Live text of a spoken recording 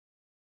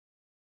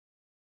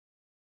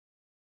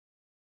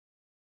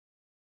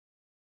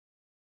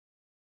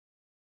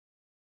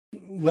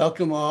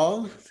Welcome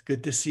all. It's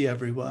good to see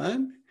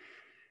everyone.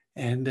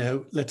 And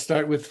let's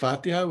start with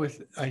Fatiha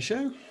with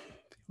Aisha.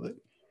 What?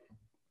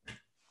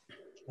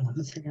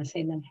 بسم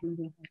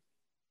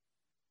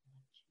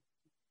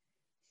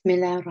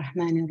الله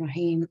الرحمن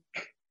الرحيم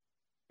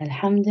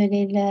الحمد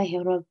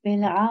لله رب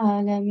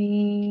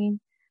العالمين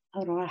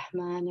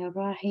الرحمن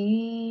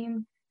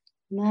الرحيم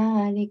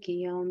مالك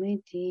يوم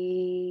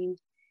الدين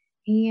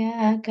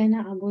إياك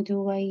نعبد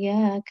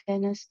وإياك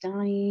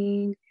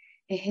نستعين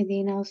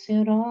اهدنا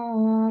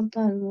الصراط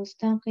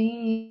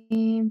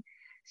المستقيم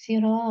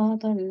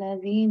صراط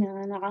الذين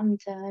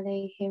أنعمت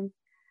عليهم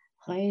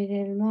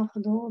غير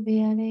المغضوب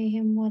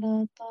عليهم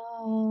ولا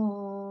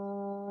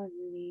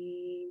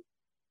الضالين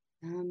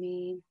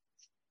آمين.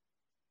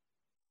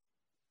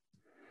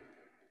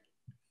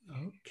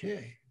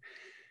 Okay,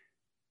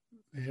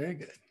 very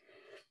good.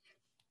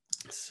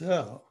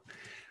 So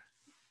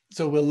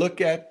we'll look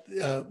at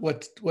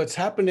what's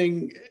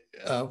happening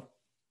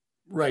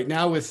right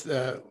now with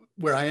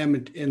where I am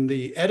in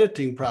the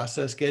editing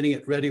process, getting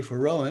it ready for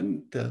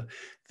Rowan, the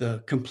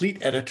complete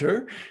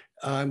editor.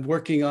 I'm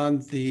working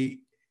on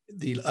the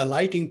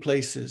alighting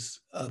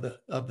places of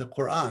the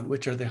Quran,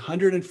 which are the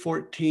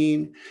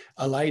 114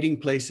 alighting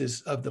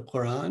places of the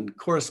Quran,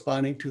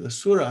 corresponding to the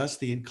surahs,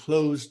 the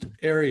enclosed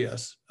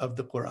areas of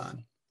the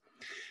Quran.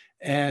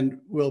 And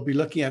we'll be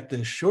looking at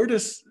the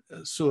shortest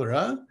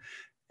surah,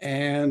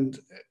 and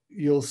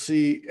you'll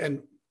see,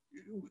 and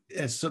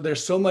so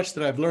there's so much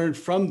that I've learned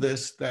from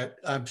this that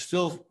I'm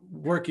still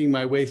working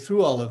my way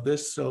through all of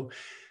this. So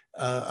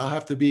I'll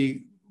have to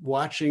be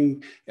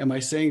watching, am I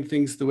saying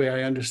things the way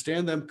I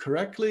understand them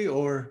correctly,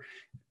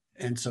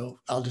 and so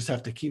I'll just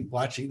have to keep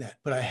watching that.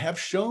 But I have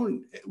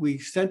shown, we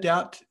sent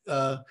out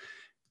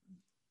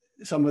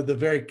some of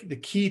the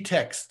key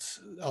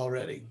texts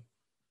already.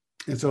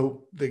 And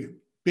so the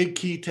big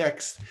key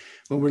text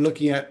when we're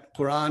looking at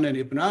Quran and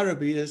Ibn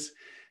Arabi is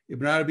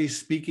Ibn Arabi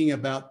speaking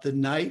about the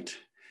night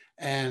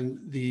and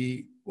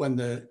when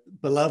the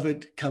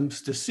beloved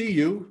comes to see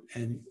you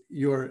and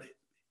you're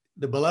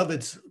the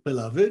beloved's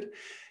beloved.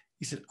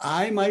 He said,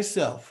 I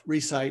myself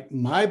recite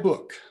my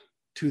book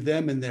to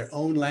them in their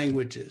own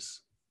languages.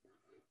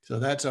 So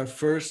that's our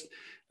first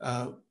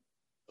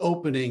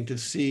opening to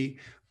see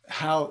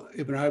how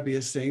Ibn Arabi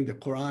is saying the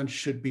Quran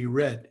should be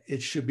read.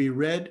 It should be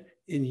read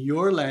in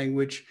your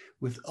language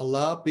with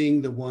Allah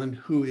being the one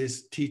who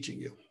is teaching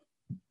you.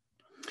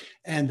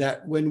 And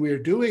that when we're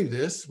doing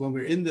this, when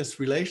we're in this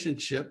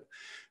relationship,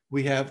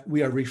 we are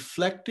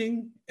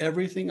reflecting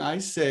everything I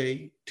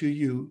say to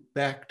you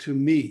back to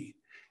me,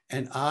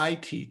 and I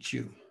teach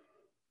you.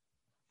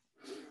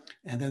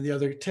 And then the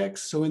other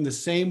text, so in the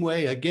same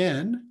way,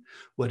 again,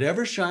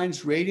 whatever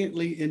shines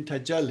radiantly in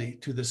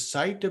tajalli to the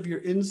sight of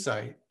your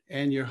insight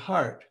and your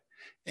heart,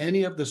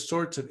 any of the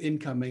sorts of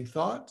incoming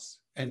thoughts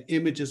and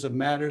images of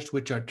matters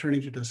which are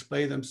turning to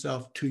display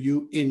themselves to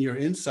you in your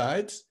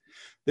insides,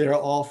 they're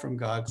all from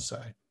God's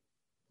side.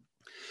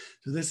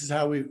 So this is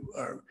how we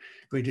are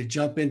going to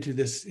jump into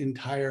this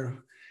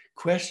entire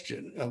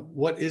question of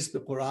what is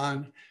the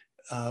Quran?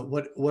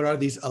 What are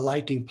these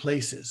alighting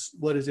places?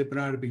 What is Ibn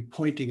Arabi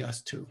pointing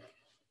us to?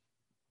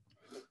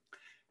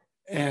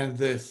 And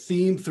the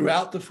theme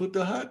throughout the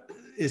Futuhat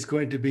is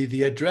going to be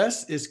the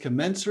address is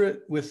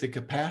commensurate with the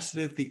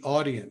capacity of the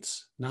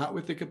audience, not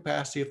with the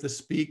capacity of the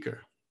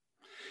speaker.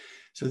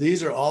 So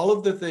these are all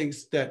of the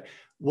things that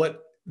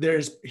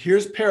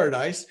here's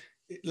paradise.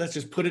 Let's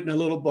just put it in a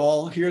little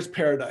ball. Here's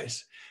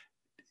paradise.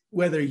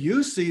 Whether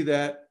you see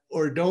that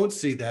or don't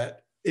see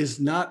that is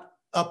not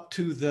up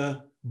to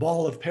the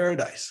ball of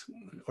paradise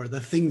or the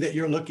thing that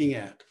you're looking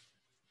at.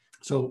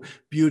 So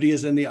beauty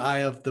is in the eye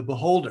of the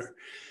beholder.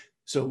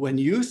 So when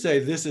you say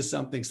this is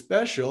something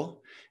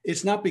special,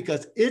 it's not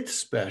because it's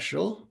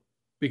special,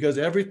 because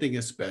everything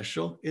is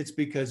special. It's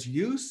because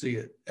you see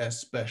it as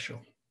special.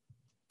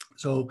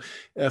 So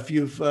if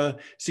you've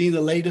seen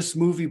the latest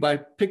movie by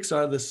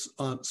Pixar,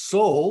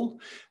 Soul,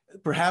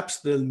 perhaps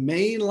the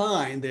main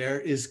line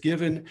there is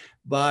given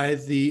by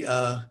the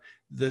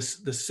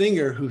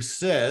singer who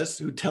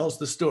tells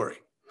the story.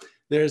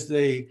 There's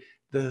the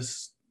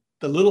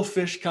little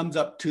fish comes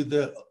up to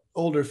the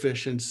older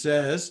fish and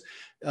says,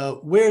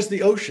 where's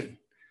the ocean?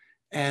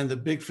 And the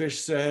big fish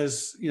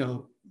says,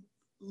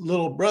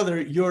 little brother,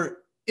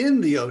 you're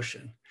in the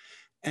ocean.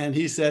 And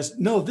he says,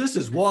 no, this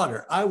is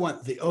water. I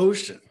want the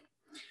ocean.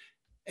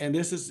 And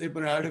this is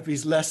Ibn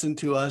Arabi's lesson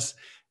to us.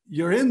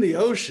 You're in the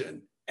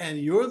ocean and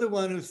you're the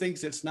one who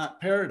thinks it's not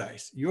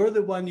paradise. You're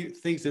the one who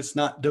thinks it's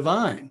not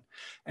divine.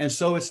 And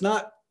so it's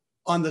not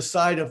on the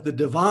side of the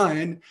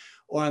divine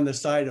or on the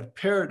side of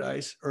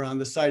paradise or on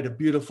the side of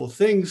beautiful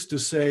things to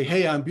say,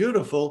 hey, I'm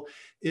beautiful.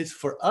 It's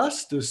for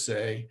us to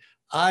say,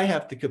 I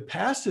have the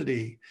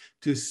capacity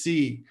to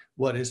see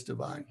what is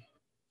divine.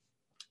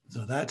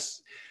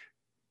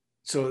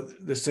 So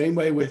the same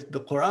way with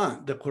the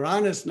Quran. The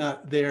Quran is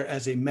not there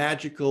as a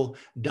magical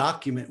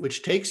document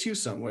which takes you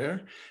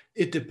somewhere.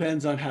 It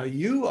depends on how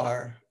you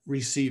are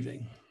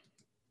receiving.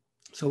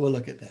 So we'll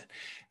look at that.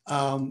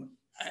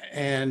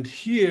 And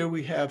here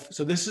we have,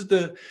 so this is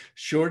the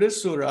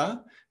shortest surah,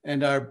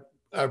 and our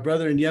our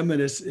brother in Yemen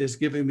is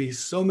giving me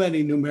so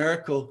many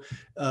numerical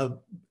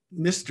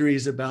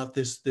mysteries about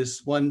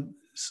this one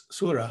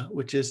surah,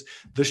 which is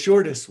the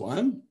shortest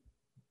one.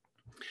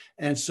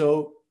 And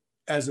so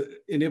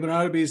in Ibn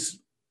Arabi's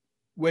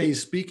way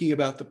he's speaking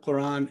about the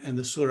Quran and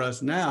the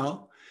surahs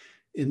now,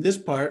 in this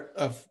part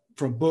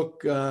from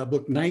book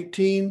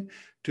 19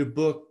 to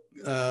book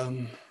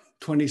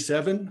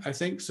 27, I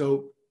think,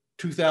 so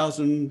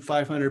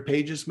 2,500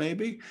 pages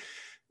maybe.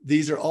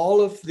 These are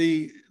all of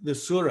the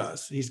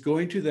surahs. He's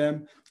going to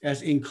them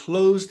as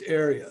enclosed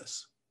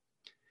areas.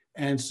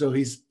 And so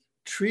he's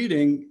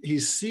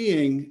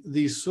seeing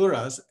these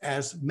surahs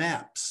as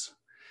maps,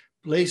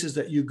 places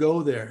that you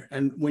go there.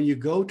 And when you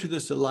go to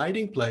this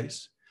alighting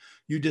place,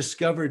 you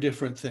discover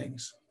different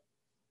things.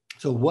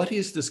 So what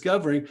he's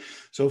discovering,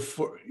 so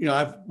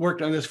I've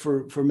worked on this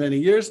for many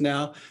years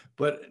now,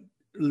 but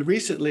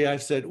recently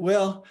I've said,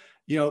 well,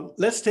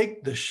 let's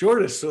take the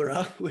shortest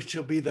surah, which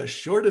will be the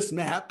shortest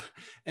map,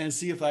 and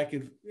see if I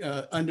can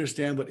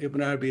understand what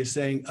Ibn Arabi is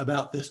saying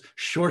about this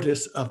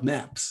shortest of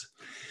maps.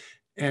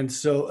 And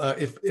so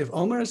if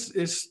Omar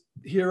is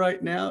here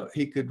right now,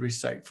 he could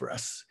recite for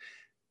us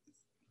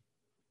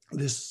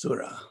this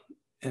surah.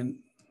 And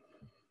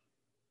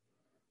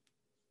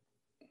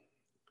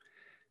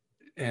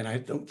I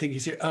don't think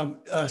he's here.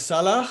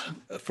 Salah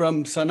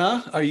from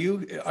Sana, are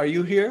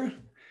you here?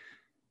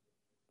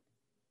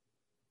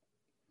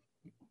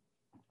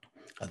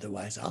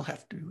 Otherwise, I'll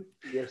have to.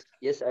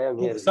 Yes, I am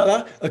here.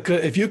 Salah,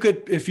 if you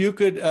could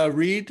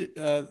read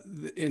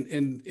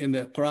in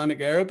the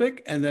Quranic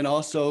Arabic, and then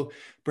also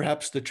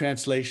perhaps the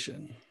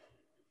translation.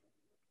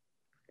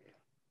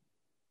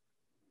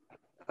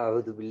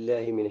 أعوذ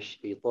بالله من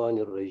الشيطان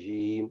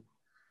الرجيم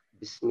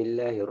بسم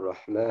الله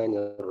الرحمن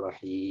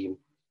الرحيم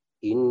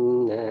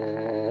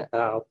إنا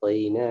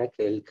أعطيناك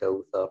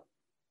الكوثر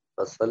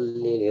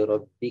فصل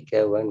لربك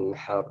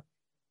وانحر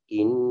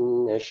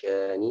إن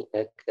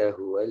شانئك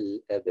هو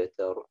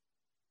الأبتر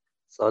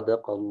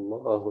صدق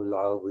الله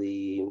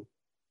العظيم.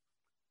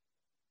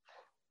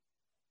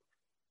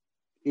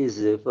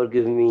 Please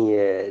forgive me,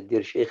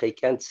 dear Sheikh, I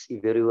can't see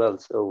very well,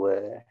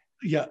 so...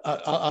 Yeah,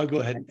 I'll go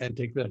ahead and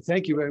take that.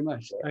 Thank you very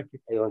much. Okay.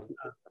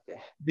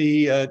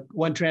 The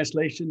one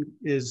translation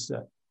is,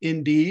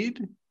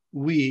 indeed,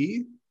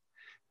 we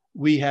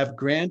have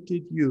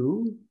granted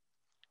you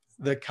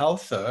the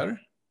Kawthar,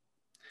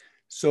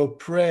 so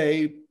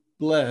pray,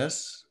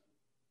 bless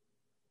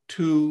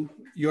to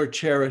your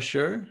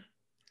cherisher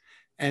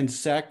and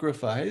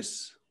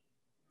sacrifice.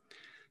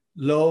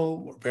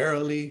 Lo,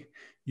 verily,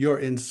 your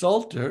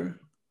insulter,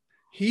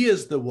 he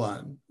is the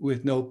one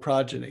with no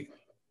progeny.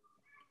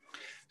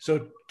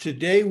 So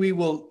today we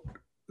will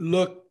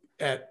look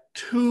at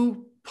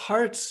two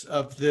parts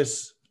of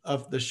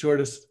the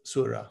shortest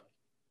surah.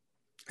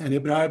 And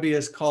Ibn Arabi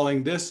is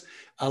calling this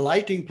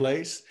alighting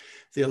place,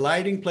 the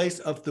alighting place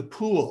of the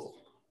pool.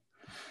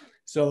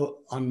 So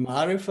on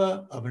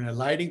Ma'rifah, of an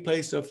alighting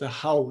place of the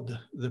Hawd,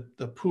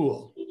 the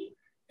pool,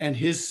 and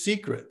his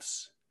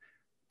secrets,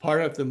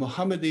 part of the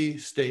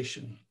Muhammadi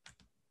station.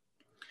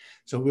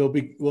 So we'll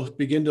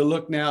begin to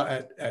look now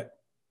at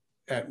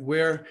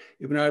where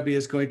Ibn Arabi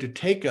is going to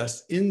take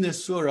us in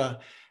this surah,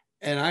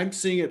 and I'm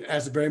seeing it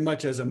as very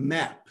much as a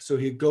map. So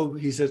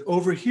he says,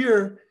 over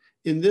here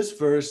in this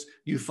verse,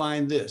 you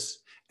find this,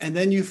 and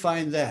then you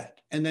find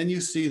that, and then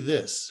you see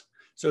this.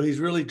 So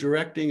he's really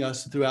directing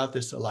us throughout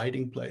this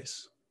alighting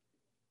place.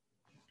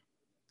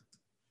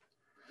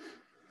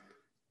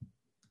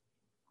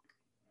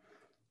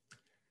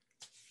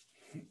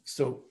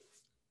 So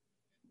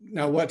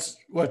now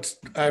what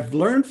I've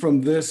learned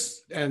from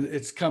this, and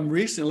it's come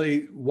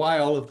recently why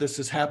all of this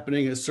is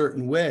happening a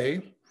certain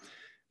way,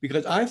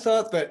 because I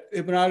thought that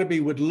Ibn Arabi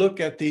would look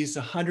at these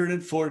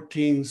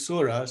 114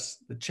 surahs,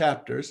 the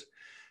chapters.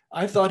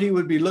 I thought he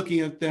would be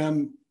looking at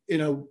them in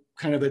a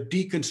kind of a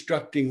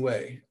deconstructing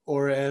way,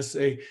 or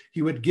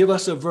he would give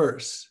us a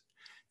verse,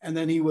 and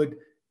then he would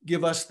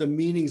give us the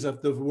meanings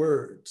of the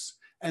words,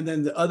 and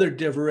then the other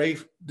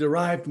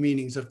derived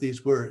meanings of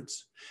these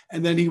words.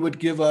 And then he would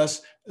give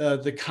us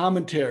the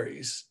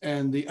commentaries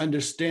and the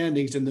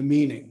understandings and the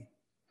meaning.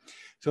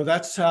 So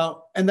that's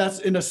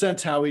in a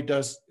sense how he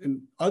does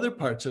in other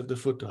parts of the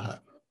Futuhat.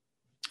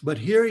 But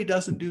here he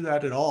doesn't do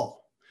that at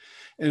all.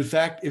 In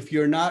fact, if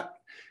you're not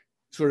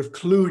sort of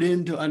clued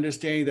into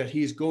understanding that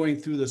he's going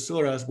through the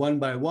surahs one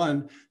by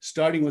one,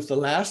 starting with the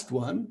last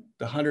one,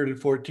 the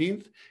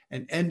 114th,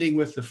 and ending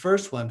with the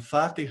first one,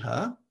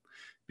 Fatiha,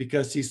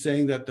 because he's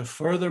saying that the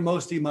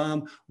furthermost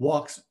Imam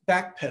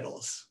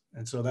backpedals.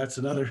 And so that's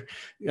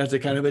a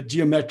kind of a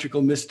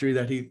geometrical mystery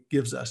that he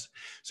gives us.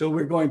 So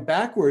we're going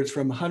backwards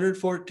from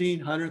 114,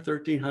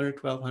 113,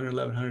 112,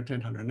 111, 110,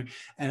 109,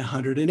 and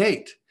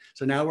 108.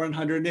 So now we're on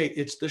 108.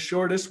 It's the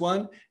shortest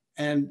one.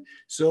 And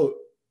so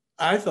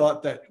I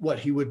thought that what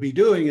he would be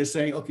doing is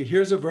saying, okay,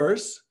 here's a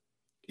verse,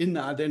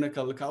 Inna a'tainaka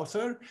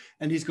al-Kawthar,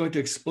 and he's going to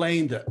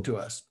explain that to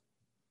us.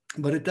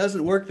 But it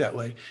doesn't work that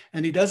way.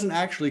 And he doesn't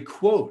actually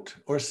quote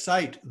or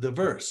cite the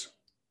verse.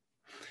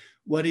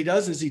 What he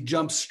does is he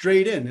jumps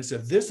straight in and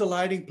says, this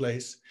alighting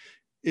place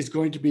is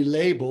going to be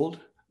labeled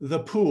the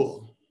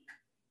pool,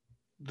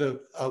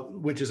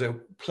 which is a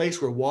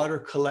place where water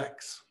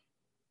collects.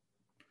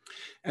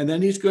 And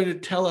then he's going to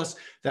tell us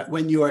that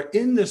when you are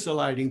in this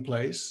alighting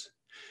place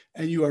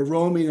and you are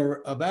roaming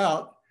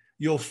about,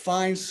 you'll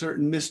find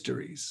certain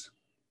mysteries.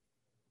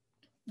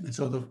 And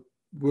so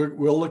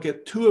we'll look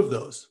at two of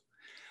those.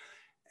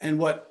 And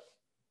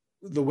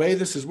the way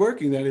this is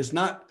working then is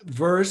not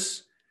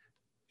verse,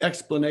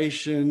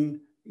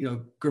 explanation,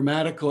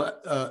 grammatical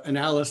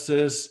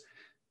analysis,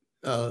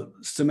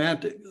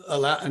 semantic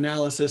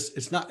analysis.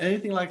 It's not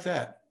anything like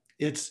that.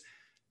 It's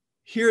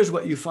here's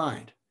what you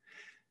find.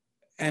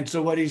 And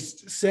so what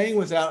he's saying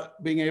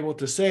without being able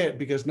to say it,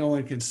 because no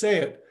one can say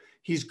it,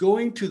 he's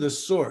going to the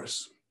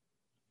source.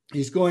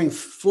 He's going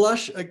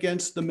flush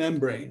against the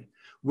membrane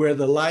where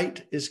the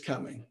light is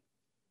coming,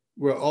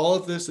 where all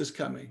of this is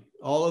coming.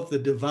 All of the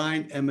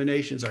divine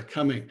emanations are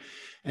coming.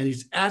 And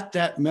he's at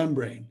that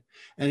membrane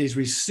and he's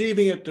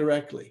receiving it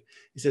directly.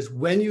 He says,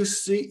 when you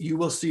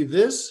will see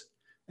this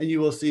and you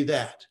will see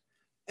that.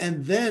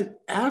 And then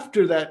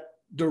after that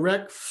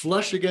direct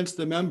flush against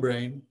the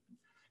membrane,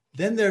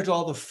 then there's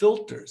all the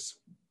filters.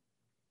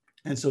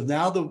 And so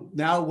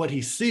now what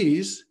he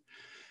sees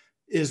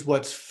is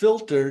what's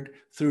filtered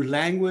through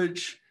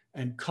language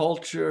and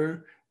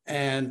culture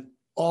and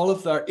all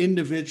of our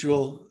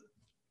individual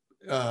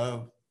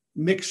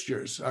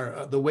mixtures,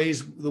 are the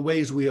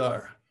ways we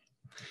are.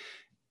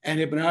 And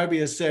Ibn Arabi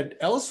has said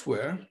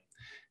elsewhere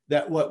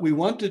that what we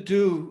want to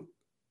do,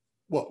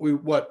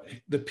 what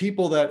the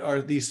people that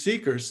are these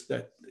seekers,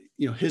 that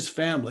his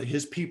family,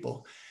 his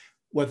people,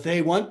 what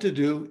they want to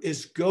do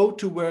is go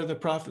to where the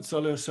Prophet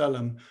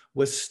ﷺ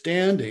was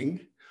standing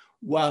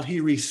while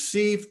he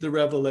received the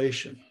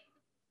revelation.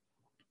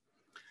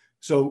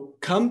 So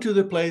come to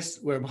the place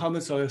where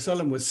Muhammad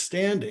ﷺ was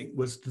standing,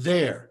 was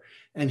there,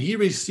 and he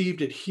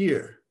received it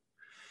here.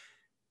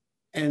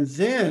 And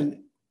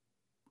then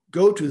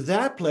go to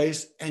that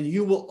place and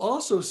you will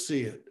also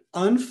see it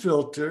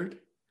unfiltered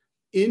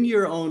in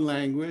your own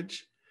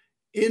language,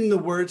 in the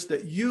words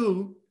that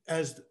you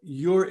as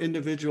your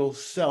individual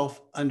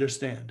self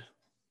understand.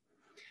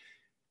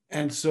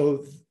 And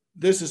so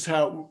this is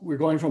how we're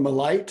going from a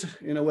light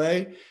in a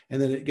way,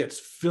 and then it gets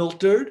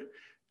filtered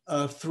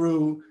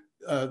through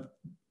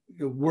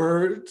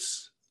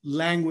words,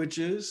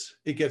 languages.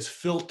 It gets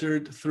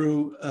filtered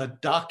through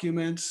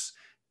documents,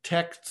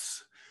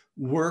 texts,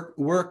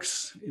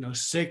 works,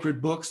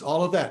 sacred books,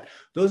 all of that.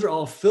 Those are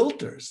all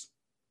filters.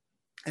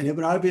 And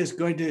Ibn Arabi is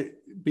going to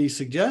be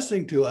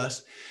suggesting to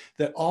us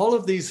that all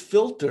of these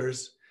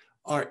filters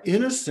are,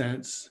 in a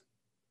sense,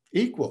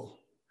 equal,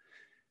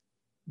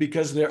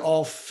 because they're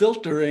all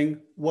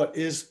filtering what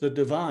is the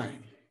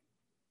divine.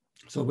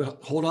 So we'll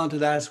hold on to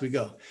that as we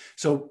go.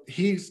 So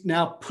he's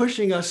now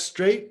pushing us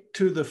straight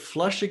to the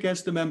flush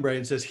against the membrane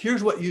and says,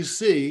 here's what you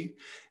see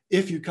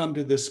if you come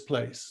to this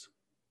place.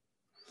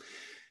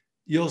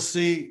 You'll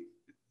see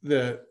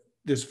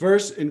this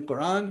verse in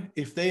Quran: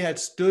 if they had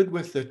stood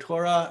with the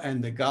Torah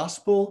and the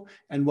gospel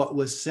and what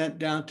was sent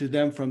down to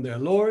them from their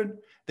Lord,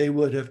 they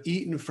would have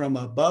eaten from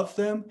above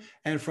them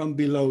and from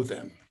below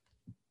them.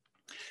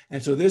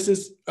 And so this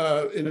is,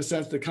 in a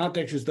sense, the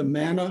context is the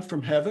manna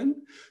from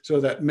heaven.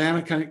 So that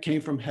manna kind of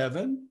came from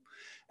heaven.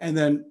 And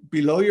then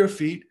below your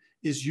feet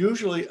is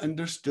usually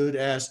understood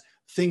as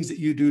things that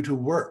you do to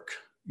work.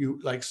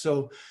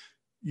 So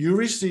you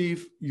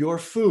receive your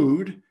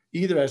food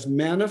either as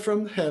manna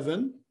from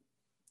heaven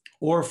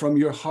or from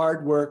your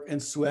hard work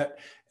and sweat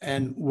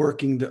and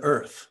working the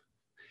earth.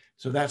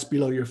 So that's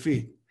below your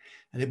feet.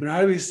 And Ibn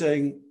Arabi is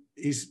saying,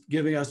 he's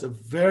giving us a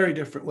very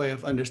different way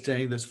of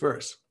understanding this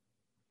verse.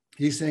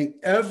 He's saying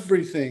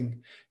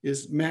everything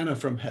is manna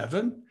from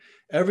heaven.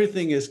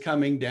 Everything is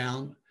coming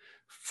down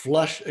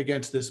flush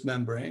against this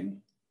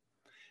membrane.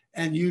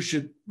 And you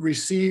should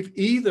receive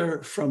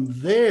either from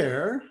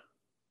there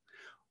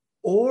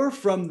or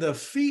from the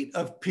feet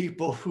of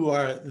people who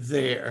are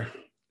there.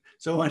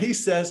 So when he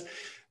says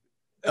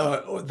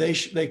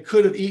they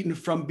could have eaten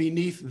from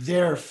beneath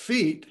their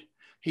feet,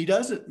 he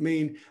doesn't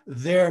mean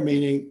there,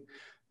 meaning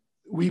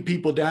we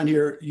people down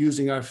here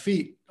using our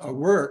feet, our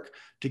work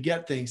to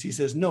get things. He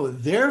says, no,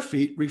 their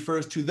feet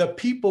refers to the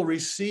people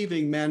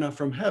receiving manna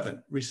from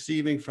heaven,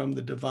 receiving from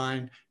the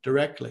divine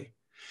directly.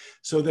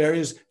 So there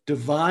is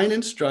divine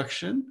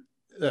instruction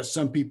that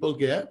some people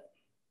get.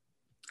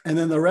 And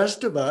then the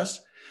rest of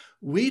us,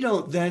 we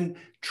don't then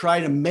try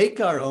to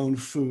make our own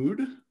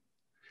food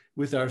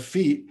with our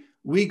feet.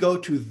 We go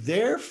to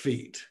their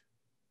feet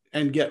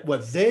and get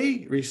what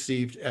they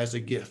received as a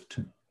gift.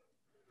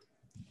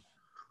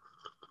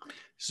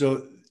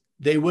 So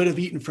they would have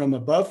eaten from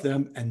above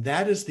them, and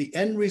that is the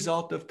end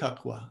result of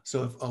taqwa.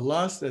 So if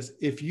Allah says,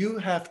 if you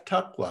have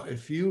taqwa,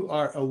 if you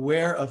are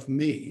aware of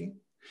me,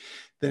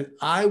 then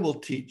I will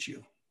teach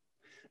you.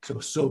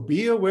 So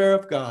be aware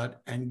of God,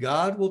 and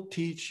God will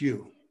teach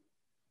you.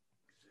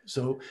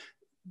 So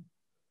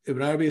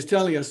Ibn Arabi is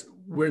telling us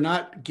we're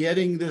not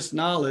getting this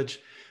knowledge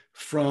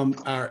from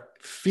our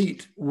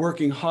feet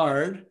working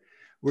hard.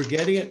 We're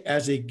getting it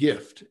as a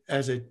gift,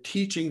 as a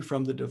teaching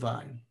from the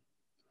divine.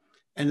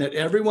 and that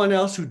everyone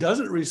else who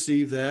doesn't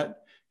receive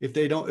that, if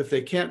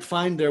they can't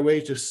find their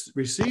way to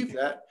receive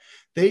that,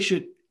 they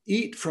should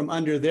eat from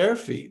under their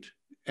feet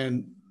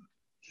and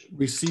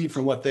receive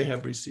from what they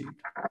have received.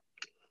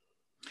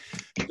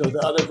 So the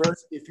other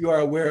verse, if you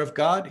are aware of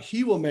God,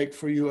 he will make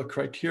for you a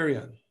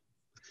criterion.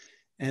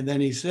 And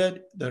then he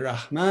said, the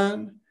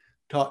Rahman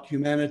taught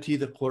humanity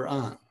the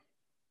Quran.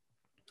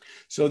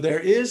 So there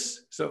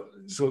is, so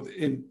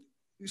in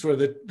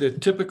sort of the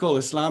typical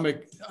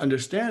Islamic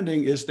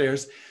understanding is there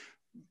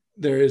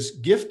is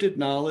gifted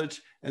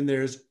knowledge and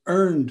there's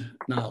earned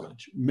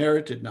knowledge,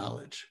 merited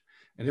knowledge.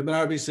 And Ibn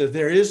Arabi says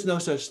there is no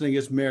such thing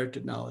as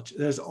merited knowledge.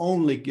 There's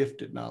only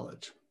gifted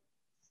knowledge.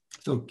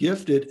 So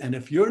gifted, and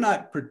if you're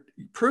not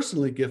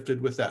personally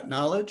gifted with that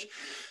knowledge,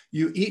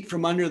 you eat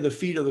from under the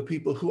feet of the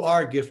people who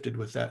are gifted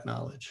with that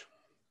knowledge.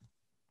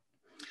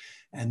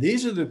 And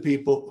these are the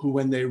people who,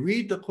 when they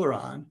read the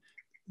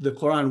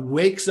Quran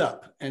wakes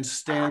up and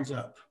stands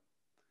up.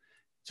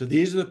 So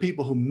these are the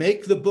people who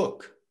make the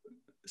book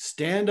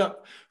stand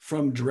up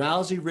from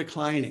drowsy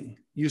reclining.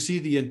 You see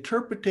the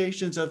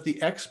interpretations of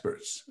the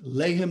experts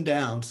lay him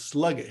down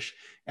sluggish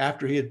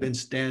after he had been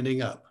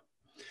standing up.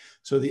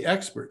 So the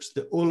experts,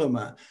 the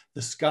ulama,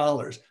 the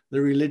scholars,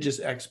 the religious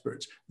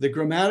experts, the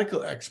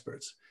grammatical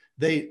experts,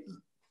 they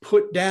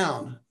put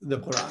down the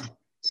Quran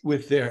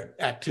with their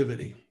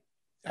activity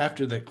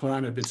after the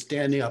Quran had been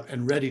standing up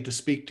and ready to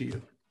speak to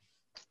you.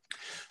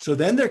 So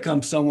then there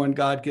comes someone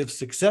God gives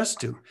success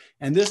to,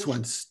 and this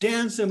one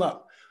stands him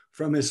up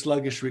from his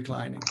sluggish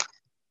reclining.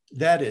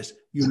 That is,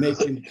 you make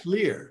him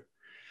clear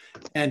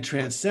and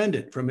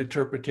transcendent from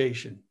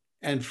interpretation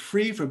and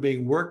free from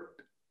being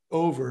worked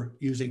over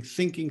using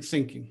thinking.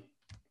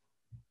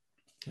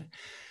 Okay.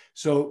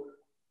 So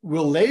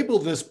we'll label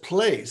this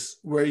place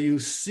where you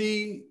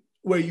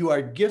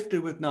are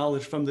gifted with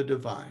knowledge from the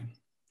divine.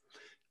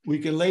 We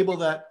can label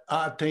that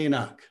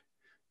Atainak.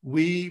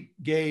 We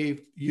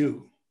gave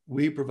you.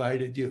 We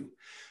provided you.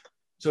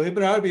 So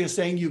Ibn Arabi is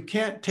saying you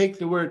can't take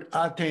the word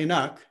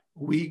Atainak,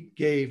 we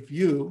gave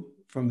you,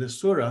 from this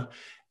surah,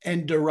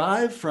 and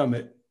derive from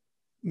it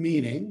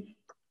meaning.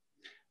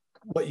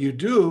 What you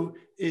do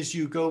is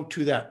you go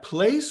to that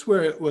place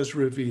where it was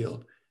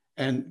revealed,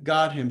 and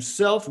God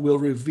himself will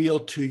reveal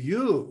to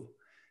you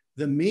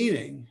the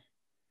meaning.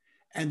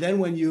 And then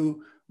when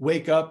you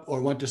wake up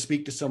or want to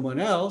speak to someone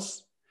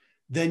else,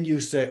 then you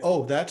say,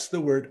 oh, that's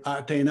the word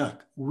Atainak,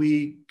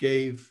 we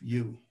gave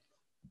you.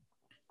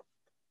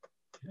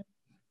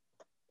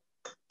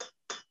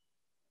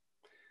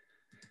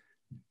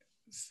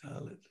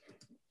 Solid.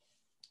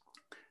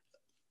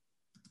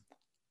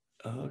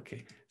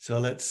 Okay, so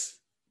let's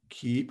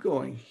keep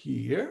going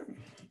here.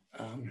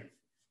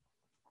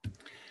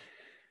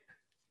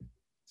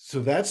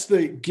 So that's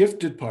the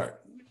gifted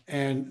part.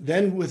 And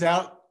then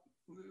without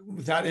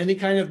any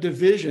kind of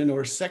division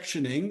or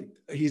sectioning,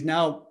 he's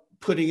now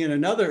putting in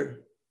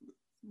another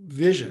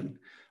vision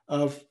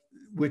of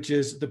which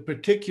is the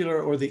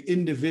particular or the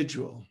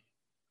individual.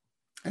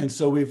 And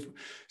so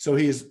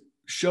he's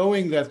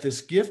showing that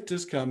this gift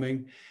is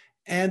coming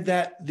and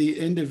that the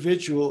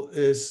individual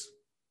is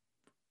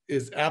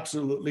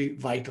absolutely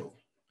vital,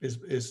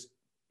 is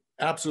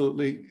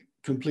absolutely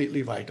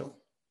completely vital.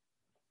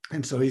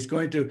 And so he's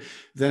going to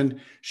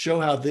then show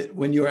how that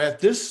when you're at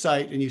this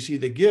site and you see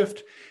the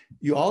gift,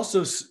 you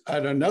also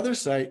at another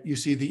site, you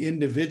see the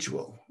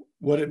individual,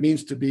 what it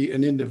means to be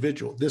an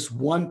individual, this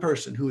one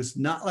person who is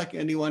not like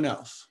anyone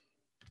else.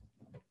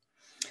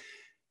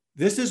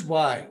 This is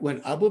why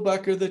when Abu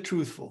Bakr the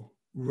Truthful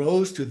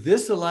rose to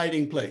this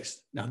alighting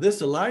place, now this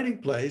alighting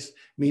place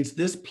means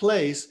this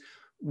place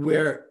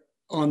where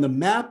on the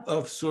map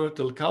of Surah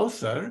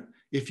al-Kawthar,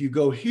 if you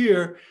go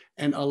here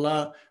and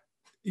Allah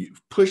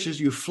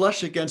pushes you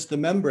flush against the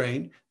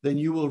membrane, then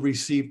you will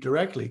receive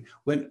directly.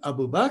 When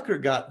Abu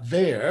Bakr got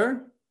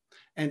there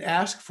and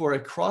asked for a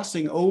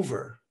crossing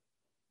over,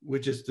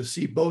 which is to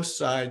see both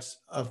sides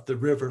of the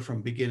river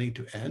from beginning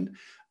to end,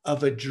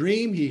 of a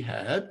dream he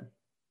had,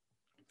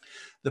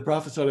 the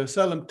Prophet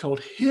ﷺ told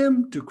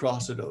him to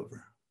cross it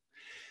over.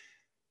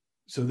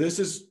 So this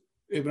is,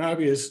 Ibn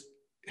Arabi is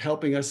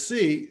helping us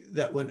see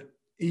that when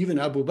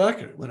Abu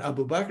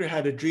Bakr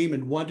had a dream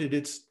and wanted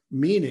its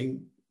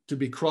meaning to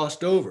be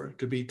crossed over,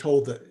 to be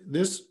told that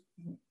this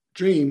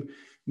dream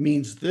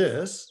means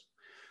this,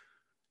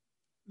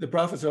 the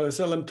Prophet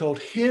ﷺ told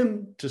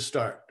him to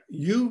start.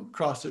 You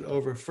cross it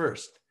over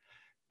first,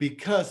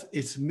 because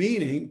its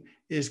meaning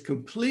is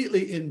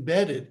completely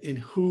embedded in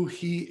who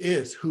he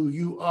is, who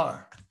you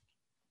are.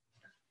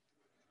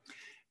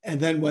 And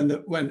then when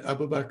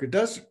Abu Bakr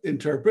does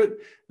interpret,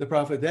 the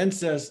Prophet then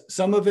says,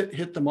 some of it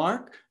hit the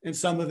mark and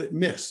some of it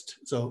missed.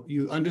 So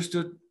you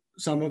understood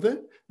some of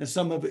it and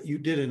some of it you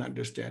didn't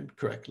understand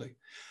correctly.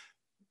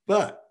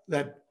 But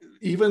that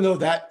even though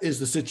that is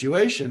the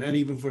situation, and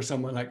even for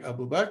someone like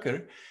Abu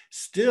Bakr,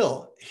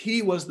 still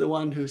he was the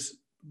one who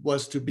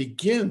was to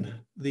begin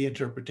the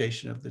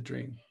interpretation of the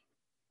dream.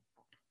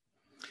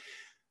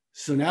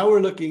 So now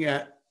we're looking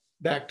at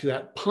back to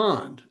that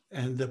pond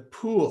and the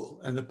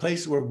pool and the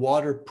place where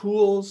water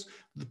pools,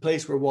 the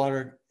place where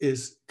water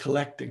is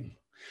collecting.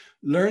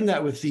 Learn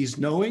that with these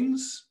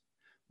knowings,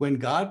 when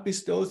God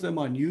bestows them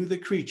on you, the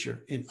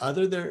creature, in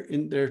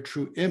their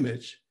true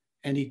image,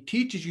 and he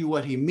teaches you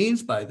what he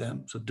means by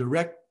them, so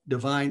direct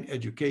divine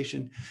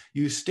education,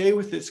 you stay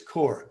with its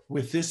core,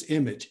 with this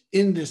image,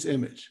 in this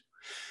image.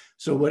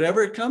 So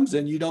whatever it comes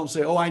in, you don't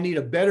say, oh, I need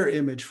a better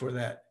image for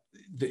that.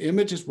 The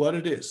image is what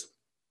it is.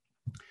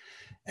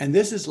 And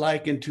this is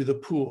likened to the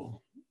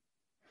pool.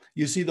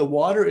 You see, the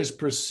water is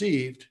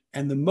perceived,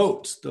 and the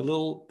motes, the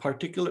little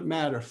particulate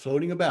matter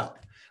floating about,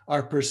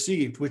 are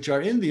perceived, which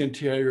are in the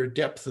interior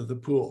depth of the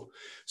pool.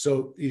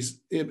 So he's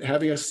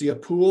having us see a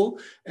pool,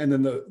 and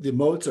then the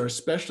motes are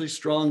especially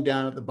strong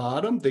down at the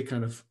bottom. They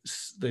kind of,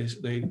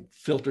 they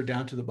filter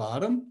down to the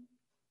bottom.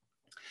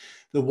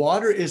 The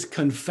water is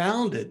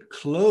confounded,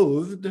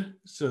 clothed.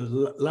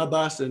 So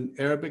labas in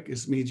Arabic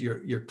means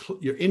you're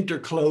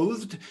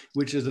interclothed,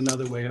 which is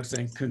another way of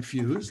saying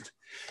confused,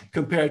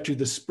 compared to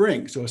the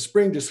spring. So a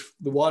spring, the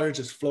water is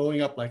just flowing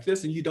up like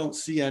this, and you don't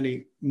see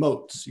any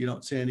motes, you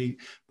don't see any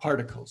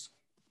particles.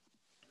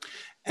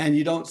 And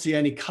you don't see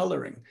any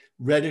coloring,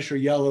 reddish or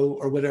yellow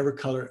or whatever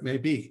color it may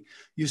be.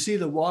 You see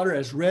the water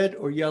as red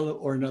or yellow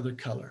or another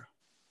color.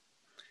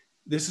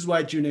 This is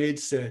why Junaid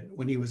said,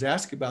 when he was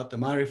asked about the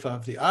Marifah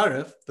of the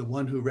Arif, the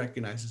one who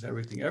recognizes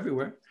everything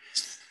everywhere,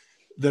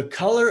 the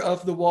color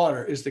of the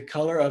water is the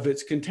color of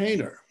its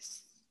container.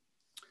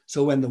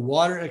 So when the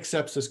water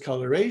accepts this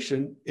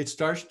coloration, it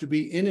starts to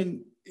be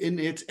in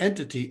its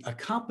entity a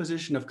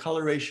composition of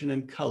coloration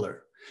and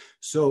color.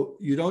 So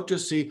you don't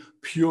just see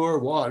pure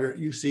water,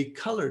 you see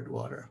colored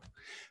water.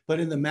 But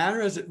in the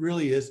manner as it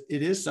really is,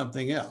 it is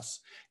something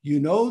else. You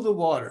know the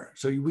water,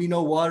 so we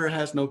know water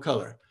has no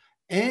color.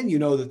 And you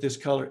know that this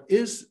color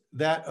is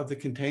that of the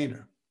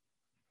container.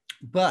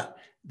 But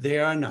they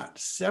are not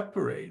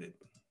separated.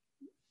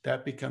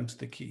 That becomes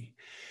the key.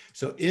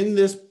 So in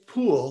this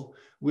pool,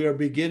 we are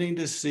beginning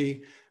to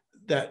see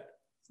that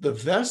the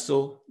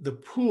vessel, the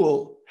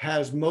pool,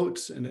 has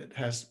motes in it,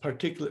 has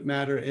particulate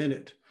matter in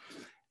it.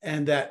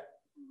 And that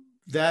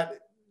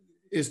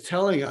is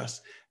telling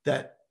us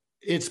that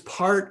it's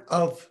part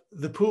of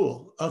the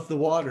pool, of the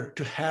water,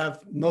 to have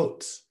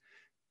motes.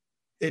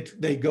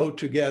 They go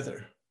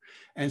together.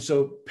 And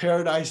so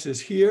paradise is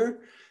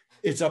here.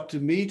 It's up to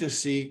me to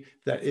see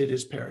that it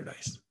is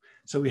paradise.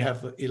 So we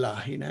have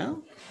Ilahi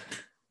now.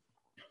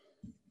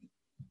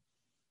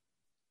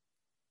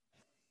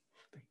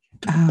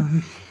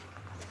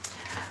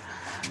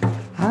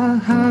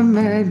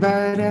 Ahmed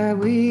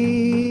Badawi,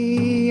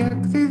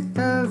 axis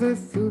of the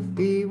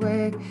Sufi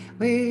way,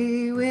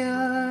 we will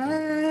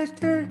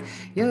enter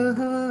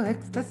your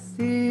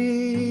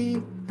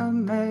ecstasy.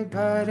 Ahmed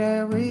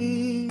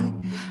Badawi,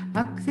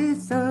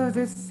 axis of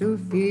the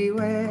Sufi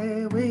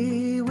way,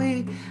 we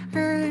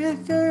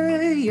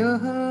enter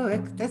your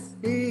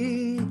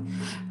ecstasy.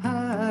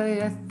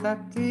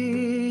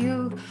 Hayasaki,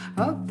 you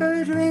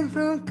offer drink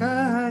from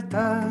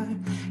Qatar.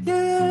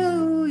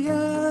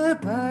 Ya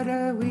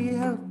Badawi,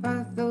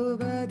 Hafazo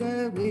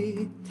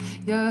Badawi,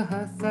 Ya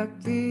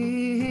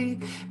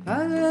Hasaki,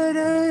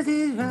 Paradise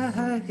is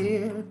right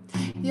here.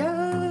 Ya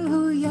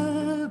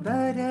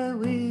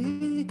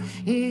Badawi,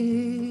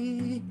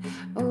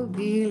 oh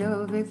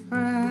beloved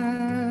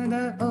friend,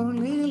 I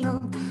only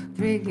long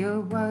drink your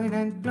wine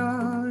and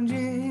plunge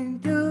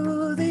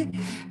into the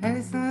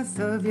essence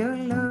of your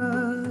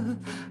love.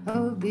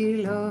 Oh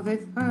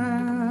beloved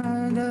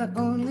friend, I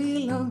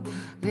only long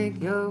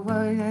drink your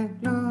wine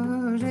and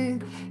plunge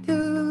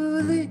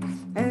into the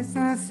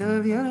essence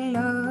of your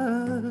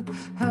love.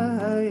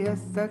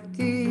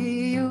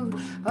 Hayasaki, you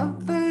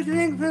offer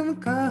drink from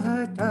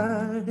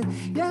Qatar.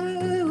 Ya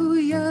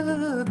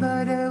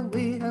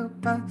Badawi,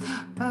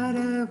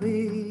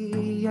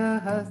 Badawi, Ya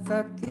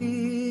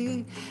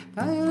Hasaki,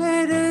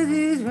 paradise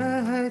is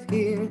right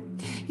here.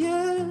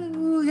 Ya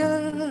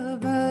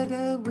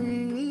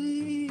Badawi.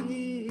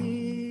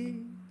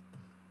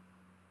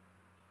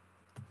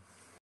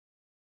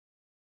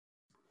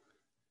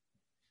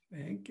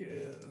 Thank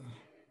you.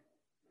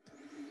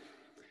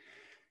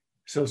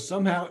 So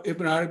somehow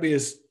Ibn Arabi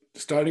is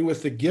starting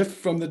with the gift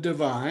from the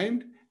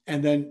divine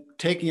and then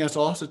taking us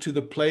also to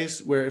the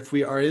place where if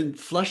we are in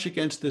flush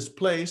against this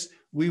place,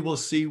 we will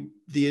see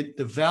the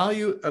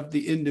value of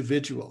the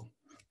individual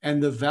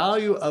and the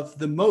value of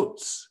the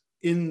motes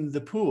in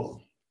the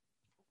pool.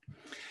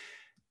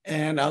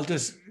 And I'll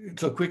just,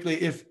 so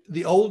quickly, if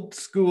the old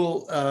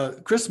school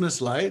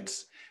Christmas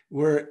lights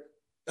were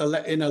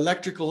in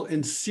electrical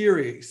in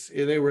series,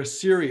 they were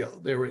serial,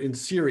 they were in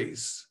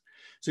series.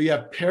 So you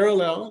have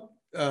parallel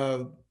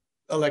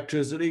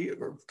electricity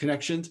or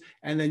connections,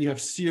 and then you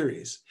have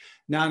series.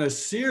 Now in a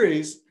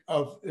series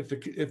of, if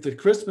the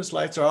Christmas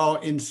lights are all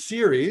in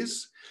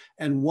series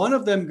and one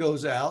of them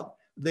goes out,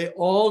 they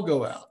all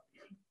go out.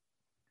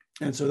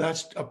 And so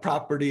that's a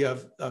property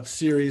of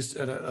series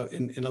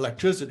in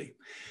electricity.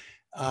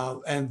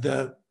 And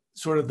the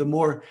sort of the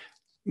more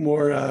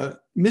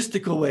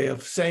mystical way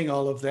of saying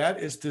all of that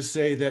is to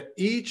say that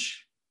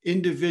each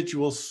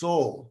individual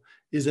soul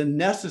is a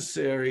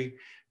necessary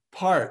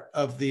part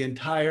of the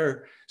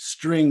entire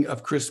string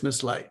of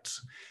Christmas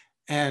lights.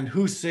 And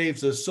who saves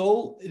the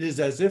soul? It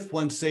is as if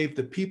one saved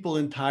the people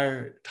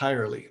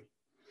entirely.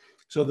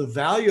 So the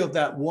value of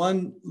that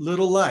one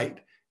little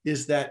light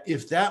is that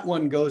if that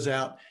one goes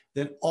out,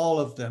 then all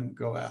of them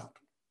go out.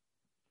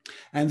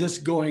 And this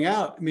going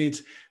out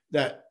means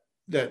that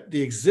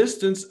the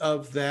existence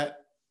of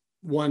that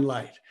one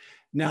light.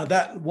 Now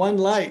that one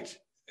light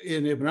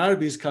in Ibn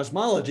Arabi's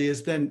cosmology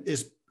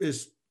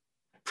is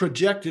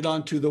projected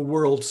onto the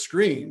world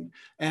screen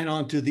and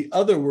onto the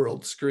other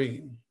world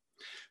screen.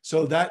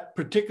 So that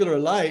particular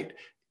light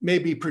may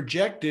be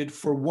projected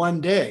for one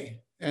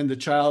day and the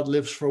child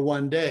lives for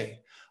one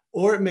day,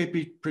 or it may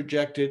be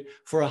projected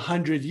for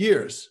 100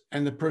 years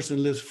and the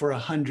person lives for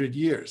 100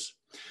 years.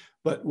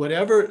 But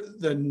whatever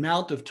the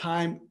amount of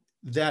time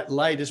that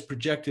light is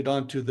projected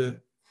onto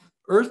the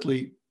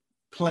earthly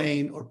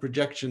plane or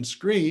projection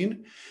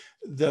screen,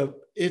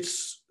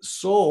 its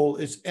soul,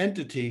 its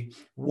entity,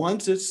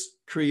 once it's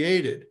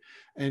created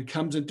and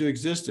comes into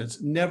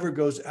existence, never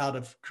goes out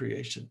of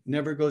creation,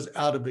 never goes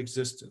out of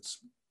existence.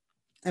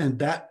 And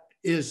that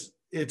is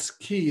its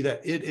key,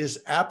 that it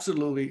is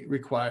absolutely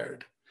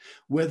required,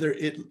 whether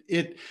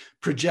it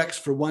projects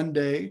for one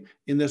day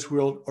in this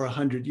world or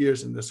 100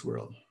 years in this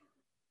world.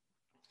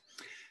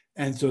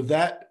 And so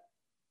that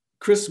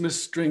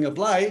Christmas string of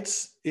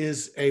lights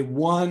is a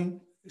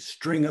one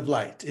string of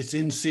light. It's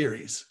in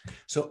series.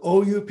 So,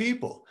 O you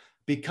people,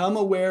 become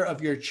aware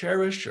of your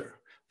cherisher,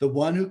 the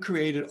one who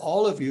created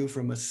all of you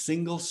from a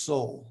single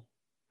soul.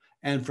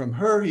 And from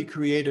her, he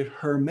created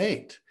her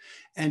mate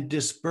and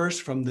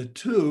dispersed from the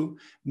two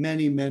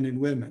many men and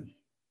women.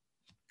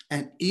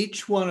 And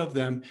each one of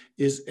them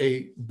is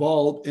a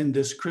bulb in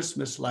this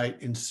Christmas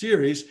light in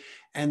series,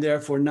 and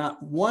therefore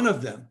not one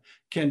of them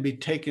can be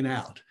taken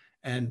out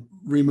and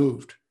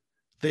removed.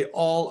 They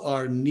all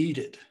are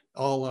needed,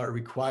 all are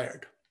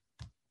required.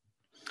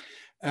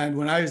 And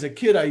when I was a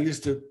kid, I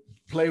used to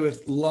play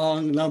with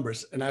long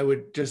numbers, and I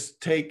would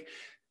just take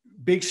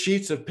big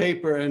sheets of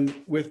paper, and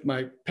with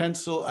my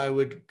pencil, I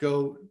would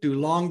go do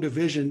long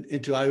division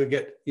until I would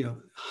get,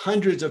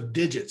 hundreds of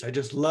digits. I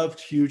just loved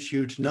huge,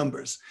 huge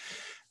numbers.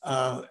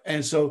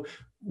 And so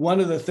one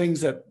of the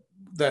things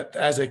that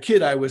as a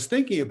kid I was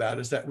thinking about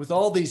is that with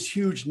all these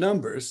huge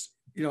numbers,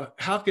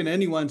 how can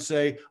anyone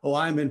say, oh,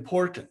 I'm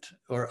important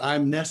or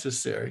I'm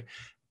necessary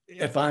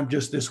if I'm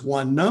just this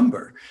one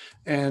number?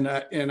 And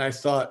I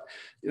thought,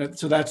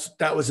 so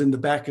that was in the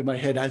back of my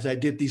head as I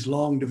did these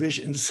long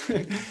divisions.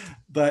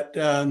 But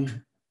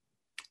Ibn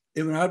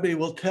Arabi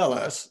will tell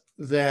us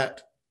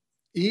that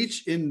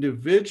each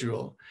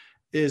individual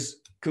is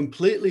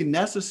completely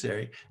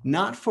necessary,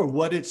 not for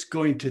what it's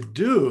going to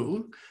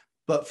do,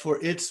 but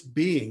for its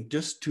being,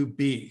 just to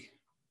be.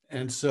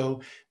 And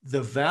so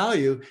the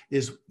value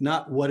is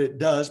not what it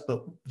does,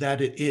 but that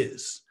it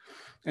is.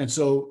 And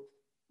so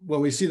when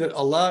we see that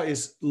Allah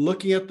is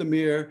looking at the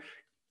mirror,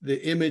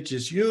 the image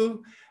is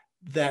you,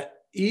 that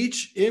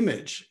each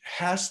image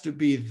has to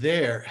be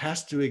there,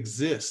 has to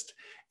exist.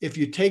 If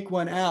you take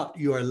one out,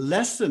 you are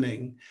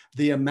lessening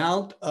the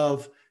amount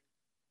of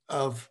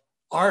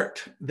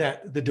art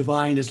that the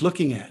divine is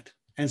looking at.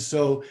 And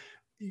so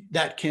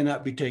that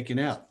cannot be taken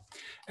out.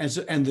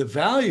 And the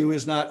value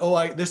is not,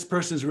 this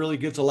person really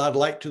gives a lot of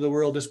light to the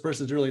world. This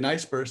person's a really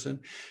nice person.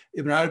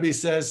 Ibn Arabi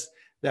says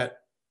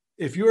that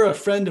if you're a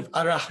friend of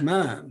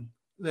Ar-Rahman,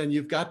 then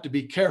you've got to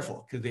be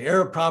careful, because the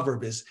Arab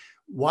proverb is,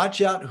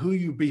 watch out who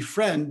you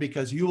befriend,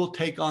 because you will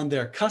take on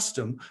their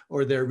custom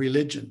or their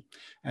religion.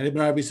 And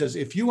Ibn Arabi says,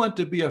 if you want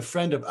to be a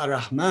friend of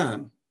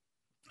Ar-Rahman,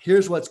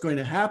 here's what's going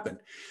to happen.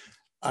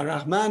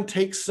 Ar-Rahman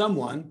takes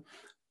someone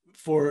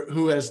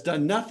who has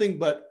done nothing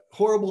but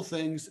horrible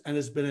things and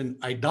has been an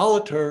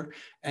idolater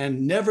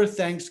and never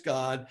thanks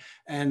God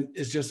and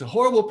is just a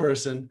horrible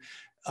person.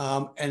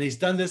 And he's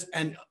done this.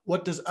 And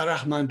what does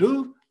Ar-Rahman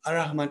do?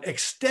 Ar-Rahman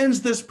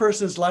extends this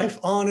person's life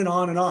on and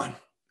on and on.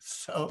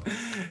 So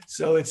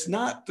it's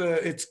not,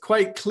 it's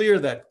quite clear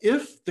that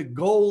if the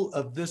goal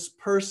of this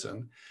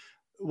person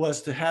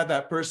was to have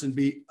that person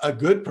be a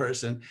good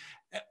person,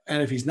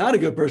 and if he's not a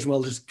good person,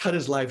 well, just cut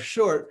his life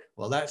short.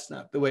 Well, that's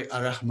not the way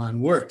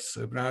Ar-Rahman works.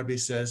 So Ibn Arabi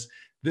says,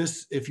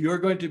 if you're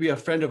going to be a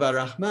friend of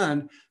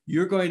Ar-Rahman,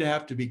 you're going to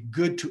have to be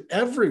good to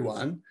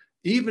everyone,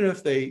 even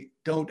if they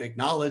don't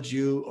acknowledge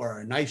you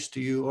or are nice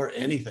to you or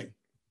anything.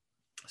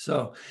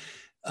 So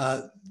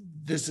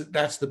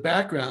that's the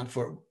background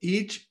for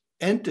each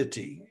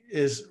entity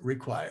is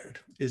required,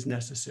 is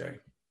necessary.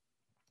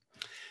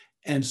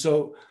 And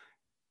so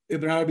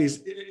Ibn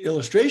Arabi's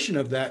illustration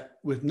of that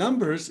with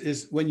numbers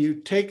is when you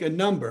take a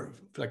number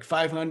like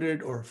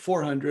 500 or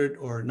 400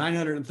 or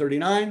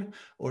 939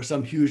 or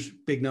some huge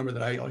big number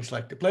that I always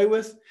like to play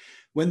with,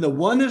 when the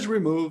one is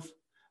removed,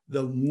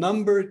 the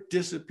number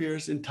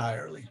disappears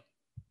entirely.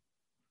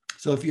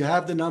 So if you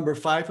have the number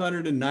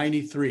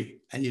 593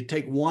 and you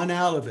take one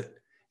out of it,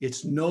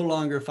 it's no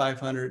longer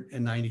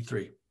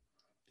 593.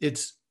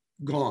 It's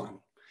gone.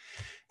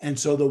 And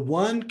so the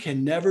one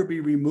can never be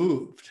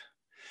removed.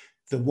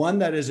 The one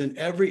that is in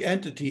every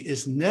entity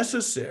is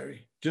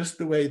necessary, just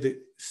the way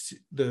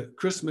the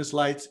Christmas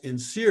lights in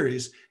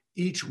series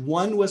Each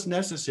one was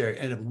necessary.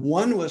 And if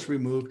one was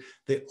removed,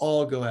 they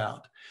all go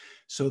out.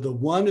 So the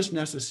one is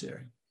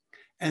necessary.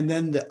 And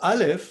then the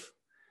aleph,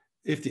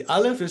 if the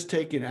aleph is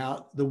taken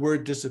out, the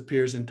word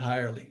disappears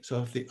entirely.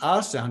 So if the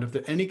ah sound, if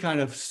there's any kind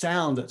of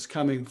sound that's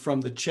coming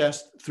from the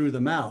chest through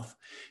the mouth,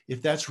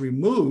 if that's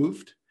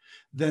removed,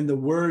 then the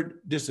word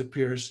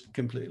disappears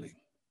completely.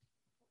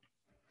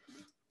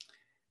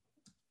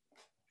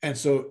 And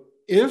so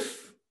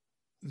if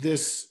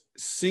this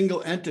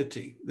single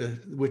entity,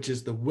 which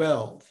is the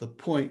well, the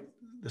point,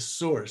 the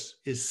source,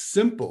 is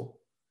simple,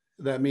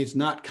 that means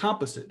not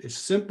composite, it's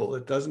simple,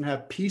 it doesn't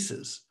have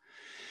pieces,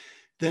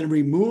 then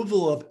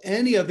removal of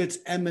any of its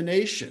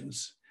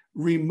emanations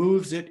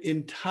removes it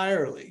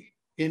entirely,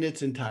 in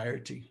its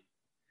entirety.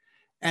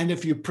 And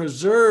if you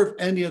preserve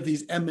any of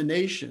these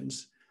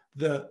emanations,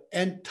 the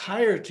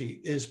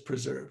entirety is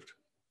preserved.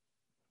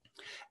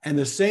 And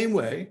the same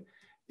way,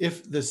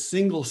 if the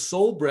single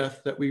soul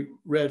breath that we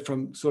read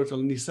from Sūrah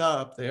al-Nisa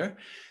up there,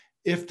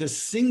 if the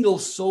single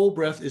soul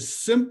breath is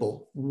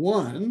simple,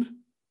 one,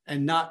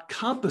 and not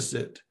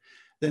composite,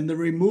 then the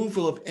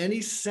removal of any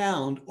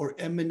sound or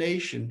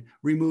emanation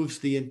removes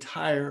the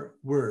entire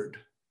word.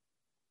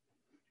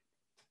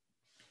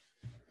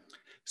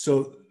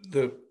 So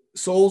the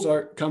souls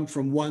come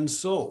from one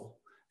soul,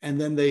 and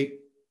then they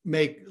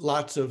make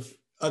lots of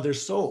other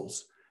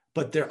souls,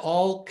 but they're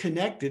all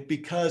connected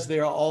because they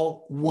are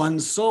all one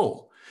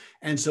soul.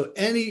 And so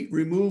any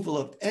removal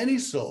of any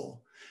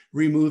soul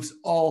removes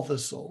all the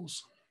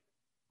souls.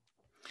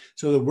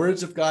 So the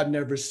words of God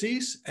never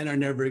cease and are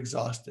never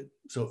exhausted.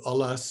 So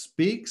Allah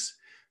speaks,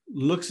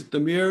 looks at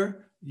the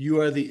mirror, you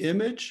are the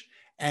image,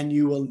 and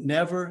you will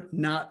never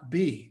not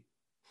be.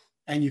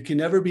 And you can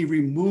never be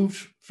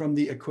removed from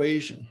the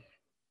equation.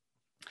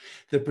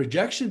 The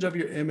projections of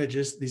your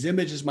images, these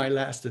images might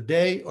last a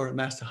day or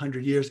last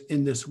 100 years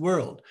in this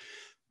world,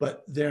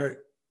 but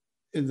they're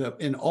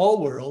in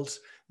all worlds,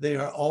 they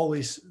are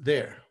always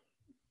there.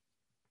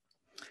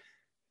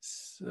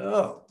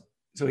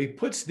 So he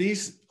puts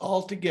these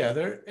all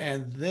together,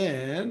 and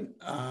then,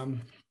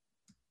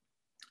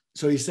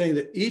 so he's saying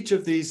that each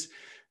of these,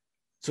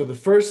 so the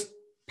first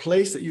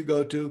place that you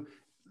go to,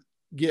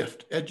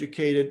 gift,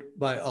 educated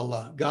by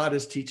Allah. God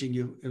is teaching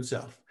you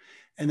himself.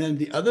 And then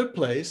the other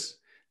place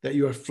that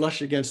you are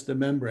flush against the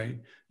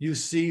membrane, you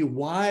see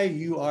why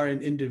you are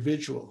an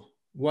individual,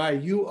 why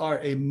you are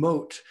a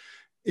mote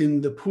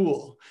in the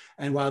pool,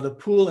 and while the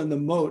pool and the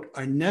moat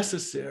are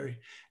necessary,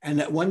 and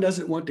that one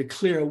doesn't want to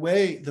clear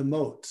away the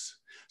moats.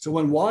 So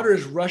when water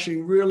is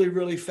rushing really,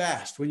 really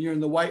fast, when you're in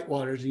the white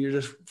waters and you're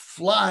just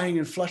flying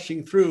and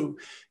flushing through,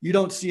 you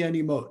don't see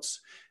any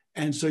moats.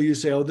 And so you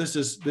say, oh, this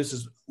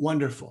is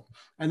wonderful.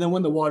 And then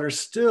when the water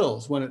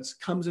stills, when it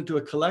comes into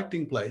a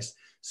collecting place,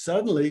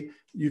 suddenly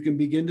you can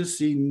begin to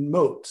see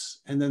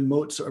moats, and then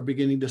moats are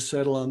beginning to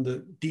settle on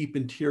the deep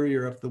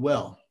interior of the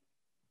well.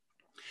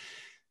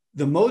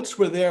 The moats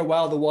were there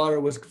while the water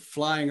was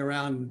flying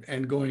around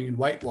and going in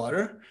white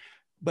water,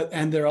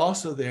 and they're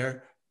also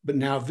there, but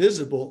now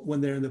visible when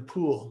they're in the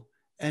pool.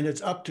 And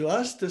it's up to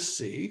us to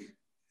see,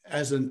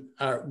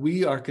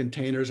 we are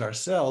containers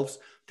ourselves,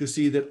 to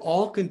see that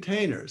all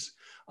containers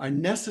are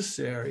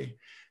necessary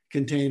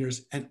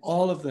containers, and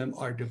all of them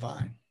are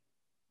divine.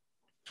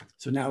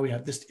 So now we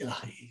have this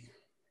ilahi.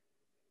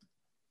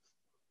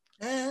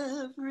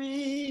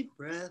 Every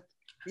breath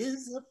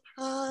is a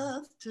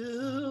path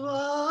to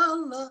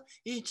Allah,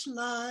 each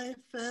life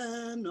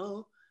an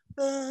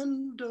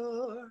open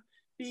door,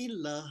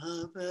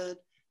 beloved.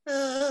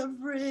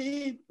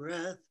 Every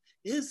breath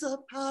is a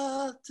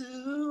path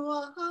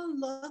to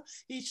Allah,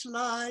 each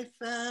life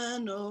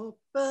an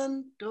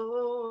open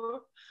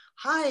door.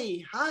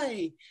 Hi,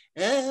 hi,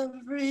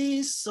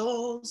 every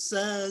soul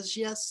says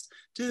yes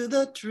to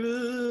the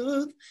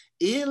truth.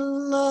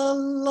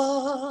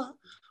 Illallah,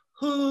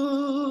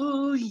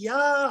 hu,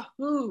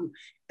 Yahoo.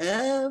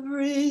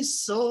 Every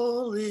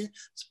soul is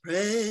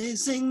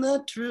praising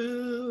the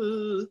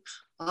truth.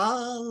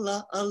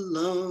 Allah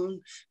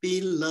alone,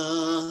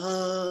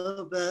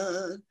 beloved.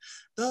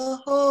 The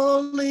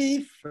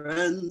holy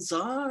friends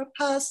are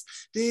past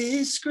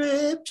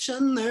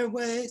description, their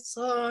ways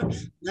are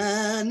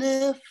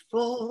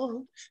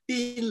manifold,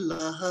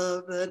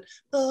 beloved.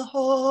 The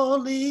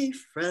holy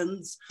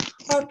friends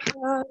are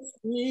past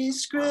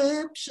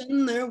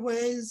description, their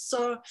ways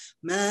are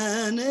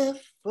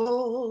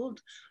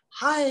manifold.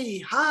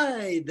 Hi,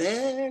 hi,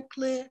 they're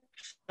clear.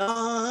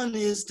 Dawn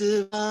is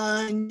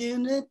divine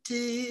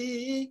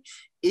unity.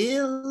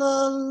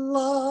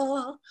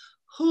 Illallah,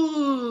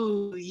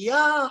 hu,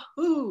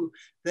 Yahoo,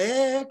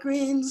 their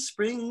green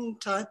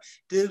springtime,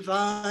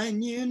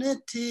 divine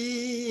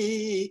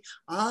unity.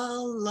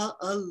 Allah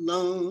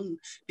alone,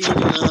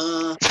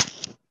 beloved.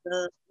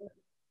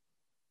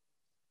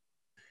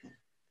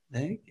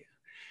 Thank you.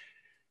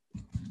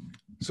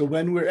 So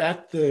when we're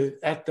at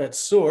that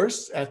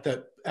source, at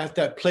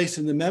that place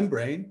in the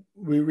membrane,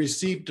 we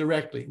receive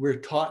directly. We're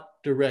taught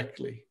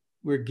directly.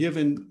 We're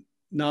given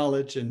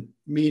knowledge and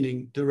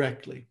meaning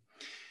directly.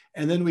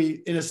 And then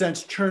we, in a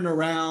sense, turn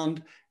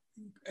around,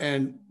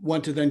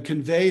 want to then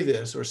convey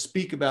this or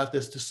speak about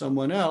this to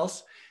someone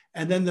else,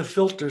 and then the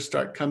filters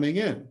start coming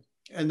in.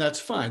 And that's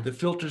fine. The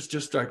filters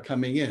just start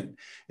coming in.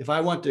 If I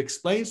want to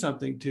explain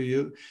something to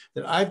you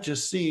that I've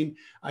just seen,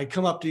 I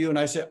come up to you and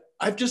I say,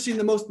 I've just seen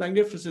the most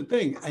magnificent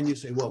thing. And you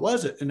say, what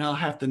was it? And I'll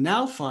have to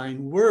now find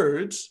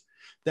words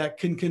that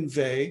can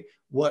convey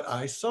what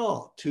I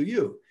saw to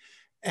you.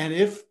 And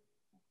if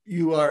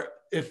you are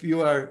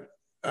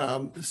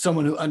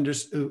someone who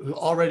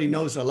already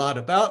knows a lot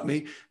about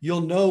me,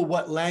 you'll know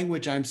what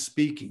language I'm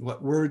speaking,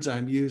 what words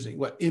I'm using,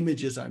 what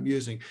images I'm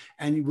using,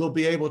 and you will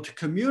be able to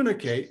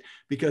communicate,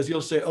 because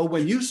you'll say, oh,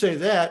 when you say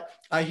that,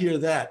 I hear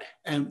that,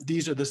 and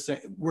these are the same,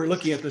 we're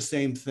looking at the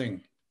same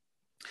thing.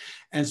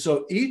 And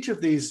so each of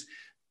these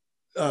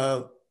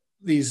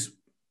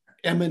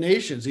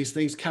emanations, these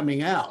things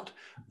coming out,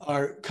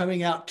 are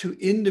coming out to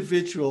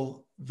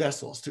individual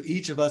vessels, to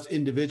each of us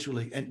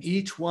individually, and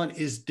each one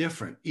is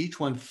different. Each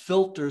one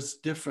filters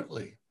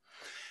differently.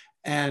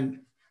 And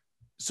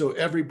so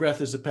every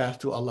breath is a path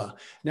to Allah.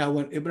 Now,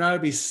 when Ibn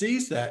Arabi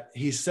sees that,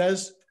 he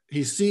sees,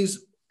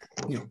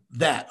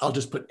 that, I'll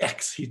just put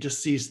X, he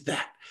just sees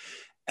that.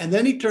 And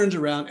then he turns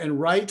around and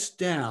writes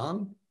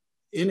down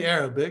in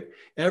Arabic,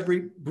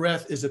 every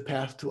breath is a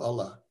path to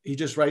Allah. He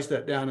just writes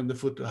that down in the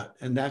Futuhat,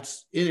 and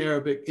that's in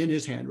Arabic, in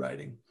his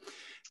handwriting.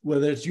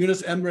 Whether it's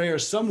Yunus Emre or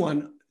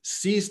someone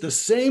sees the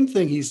same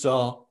thing he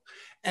saw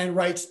and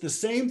writes the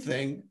same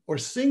thing or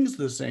sings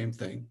the same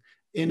thing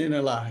in an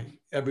Ilahi.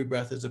 Every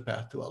breath is a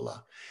path to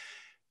Allah.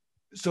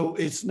 So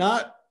it's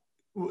not,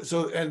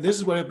 and this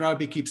is what Ibn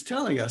Arabi keeps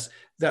telling us,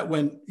 that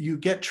when you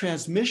get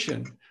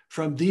transmission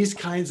from these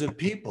kinds of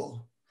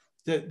people,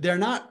 that they're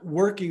not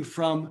working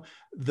from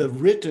the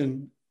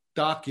written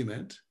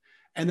document,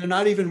 and they're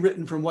not even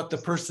written from what the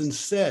person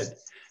said.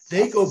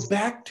 They go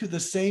back to the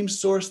same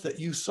source that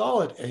you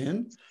saw it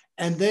in,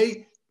 and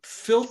they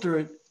filter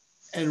it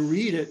and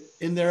read it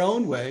in their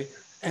own way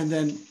and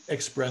then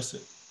express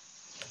it.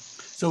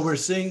 So we're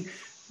seeing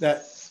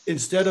that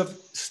instead of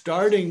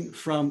starting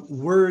from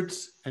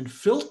words and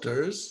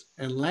filters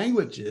and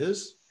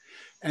languages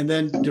and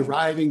then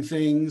deriving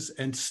things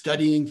and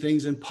studying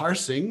things and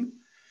parsing,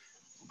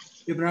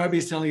 Ibn Arabi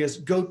is telling us,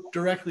 go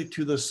directly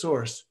to the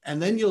source.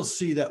 And then you'll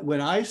see that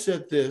when I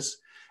said this,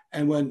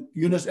 and when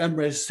Yunus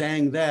Emre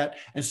sang that,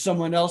 and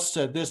someone else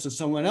said this, and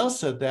someone else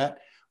said that,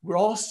 we're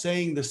all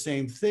saying the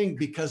same thing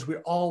because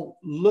we're all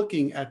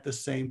looking at the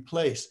same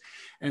place.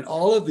 And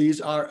all of these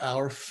are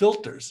our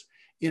filters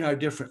in our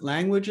different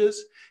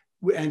languages,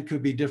 and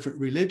could be different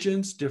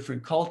religions,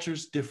 different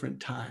cultures, different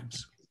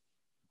times.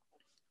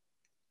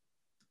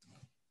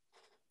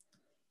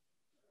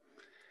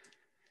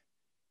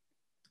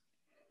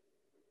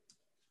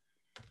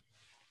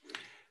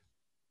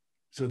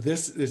 So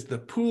this is the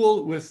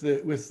pool with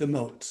the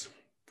moats.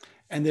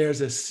 And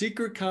there's a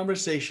secret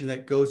conversation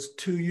that goes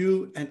to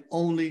you and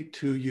only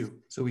to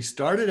you. So we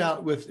started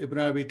out with, Ibn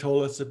Arabi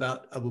told us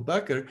about Abu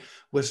Bakr,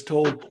 was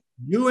told,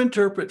 you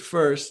interpret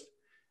first,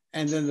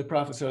 and then the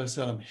Prophet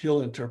ﷺ,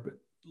 he'll interpret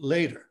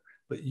later.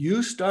 But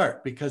you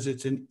start, because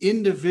it's an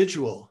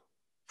individual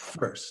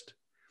first.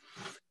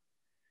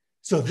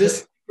 So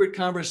this secret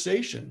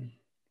conversation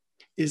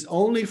is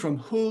only from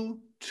who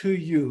to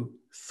you,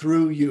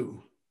 through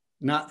you,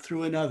 not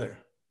through another.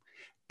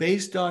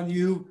 Based on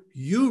you,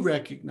 you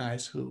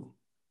recognize who,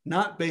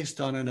 not based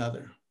on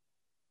another.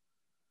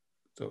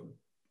 So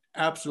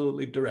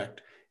absolutely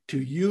direct to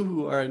you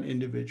who are an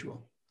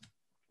individual.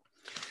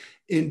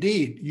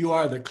 Indeed, you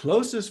are the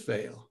closest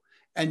veil,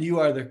 and you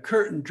are the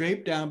curtain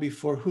draped down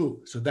before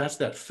who. So that's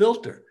that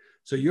filter.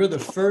 So you're the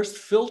first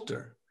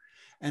filter.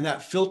 And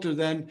that filter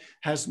then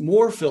has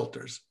more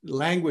filters,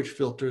 language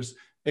filters,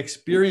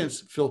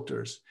 experience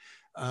filters,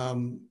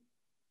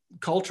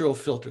 cultural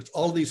filters,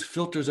 all these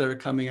filters that are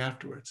coming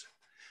afterwards.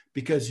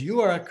 Because you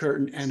are a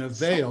curtain and a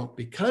veil,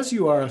 because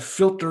you are a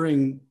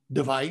filtering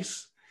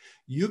device,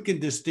 you can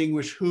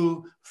distinguish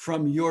who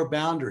from your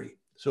boundary.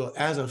 So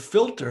as a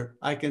filter,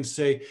 I can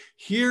say,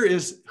 here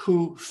is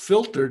who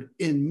filtered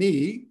in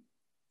me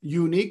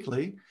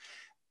uniquely.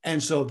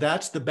 And so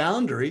that's the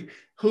boundary,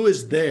 who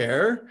is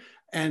there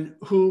and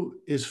who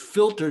is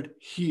filtered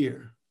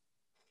here.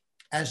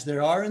 As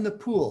there are in the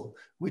pool,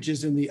 which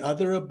is in the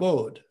other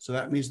abode. So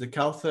that means the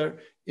Kawthar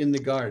in the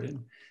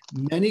garden,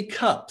 many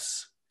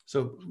cups.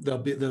 So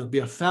there'll be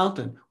a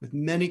fountain with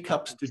many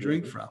cups to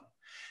drink from,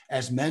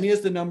 as many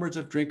as the numbers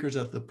of drinkers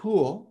of the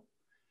pool.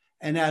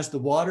 And as the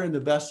water in the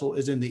vessel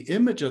is in the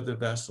image of the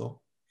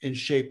vessel in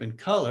shape and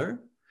color,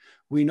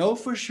 we know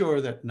for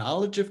sure that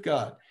knowledge of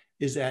God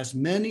is as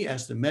many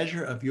as the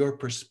measure of your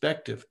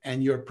perspective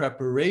and your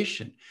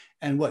preparation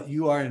and what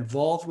you are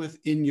involved with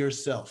in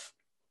yourself.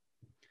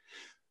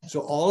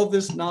 So all of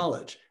this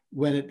knowledge,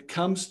 when it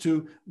comes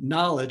to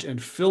knowledge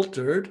and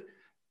filtered,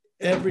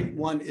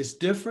 everyone is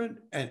different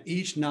and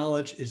each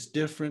knowledge is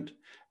different,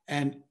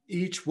 and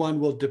each one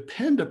will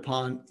depend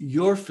upon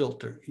your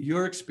filter,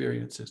 your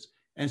experiences.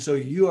 And so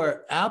you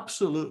are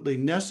absolutely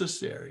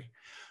necessary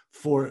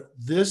for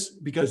this,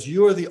 because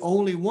you are the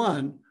only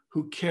one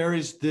who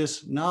carries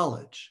this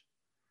knowledge.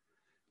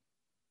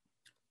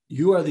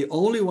 You are the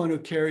only one who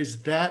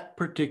carries that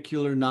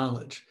particular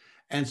knowledge.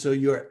 And so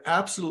you're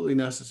absolutely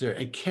necessary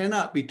and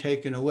cannot be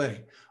taken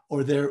away,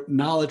 or their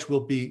knowledge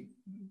will be,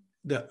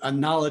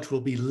 knowledge will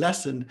be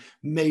lessened,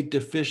 made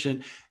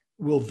deficient,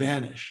 will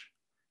vanish.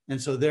 And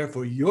so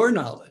therefore your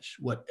knowledge,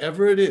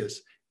 whatever it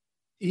is,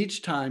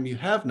 each time you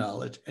have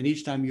knowledge and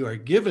each time you are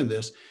given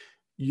this,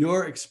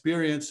 your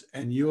experience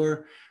and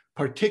your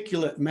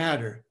particulate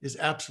matter is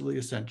absolutely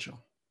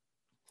essential.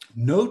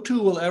 No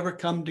two will ever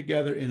come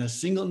together in a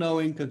single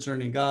knowing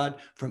concerning God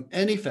from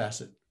any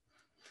facet,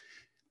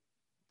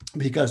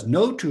 because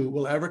no two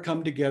will ever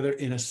come together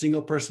in a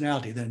single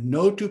personality. Then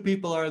no two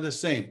people are the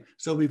same.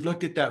 So we've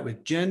looked at that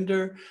with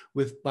gender,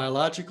 with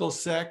biological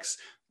sex,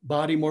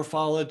 body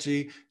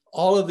morphology,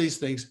 all of these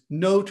things.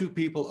 No two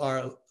people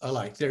are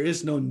alike. There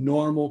is no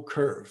normal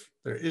curve.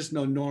 There is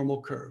no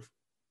normal curve.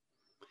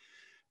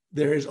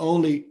 There is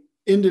only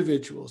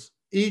individuals,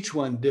 each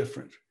one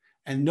different.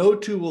 And no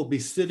two will be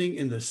sitting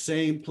in the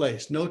same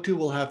place. No two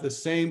will have the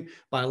same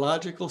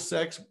biological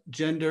sex,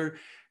 gender,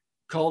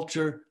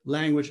 culture,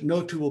 language.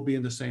 No two will be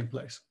in the same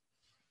place.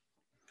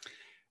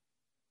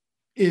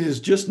 It is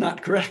just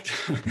not correct.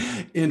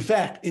 In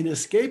fact,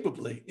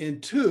 inescapably,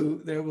 in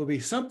two, there will be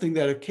something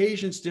that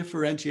occasions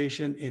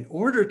differentiation in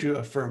order to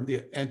affirm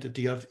the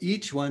entity of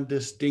each one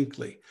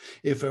distinctly.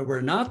 If it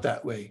were not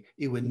that way,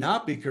 it would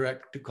not be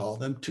correct to call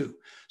them two.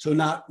 So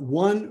not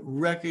one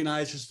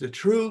recognizes the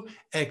true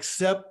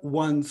except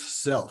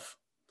oneself.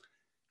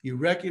 You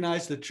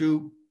recognize the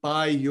true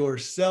by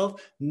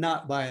yourself,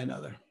 not by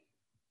another.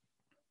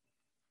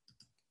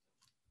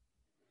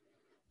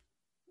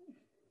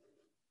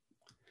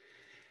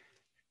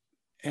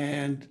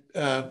 And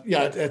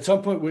yeah, at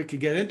some point we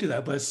could get into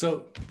that, but it's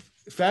so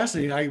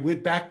fascinating. I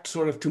went back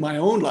sort of to my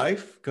own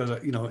life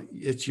because, you know,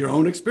 it's your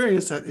own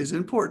experience that is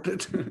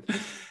important.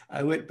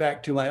 I went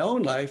back to my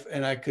own life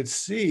and I could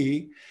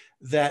see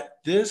that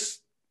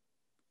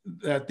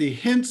that the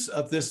hints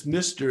of this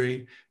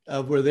mystery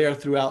were there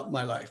throughout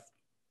my life.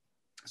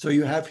 So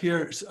you have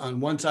here on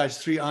one side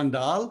Sri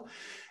Andal,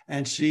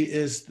 and she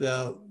is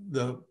the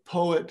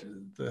poet,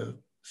 the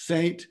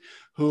saint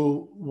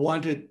who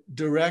wanted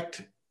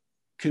direct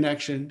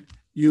connection,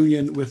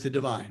 union with the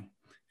divine,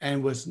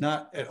 and was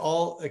not at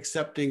all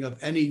accepting of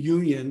any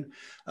union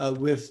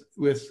with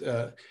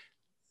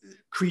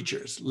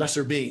creatures,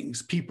 lesser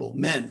beings, people,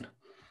 men.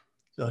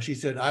 So she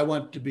said, I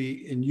want to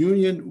be in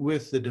union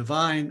with the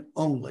divine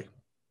only.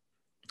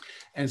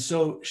 And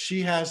so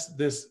she has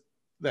this,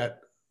 that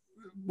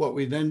what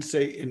we then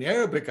say in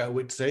Arabic, I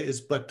would say,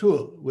 is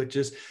Batul, which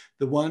is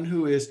the one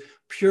who is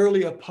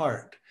purely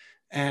apart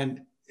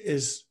and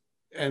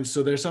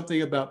so there's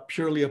something about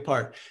purely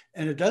apart.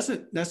 And it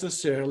doesn't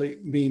necessarily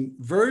mean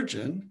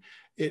virgin.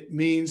 It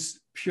means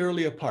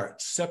purely apart,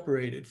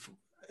 separated.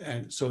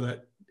 And so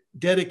that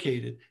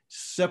dedicated,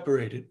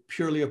 separated,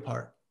 purely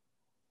apart.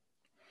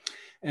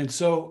 And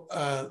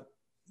so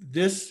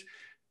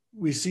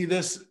we see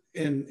this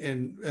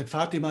in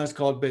Fatima is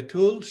called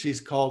Betul.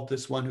 She's called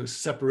this one who's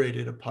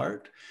separated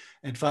apart.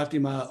 And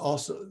Fatima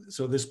also,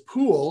 so this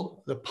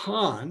pool, the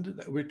pond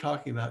that we're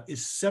talking about,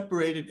 is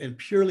separated and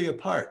purely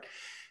apart,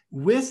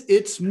 with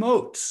its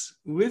motes,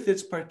 with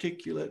its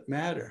particulate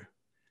matter.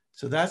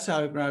 So that's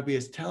how Arabi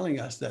is telling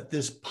us that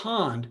this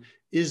pond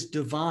is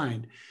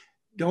divine.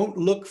 Don't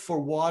look for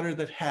water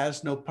that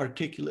has no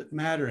particulate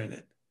matter in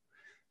it.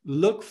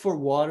 Look for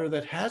water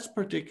that has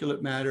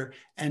particulate matter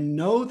and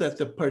know that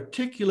the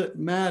particulate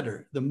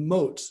matter, the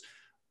motes,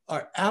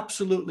 are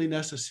absolutely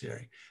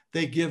necessary.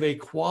 They give a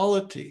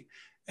quality,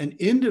 an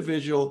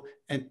individual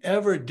and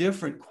ever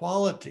different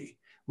quality,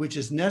 which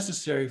is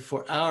necessary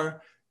for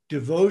our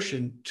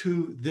devotion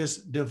to this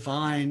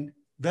divine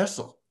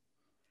vessel.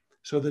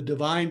 So the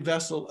divine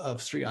vessel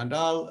of Sri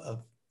Andal,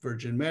 of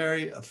Virgin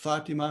Mary, of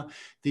Fatima,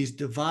 these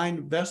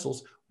divine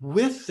vessels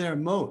with their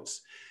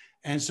motes.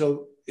 And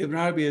so Ibn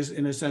Arabi is,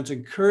 in a sense,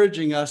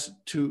 encouraging us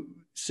to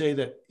say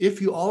that if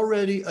you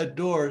already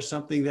adore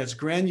something that's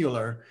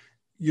granular,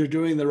 you're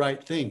doing the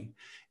right thing.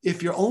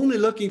 If you're only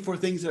looking for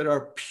things that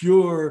are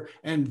pure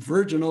and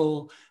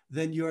virginal,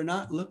 then you're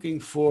not looking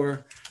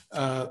for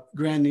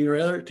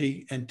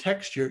granularity and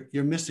texture.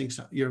 You're missing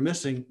something. You're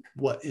missing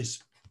what is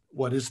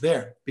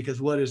there,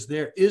 because what is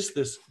there is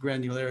this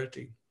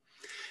granularity.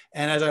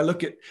 And as I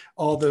look at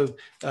all the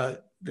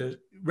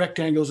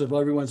rectangles of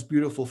everyone's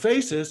beautiful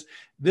faces,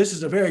 this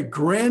is a very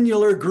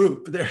granular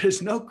group. There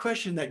is no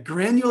question that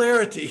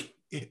granularity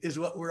is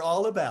what we're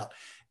all about.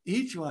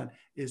 Each one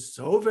is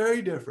so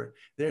very different.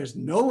 There's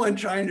no one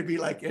trying to be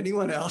like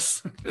anyone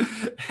else.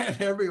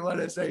 And everyone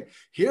is saying,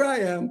 here I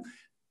am,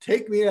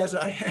 take me as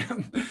I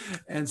am.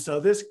 And so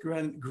this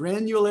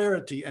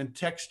granularity and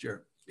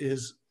texture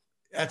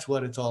that's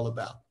what it's all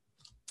about.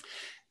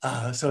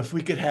 So if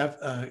we could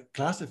have,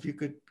 Klaus, if you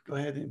could go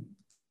ahead and.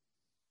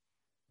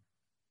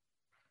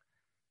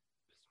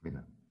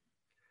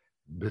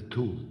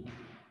 Betul.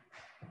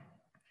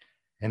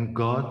 And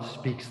God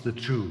speaks the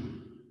truth.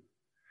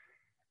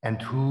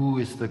 And who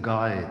is the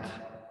guide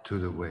to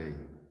the way?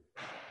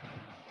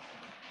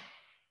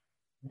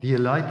 The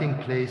alighting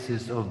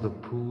places of the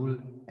pool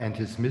and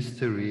his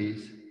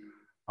mysteries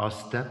are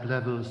step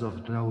levels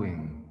of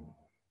knowing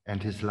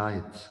and his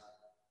lights.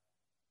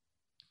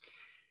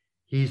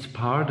 He is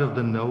part of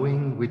the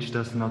knowing which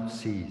does not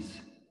cease.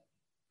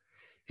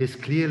 His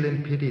clear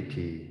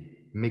limpidity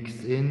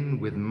mixed in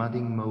with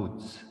mudding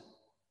motes.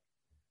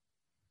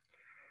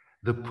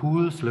 The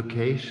pool's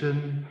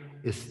location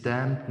is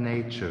stamped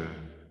nature,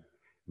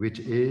 which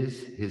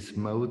is his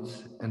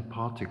motes and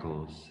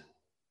particles,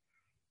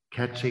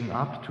 catching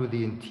up to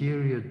the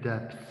interior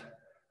depth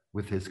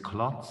with his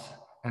clots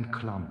and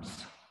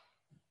clumps.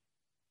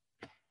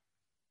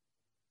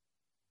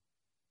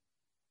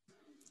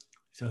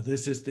 So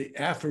this is the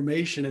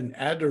affirmation and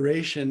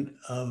adoration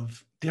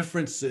of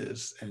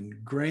differences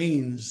and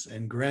grains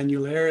and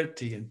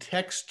granularity and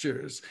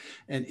textures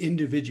and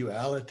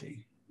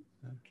individuality.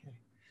 Okay.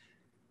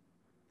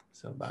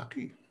 So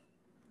Baki.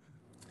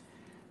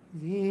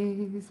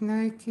 This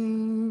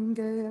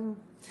nightingale,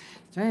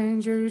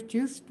 stranger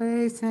to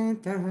space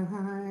and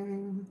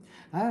time,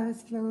 I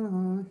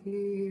flow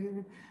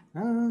here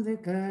from the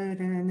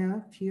garden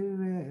of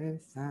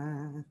purest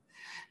sun.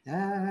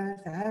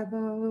 That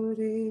abode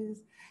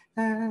is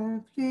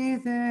the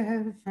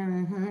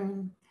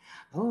preservation,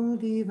 O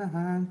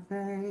divine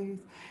face,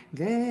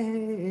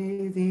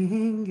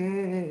 gazing,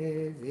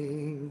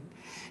 gazing.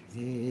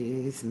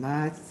 This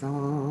my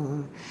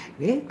song,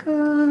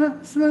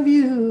 because so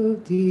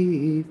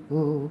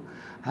beautiful,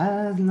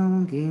 as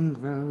longing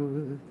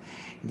grows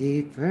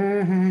deeper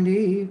and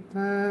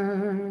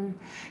deeper.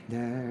 The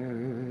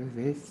earth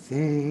is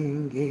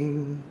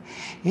singing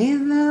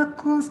in the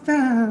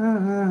constant,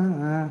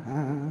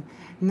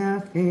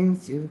 nothing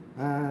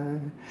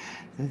surpasses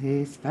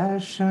this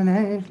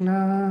passionate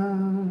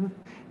love.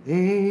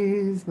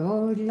 This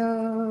bold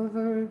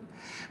lover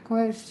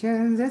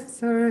questions the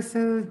source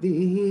of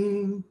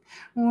being,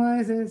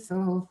 why the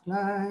soul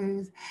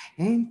flies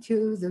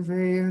into the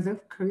veils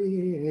of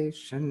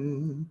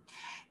creation.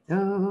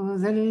 Though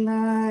the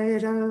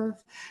light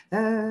of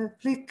the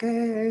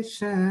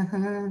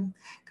application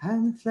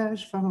can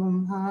flash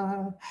from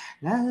heart,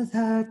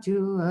 Lazar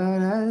to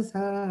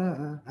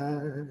Lazar.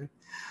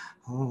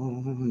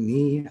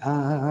 Only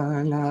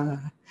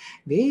Allah,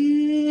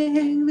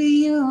 being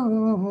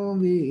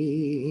beyond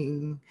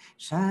being,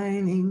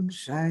 shining,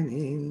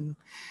 shining,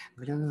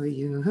 glow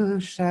you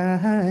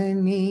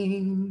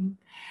shining.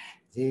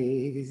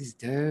 This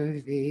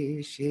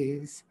dervish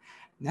is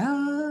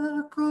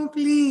now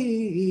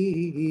complete,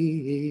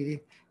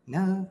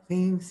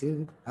 nothing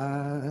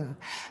surpasses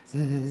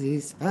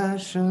this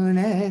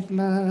passionate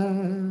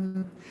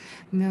love.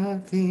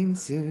 Nothing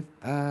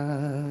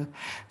surpasses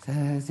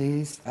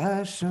this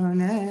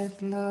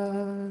passionate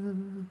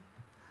love.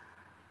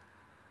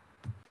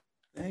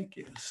 Thank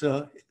you.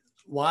 So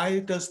why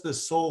does the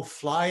soul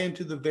fly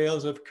into the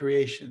veils of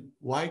creation?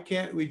 Why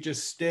can't we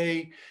just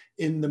stay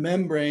in the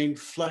membrane,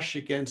 flush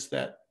against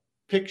that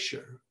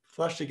picture,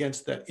 flush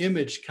against that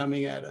image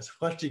coming at us,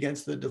 flush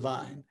against the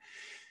divine?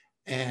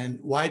 And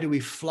why do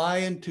we fly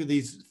into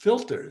these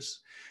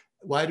filters?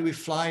 Why do we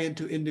fly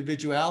into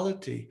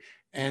individuality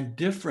and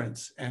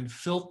difference and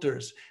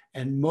filters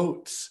and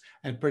motes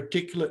and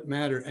particulate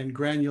matter and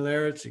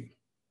granularity?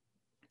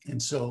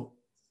 And so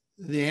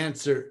the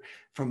answer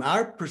from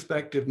our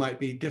perspective might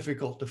be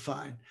difficult to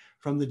find.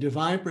 From the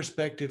divine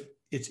perspective,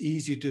 it's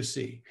easy to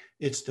see.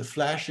 It's the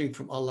flashing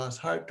from Allah's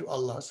heart to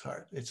Allah's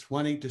heart. It's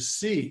wanting to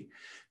see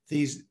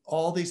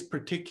all these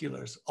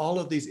particulars, all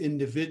of these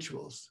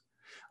individuals,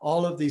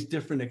 all of these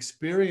different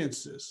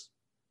experiences,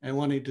 and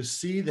wanting to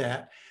see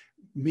that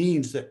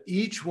means that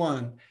each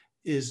one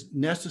is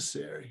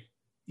necessary.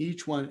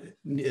 Each one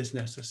is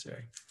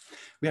necessary.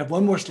 We have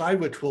one more slide,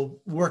 which we'll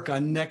work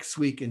on next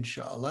week,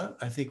 inshallah.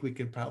 I think we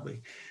could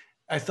probably,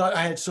 I thought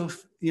I had so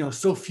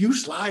few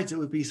slides, it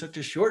would be such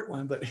a short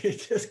one, but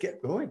it just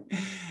kept going.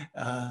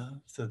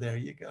 So there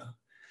you go.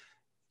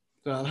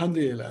 So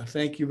alhamdulillah,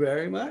 thank you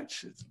very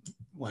much. It's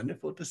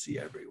wonderful to see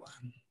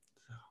everyone.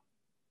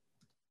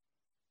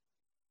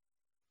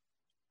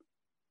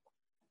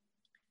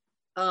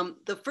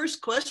 The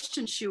first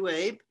question,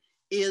 Shuaib,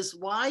 is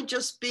why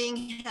just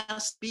being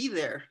has to be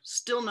there?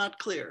 Still not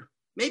clear.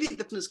 Maybe the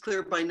question is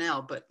clear by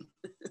now, but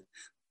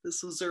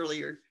this was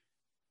earlier.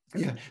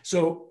 Yeah.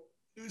 So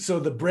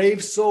the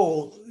brave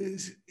soul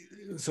is,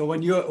 so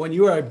when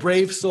you are a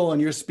brave soul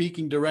and you're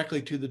speaking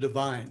directly to the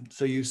divine,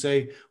 so you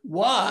say,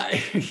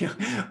 why?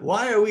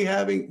 why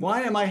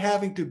am I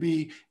having to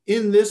be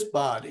in this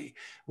body?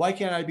 Why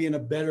can't I be in a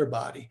better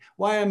body?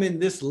 Why am I in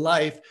this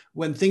life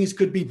when things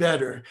could be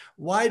better?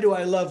 Why do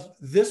I love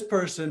this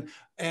person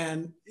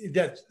and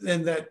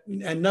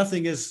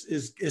nothing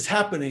is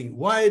happening?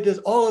 Why does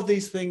all of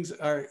these things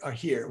are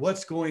here?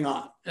 What's going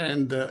on?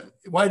 And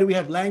why do we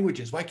have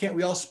languages? Why can't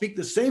we all speak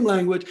the same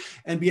language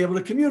and be able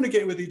to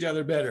communicate with each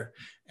other better?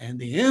 And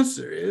the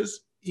answer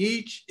is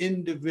each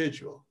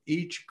individual,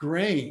 each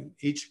grain,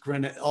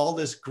 all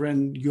this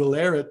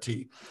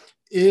granularity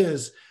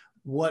is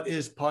what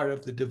is part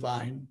of the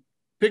divine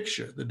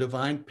picture, the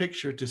divine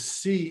picture, to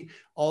see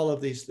all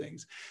of these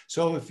things.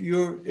 So if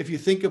you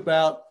think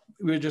about,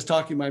 we were just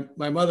talking,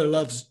 my mother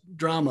loves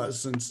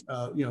dramas and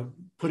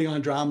putting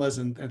on dramas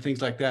and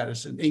things like that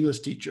as an English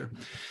teacher.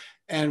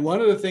 And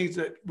one of the things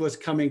that was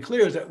coming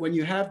clear is that when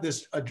you have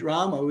a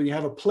drama, when you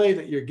have a play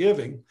that you're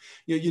giving,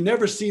 you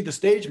never see the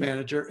stage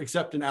manager,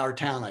 except in our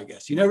town, I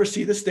guess. You never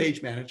see the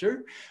stage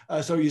manager.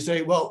 So you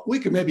say, well, we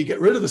could maybe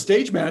get rid of the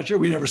stage manager.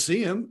 We never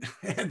see him.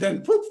 And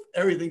then poof,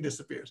 everything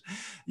disappears.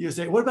 You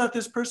say, what about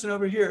this person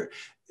over here?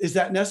 Is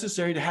that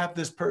necessary to have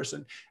this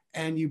person?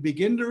 And you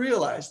begin to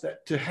realize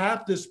that to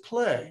have this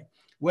play,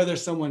 whether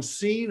someone's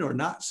seen or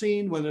not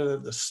seen, whether they're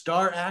the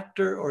star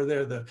actor or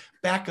they're the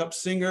backup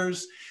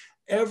singers,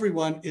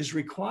 everyone is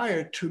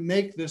required to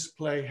make this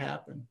play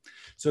happen.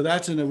 So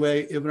that's, in a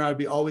way, Ibn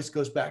Arabi always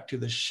goes back to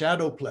the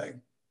shadow play,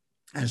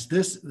 as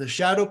the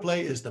shadow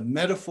play is the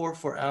metaphor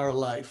for our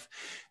life.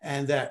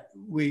 And that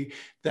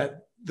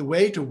the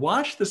way to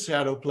watch the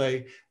shadow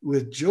play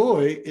with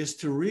joy is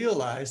to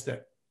realize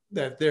that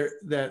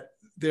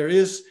there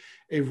is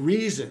a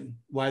reason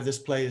why this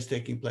play is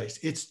taking place.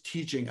 It's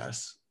teaching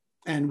us.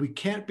 And we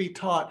can't be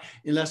taught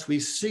unless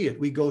we see it.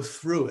 We go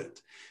through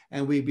it,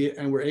 and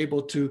we're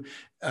able to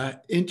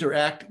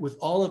interact with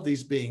all of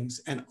these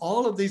beings. And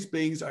all of these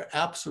beings are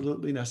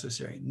absolutely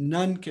necessary.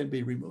 None can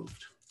be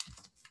removed.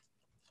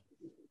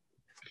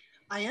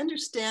 I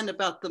understand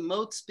about the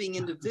motes being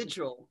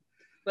individual,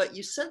 but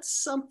you said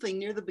something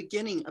near the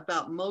beginning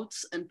about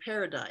motes and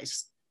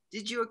paradise.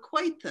 Did you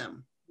equate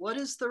them? What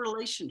is the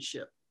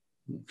relationship?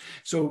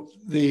 So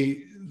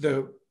the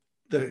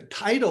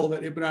title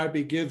that Ibn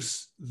Arabi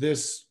gives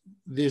this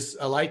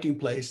alighting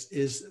place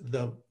is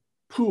the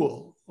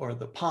pool, or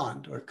the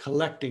pond, or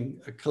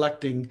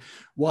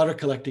water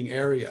collecting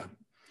area.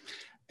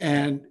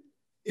 And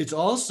it's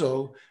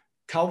also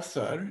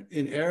Kawthar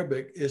in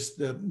Arabic is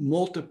the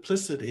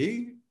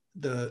multiplicity,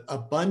 the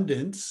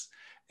abundance,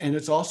 and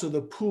it's also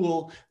the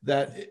pool,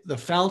 the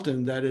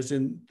fountain that is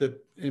in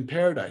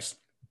paradise.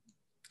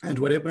 And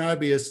what Ibn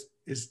Arabi is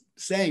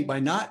saying, by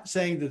not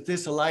saying that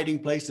this alighting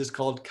place is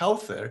called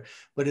Kawthar,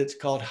 but it's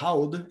called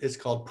Haud, it's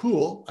called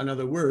pool,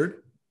 another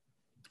word,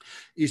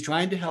 he's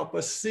trying to help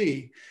us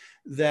see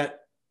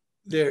that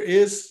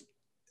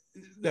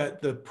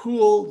the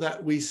pool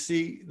that we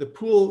see, the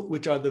pool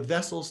which are the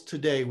vessels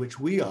today, which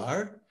we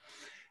are,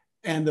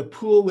 and the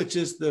pool which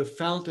is the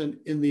fountain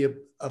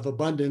of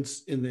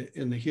abundance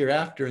in the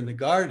hereafter, in the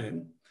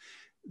garden,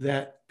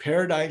 that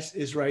paradise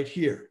is right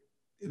here.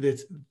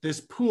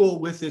 This pool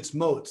with its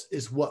moats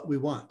is what we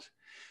want.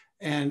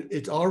 And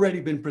it's already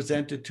been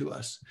presented to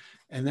us.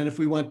 And then if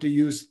we want to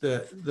use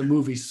the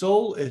movie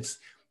Soul,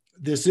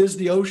 this is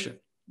the ocean.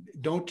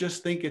 Don't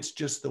just think it's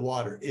just the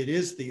water. It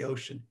is the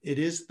ocean. It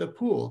is the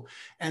pool.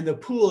 And the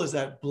pool is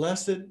that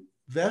blessed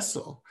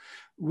vessel,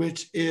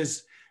 which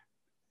is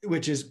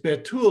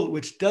Betul,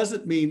 which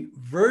doesn't mean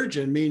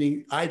virgin,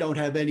 meaning I don't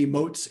have any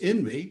motes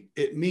in me.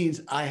 It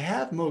means I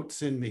have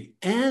motes in me,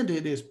 and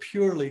it is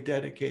purely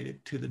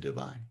dedicated to the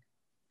divine.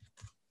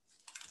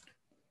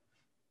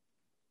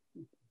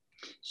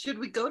 Should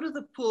we go to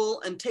the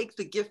pool and take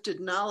the gifted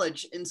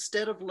knowledge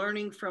instead of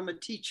learning from a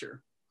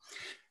teacher?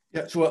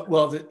 Yeah, so,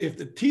 well, if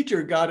the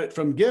teacher got it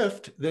from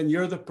gift, then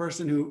you're the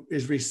person who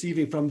is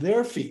receiving from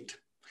their feet.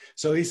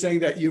 So he's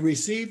saying that you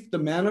receive the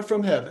manna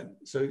from heaven.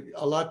 So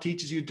Allah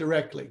teaches you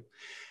directly.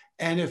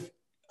 And if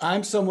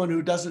I'm someone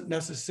who doesn't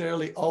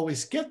necessarily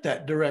always get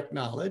that direct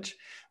knowledge,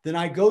 then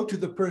I go to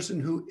the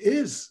person who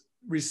is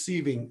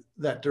receiving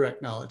that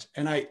direct knowledge,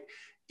 and I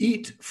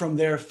eat from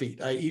their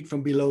feet. I eat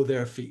from below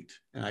their feet,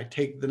 and I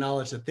take the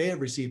knowledge that they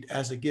have received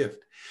as a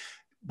gift.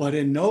 But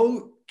in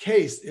no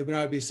case, Ibn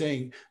Arabi is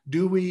saying,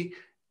 do we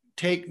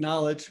take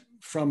knowledge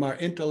from our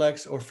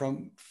intellects or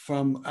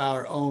from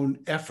our own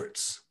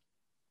efforts?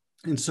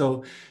 And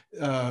so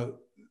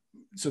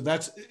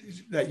that's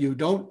that you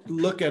don't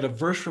look at a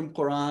verse from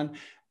Quran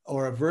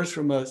or a verse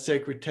from a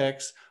sacred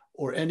text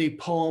or any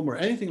poem or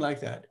anything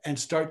like that and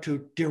start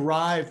to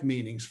derive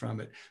meanings from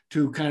it,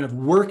 to kind of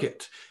work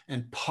it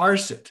and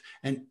parse it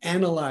and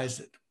analyze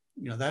it.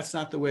 That's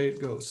not the way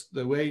it goes.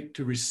 The way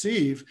to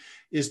receive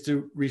is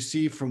to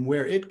receive from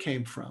where it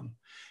came from.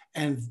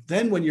 And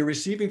then when you're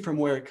receiving from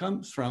where it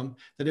comes from,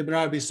 that Ibn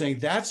Arabi is saying,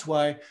 that's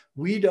why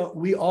we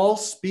all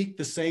speak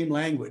the same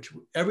language.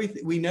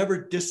 We never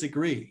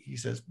disagree. He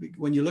says,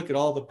 when you look at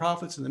all the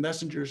prophets and the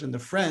messengers and the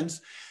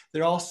friends,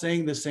 they're all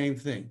saying the same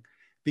thing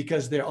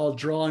because they're all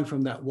drawing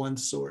from that one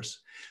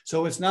source.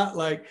 So it's not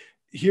like,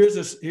 here's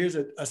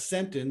a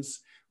sentence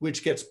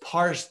which gets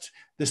parsed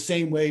the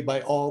same way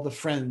by all the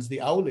friends, the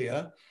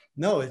awliya.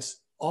 No,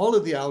 it's all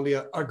of the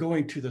awliya are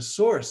going to the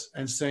source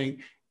and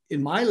saying,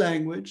 in my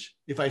language,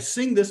 if I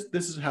sing this,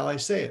 this is how I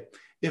say it.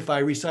 If I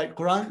recite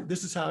Quran,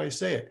 this is how I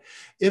say it.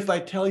 If I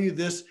tell you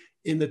this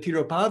in the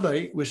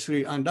Tirupavari with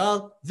Sri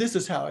Andal, this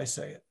is how I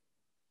say it.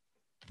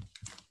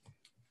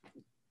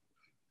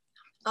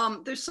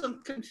 There's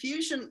some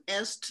confusion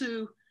as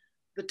to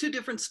the two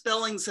different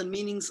spellings and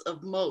meanings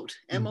of mote,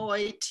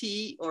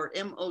 M-O-A-T or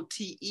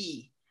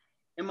M-O-T-E.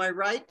 Am I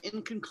right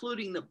in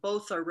concluding that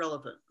both are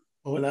relevant?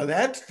 Oh, now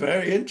that's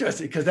very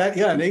interesting because that,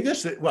 yeah, in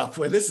English, well,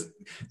 for this,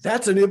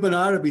 that's an Ibn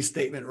Arabi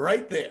statement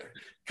right there.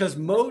 Because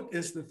moat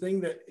is the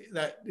thing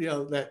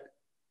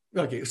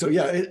okay, so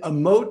yeah, a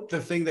moat, the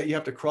thing that you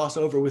have to cross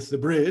over with the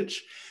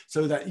bridge,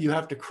 so that you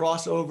have to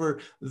cross over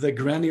the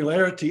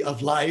granularity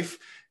of life,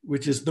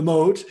 which is the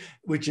moat,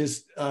 which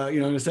is,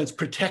 in a sense,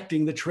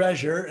 protecting the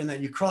treasure, and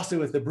then you cross it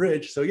with the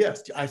bridge. So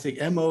yes, I think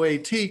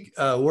M-O-A-T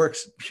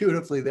works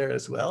beautifully there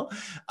as well.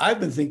 I've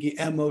been thinking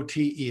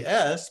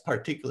M-O-T-E-S,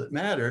 particulate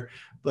matter,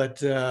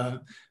 but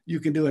you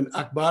can do an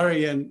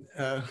Akbarian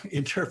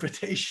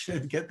interpretation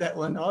and get that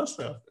one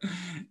also.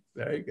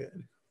 Very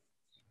good.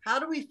 How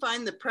do we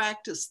find the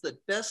practice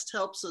that best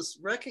helps us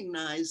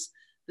recognize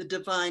the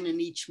divine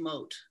in each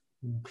moat?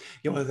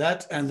 Yeah, well,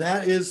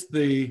 that is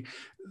the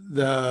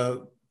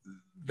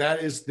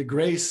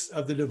grace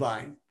of the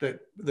divine, that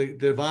the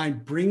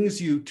divine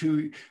brings you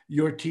to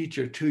your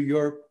teacher, to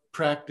your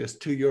practice,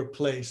 to your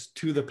place,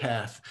 to the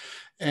path.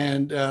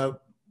 And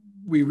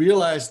we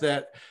realize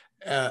that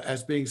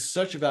as being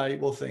such a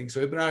valuable thing. So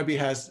Ibn Arabi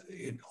has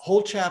a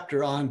whole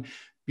chapter on,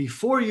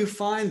 before you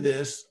find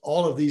this,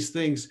 all of these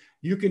things,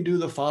 you can do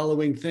the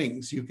following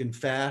things. You can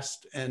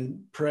fast and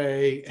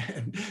pray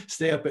and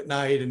stay up at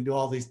night and do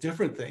all these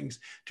different things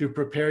to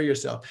prepare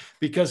yourself,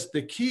 because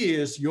the key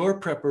is your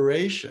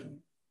preparation.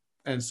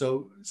 And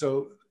so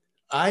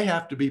I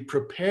have to be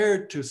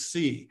prepared to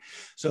see.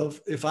 So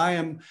if I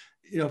am,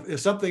 if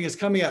something is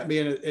coming at me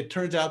and it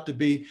turns out to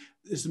be,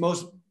 it's the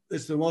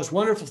most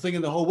wonderful thing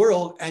in the whole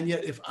world, and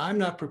yet if I'm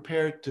not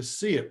prepared to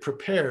see it,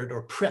 prepared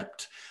or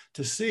prepped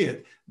to see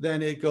it,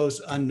 then it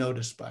goes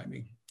unnoticed by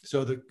me.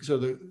 So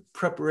the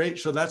preparation,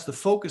 so that's the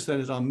focus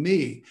then is on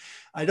me.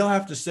 I don't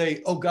have to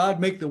say, oh God,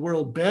 make the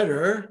world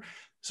better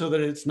so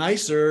that it's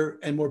nicer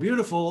and more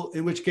beautiful,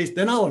 in which case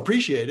then I'll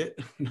appreciate it.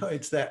 No,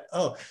 it's that,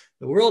 oh,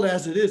 the world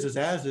as it is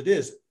as it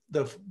is.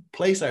 The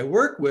place I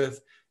work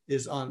with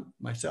is on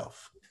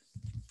myself.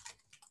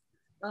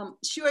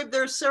 Shuaib,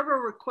 there are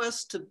several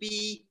requests to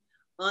be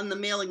on the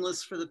mailing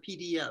list for the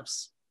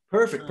PDFs.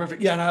 Perfect.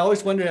 Yeah, and I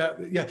always wonder.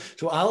 Yeah,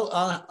 so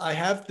I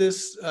have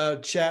this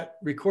chat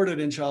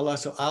recorded, inshallah.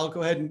 So I'll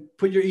go ahead and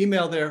put your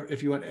email there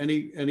if you want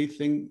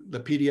anything,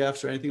 the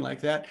PDFs or anything like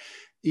that.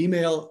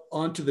 Email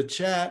onto the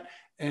chat,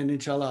 and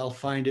inshallah I'll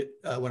find it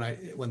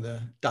when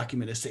the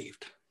document is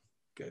saved.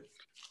 Good.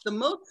 The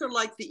moats are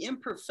like the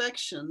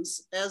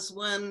imperfections, as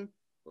when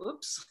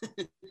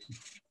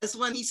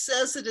he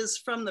says it is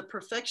from the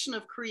perfection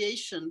of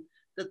creation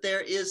that there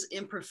is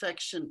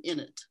imperfection in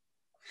it.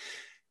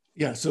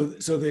 Yeah, so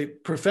the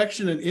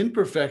perfection and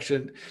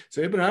imperfection.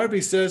 So Ibn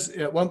Arabi says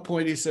at one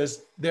point, he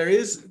says, there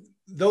is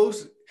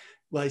those,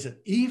 well, he said,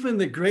 even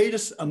the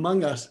greatest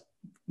among us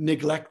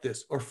neglect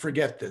this or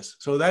forget this.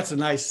 So that's a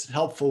nice,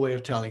 helpful way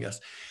of telling us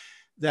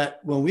that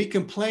when we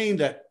complain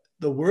that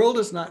the world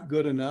is not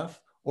good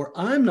enough, or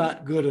I'm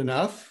not good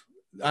enough,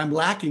 I'm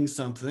lacking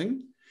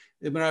something,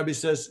 Ibn Arabi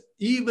says,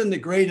 even the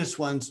greatest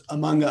ones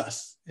among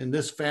us in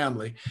this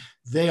family,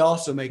 they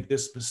also make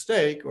this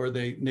mistake or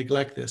they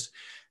neglect this.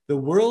 The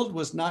world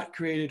was not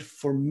created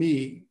for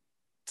me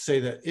to say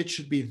that it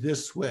should be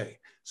this way.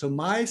 So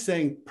my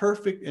saying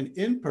perfect and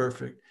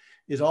imperfect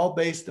is all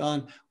based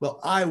on,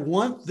 well, I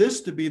want this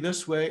to be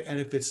this way, and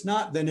if it's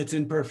not, then it's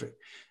imperfect.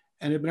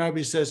 And Ibn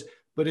Arabi says,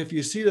 but if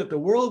you see that the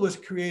world was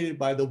created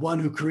by the one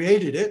who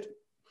created it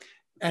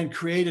and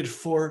created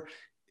for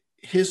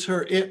his,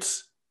 her,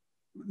 its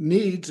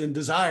needs and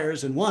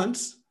desires and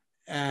wants,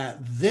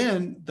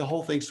 then the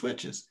whole thing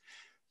switches.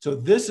 So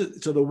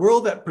the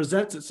world that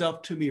presents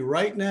itself to me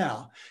right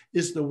now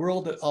is the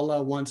world that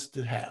Allah wants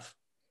to have.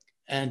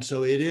 And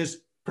so it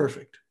is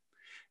perfect.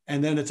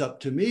 And then it's up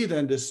to me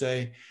then to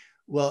say,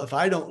 well, if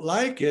I don't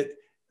like it,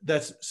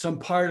 that's some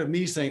part of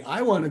me saying,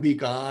 I want to be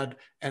God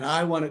and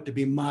I want it to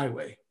be my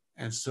way.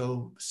 And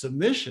so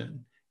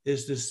submission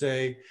is to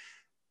say,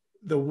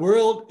 the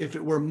world, if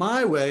it were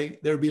my way,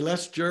 there would be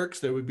less jerks,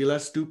 there would be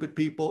less stupid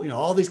people,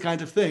 all these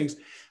kinds of things,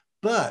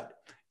 but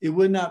it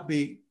would not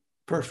be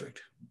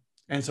perfect.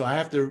 And so I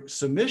have to,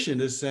 submission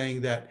is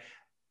saying that,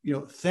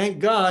 thank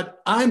God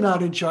I'm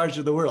not in charge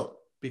of the world,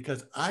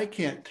 because I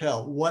can't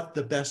tell what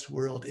the best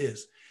world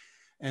is.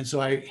 And so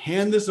I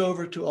hand this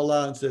over to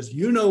Allah and says,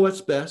 you know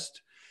what's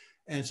best.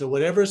 And so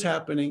whatever is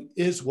happening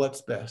is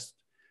what's best.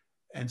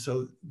 And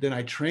so then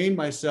I train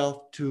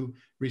myself to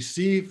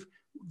receive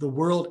the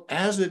world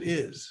as it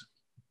is.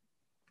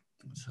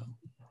 So.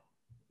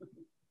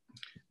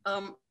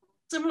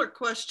 Similar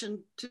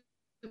question to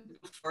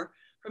before.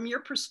 From your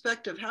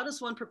perspective, how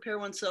does one prepare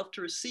oneself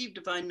to receive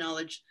divine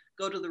knowledge,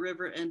 go to the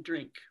river and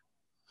drink?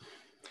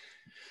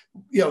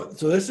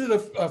 So this is,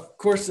 of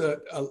course, a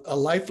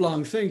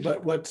lifelong thing,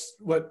 but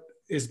what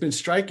has been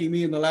striking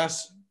me in the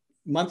last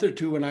month or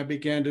two when I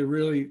began to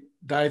really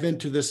dive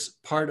into this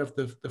part of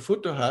the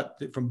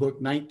Futuhat from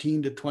book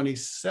 19 to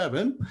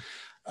 27,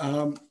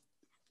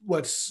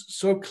 what's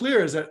so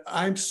clear is that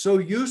I'm so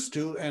used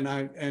to, and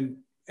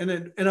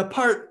a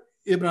part,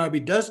 Ibn Arabi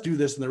does do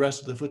this in the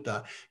rest of the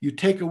Futuhat. You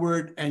take a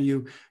word and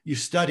you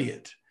study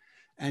it,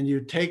 and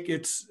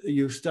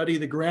you study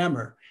the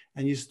grammar,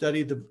 and you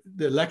study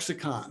the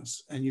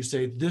lexicons and you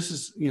say, this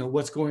is,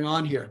 what's going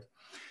on here.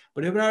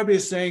 But Ibn Arabi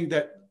is saying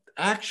that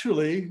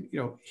actually,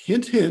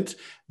 hint, hint,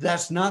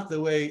 that's not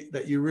the way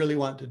that you really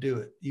want to do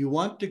it. You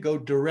want to go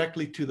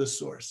directly to the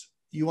source.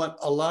 You want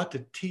Allah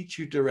to teach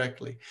you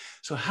directly.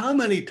 So how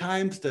many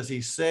times does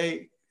he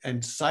say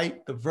and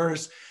cite the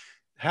verse,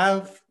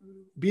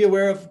 be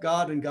aware of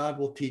God and God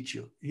will teach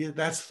you?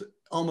 That's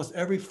almost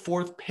every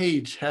fourth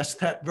page has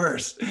that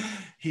verse.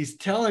 He's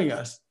telling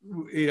us,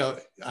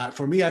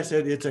 for me, I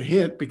said it's a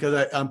hint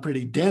because I'm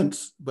pretty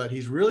dense, but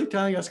he's really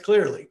telling us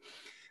clearly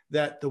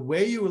that the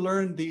way you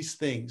learn these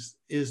things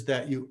is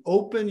that you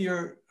open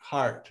your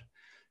heart,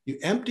 you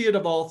empty it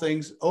of all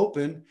things,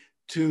 open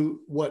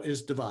to what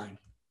is divine.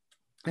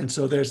 And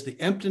so there's the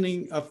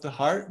emptying of the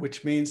heart,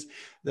 which means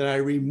that I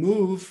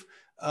remove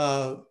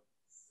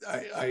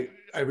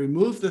I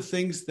remove the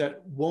things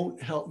that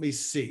won't help me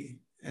see.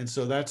 And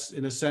so that's,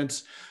 in a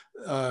sense,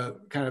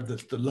 kind of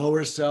the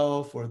lower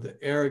self or the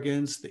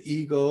arrogance, the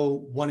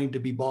ego, wanting to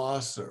be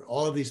boss, or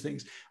all of these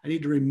things. I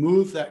need to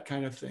remove that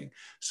kind of thing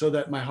so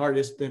that my heart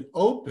is then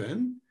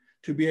open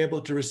to be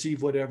able to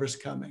receive whatever's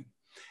coming.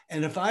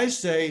 And if I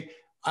say,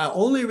 I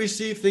only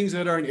receive things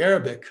that are in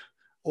Arabic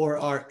or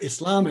are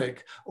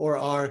Islamic or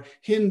are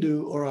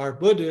Hindu or are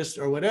Buddhist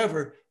or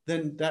whatever,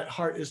 then that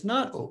heart is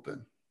not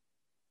open.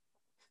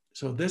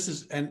 So this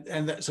is,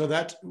 so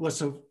that's what's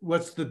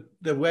the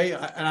way,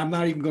 and I'm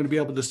not even going to be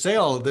able to say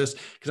all of this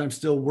because I'm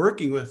still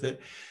working with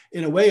it.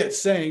 In a way,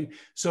 it's saying,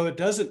 so it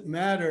doesn't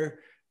matter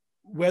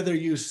whether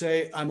you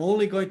say, I'm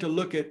only going to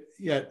look at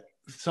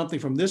something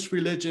from this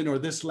religion or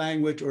this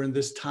language or in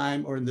this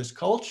time or in this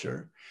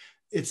culture.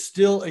 It's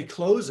still a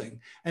closing.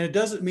 And it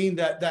doesn't mean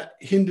that that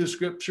Hindu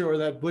scripture or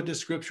that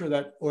Buddhist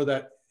scripture or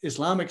that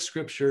Islamic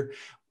scripture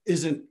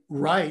isn't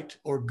right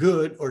or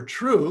good or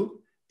true.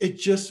 It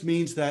just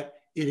means that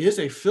it is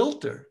a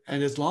filter.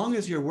 And as long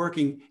as you're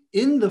working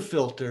in the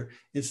filter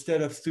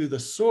instead of through the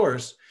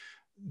source,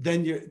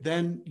 then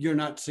you're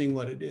not seeing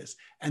what it is.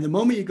 And the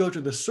moment you go to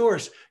the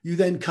source, you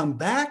then come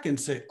back and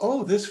say,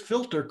 oh, this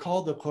filter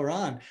called the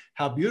Quran,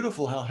 how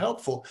beautiful, how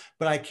helpful,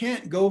 but I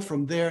can't go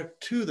from there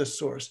to the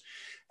source.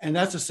 And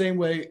that's the same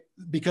way,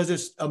 because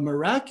it's a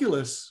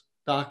miraculous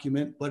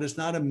document, but it's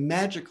not a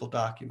magical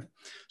document.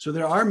 So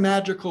there are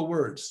magical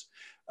words.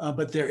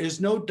 But there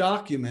is no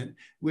document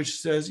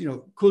which says,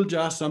 kul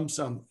ja sam,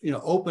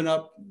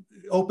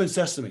 open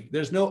sesame.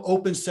 There's no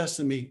open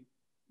sesame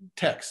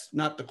text,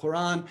 not the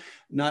Quran,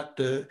 not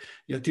the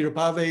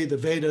Tirupave, the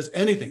Vedas,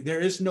 anything.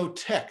 There is no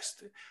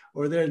text,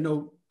 or there's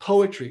no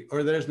poetry,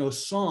 or there's no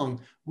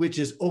song which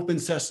is open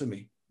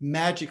sesame,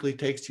 magically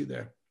takes you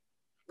there.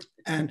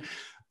 And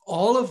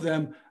all of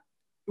them,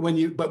 when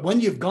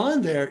you've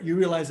gone there, you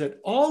realize that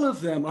all of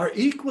them are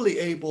equally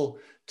able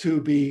to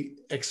be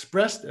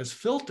expressed as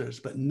filters,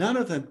 but none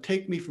of them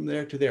take me from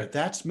there to there.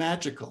 That's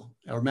magical,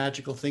 or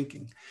magical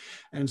thinking.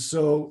 And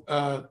so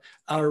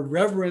our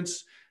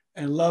reverence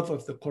and love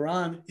of the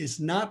Quran is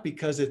not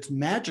because it's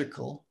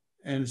magical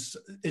and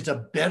it's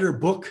a better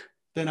book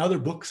than other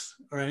books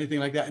or anything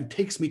like that and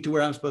takes me to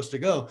where I'm supposed to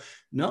go.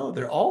 No,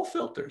 they're all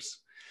filters.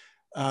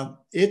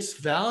 Its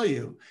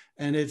value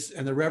and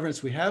the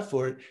reverence we have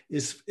for it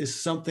is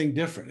something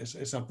different.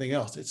 It's something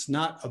else. It's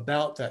not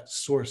about that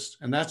source.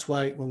 And that's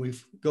why when we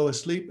go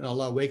asleep and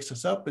Allah wakes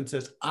us up and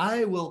says,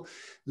 I will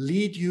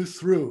lead you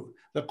through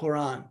the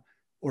Quran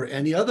or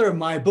any other of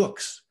my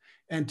books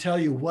and tell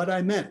you what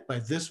I meant by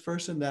this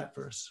verse and that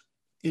verse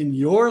in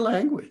your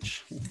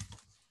language.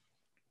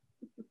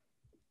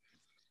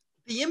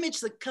 The image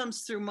that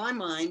comes through my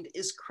mind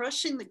is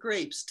crushing the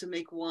grapes to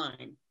make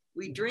wine.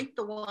 We drink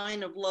the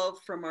wine of love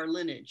from our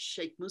lineage.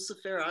 Sheikh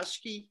Musafer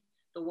Ashki,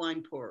 the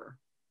wine pourer.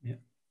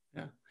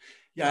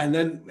 Yeah. And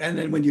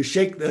then when you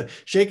shake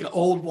an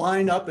old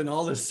wine up and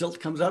all the silt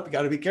comes up, you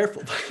got to be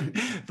careful.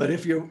 But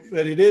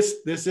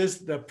this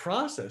is the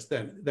process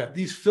then, that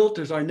these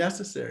filters are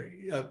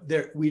necessary.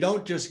 We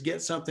don't just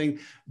get something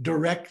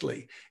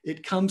directly.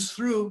 It comes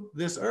through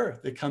this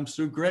earth. It comes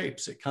through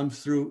grapes. It comes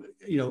through,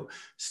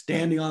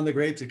 standing on the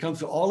grapes. It comes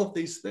through all of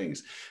these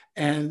things.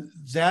 And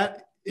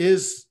that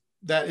is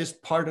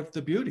part of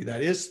the beauty.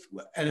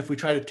 And if we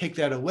try to take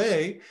that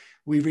away,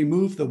 we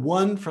remove the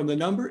one from the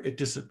number, it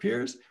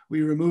disappears.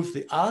 We remove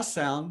the ah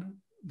sound,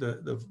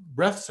 the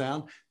breath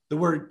sound, the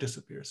word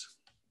disappears.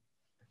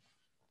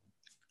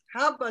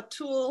 How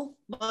Batul,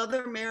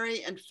 Mother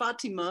Mary, and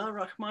Fatima,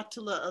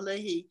 rahmatullah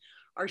alayhi,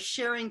 are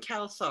sharing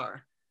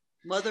Kawthar.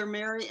 Mother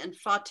Mary and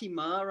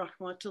Fatima,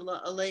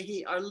 rahmatullah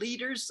alayhi, are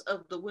leaders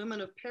of the women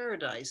of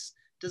paradise.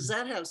 Does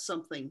that have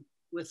something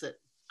with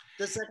it?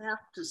 Does that have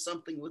to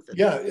something with it?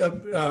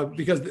 Yeah,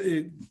 because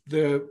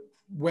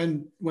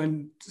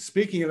when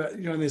speaking about,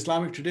 in the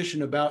Islamic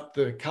tradition about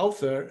the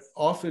Kawthar,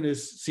 often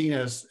is seen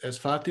as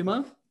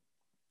Fatima,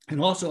 and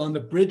also on the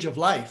bridge of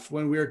life.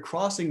 When we're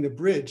crossing the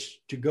bridge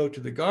to go to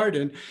the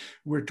garden,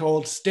 we're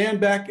told, stand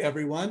back,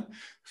 everyone.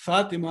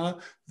 Fatima,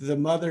 the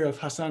mother of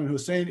Hassan and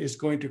Hussein, is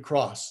going to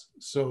cross.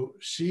 So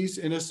she's,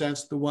 in a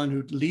sense, the one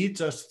who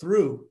leads us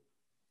through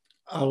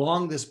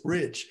along this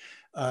bridge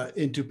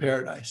into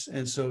paradise.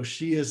 And so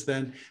she is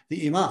then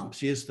the imam,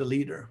 she is the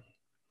leader.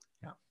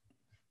 Yeah.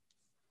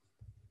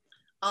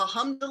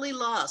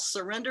 Alhamdulillah,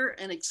 surrender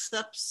and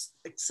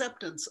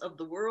acceptance of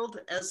the world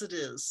as it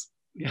is.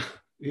 Yeah,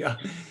 yeah,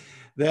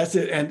 that's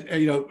it. And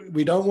you know,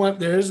 we don't want,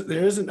 there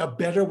isn't a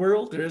better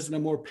world, there isn't a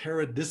more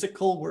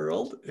paradisical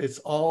world. It's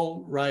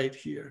all right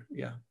here.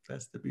 Yeah,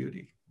 that's the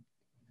beauty.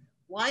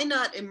 Why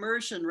not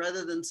immersion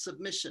rather than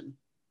submission?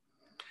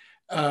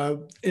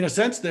 In a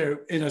sense,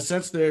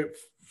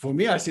 for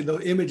me, I see the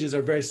images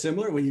are very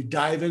similar. When you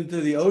dive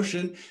into the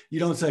ocean, you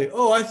don't say,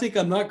 oh, I think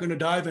I'm not going to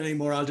dive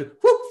anymore. I'll just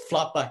whoop,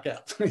 flop back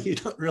out. You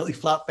don't really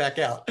flop back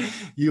out.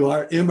 You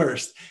are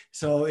immersed.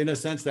 So in a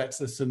sense, that's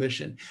the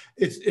submission.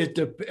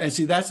 And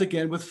see, that's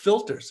again with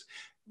filters.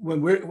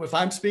 If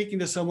I'm speaking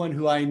to someone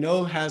who I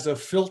know has a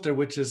filter,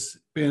 which has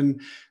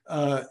been,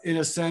 in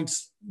a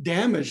sense,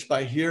 damaged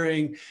by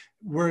hearing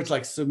words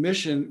like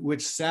submission,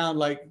 which sound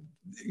like,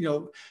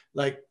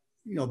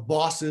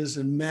 bosses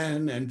and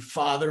men and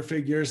father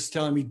figures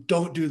telling me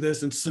don't do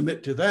this and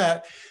submit to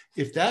that.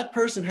 If that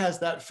person has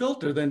that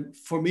filter, then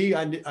for me,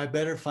 I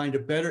better find a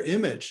better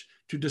image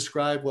to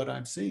describe what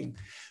I'm seeing.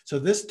 So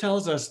this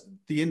tells us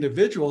the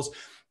individuals,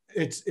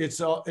 it's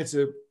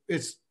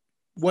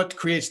what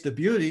creates the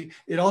beauty.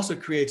 It also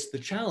creates the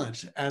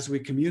challenge as we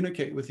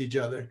communicate with each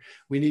other.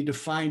 We need to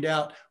find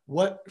out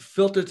what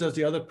filters does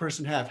the other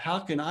person have? How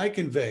can I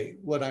convey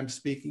what I'm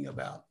speaking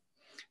about?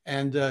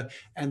 And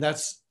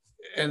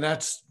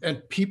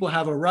people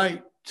have a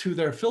right to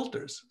their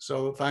filters.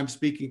 So if I'm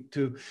speaking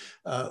to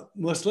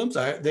Muslims,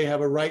 they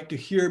have a right to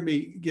hear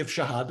me give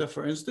shahada,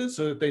 for instance,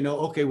 so that they know,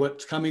 okay,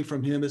 what's coming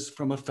from him is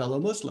from a fellow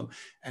Muslim.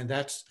 And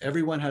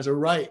everyone has a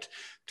right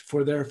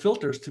for their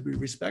filters to be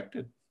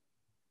respected.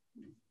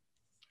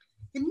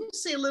 Can you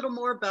say a little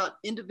more about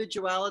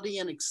individuality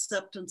and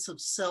acceptance of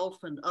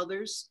self and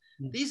others?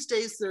 Mm-hmm. These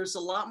days, there's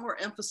a lot more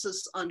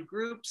emphasis on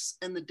groups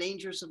and the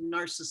dangers of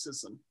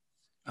narcissism.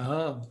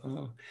 I've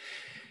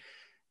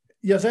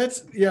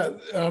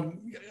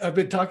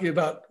been talking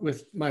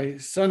with my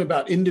son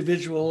about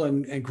individual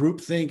and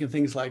groupthink and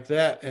things like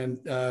that. And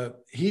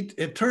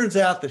it turns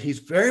out that he's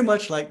very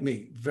much like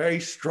me, very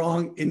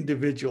strong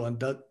individual,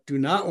 and do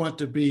not want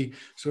to be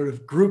sort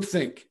of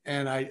groupthink.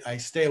 And I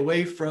stay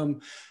away from,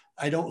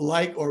 I don't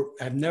like, or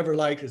have never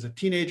liked as a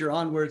teenager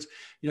onwards,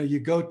 you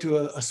go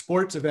to a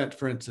sports event,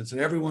 for instance,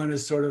 and everyone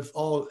is sort of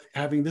all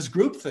having this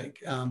groupthink.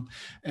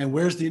 And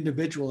where's the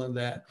individual in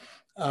that?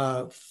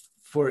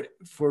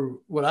 For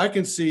what I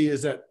can see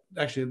is that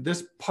actually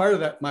this part of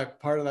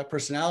that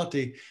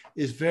personality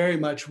is very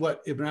much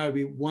what Ibn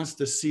Arabi wants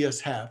to see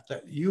us have,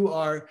 that you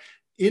are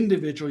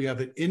individual, you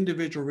have an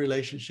individual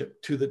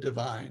relationship to the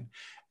divine.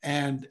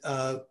 And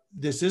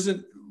this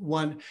isn't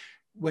one,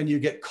 when you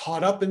get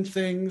caught up in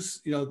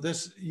things,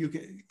 you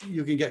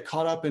can get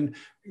caught up in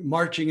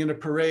marching in a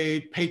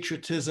parade,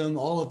 patriotism,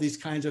 all of these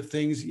kinds of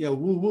things,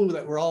 woo-woo,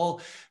 that we're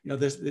all,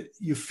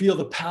 you feel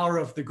the power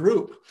of the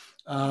group.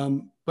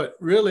 But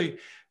really,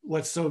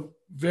 what's so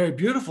very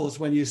beautiful is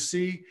when you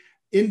see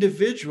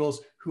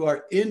individuals who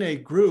are in a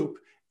group,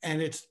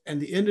 and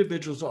the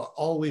individuals are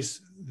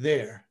always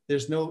there.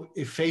 There's no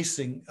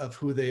effacing of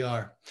who they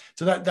are.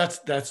 So that's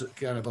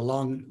kind of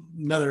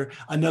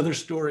another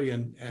story,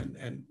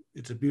 and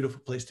it's a beautiful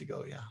place to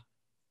go. Yeah.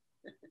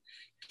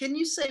 Can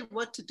you say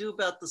what to do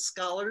about the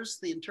scholars,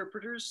 the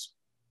interpreters?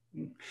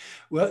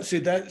 Well, see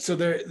that. So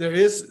there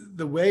is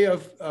the way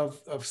of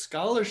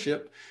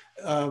scholarship.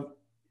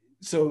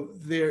 So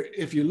there,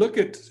 if you look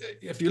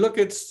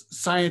at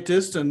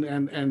scientists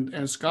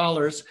and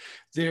scholars,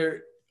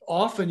 there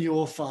often you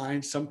will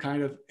find some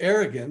kind of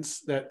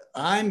arrogance that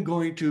I'm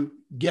going to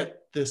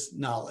get this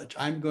knowledge,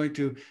 I'm going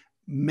to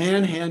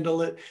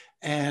manhandle it,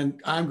 and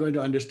I'm going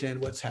to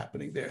understand what's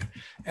happening there.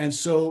 And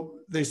so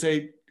they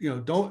say,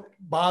 don't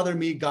bother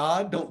me,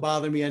 God, don't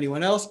bother me,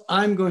 anyone else.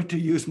 I'm going to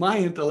use my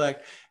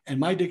intellect and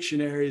my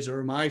dictionaries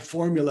or my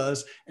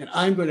formulas, and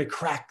I'm going to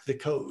crack the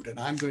code, and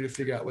I'm going to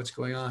figure out what's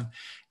going on.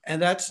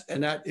 And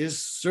that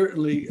is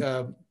certainly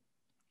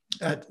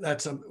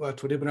that's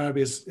what Ibn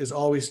Arabi is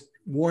always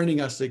warning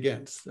us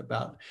against,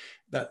 about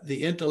that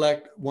the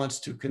intellect wants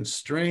to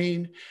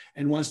constrain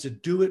and wants to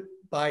do it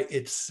by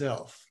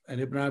itself.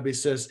 And Ibn Arabi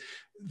says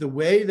the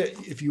way that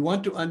if you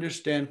want to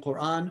understand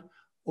Quran,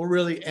 or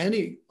really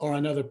or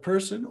another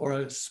person or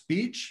a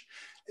speech,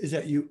 is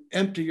that you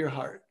empty your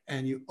heart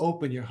and you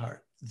open your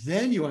heart.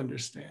 Then you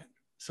understand.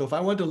 So if I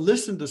want to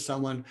listen to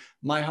someone,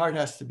 my heart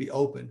has to be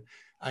open.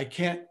 I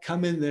can't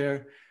come in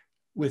there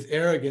with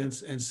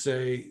arrogance and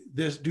say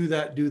this, do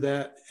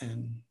that,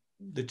 and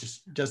it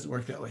just doesn't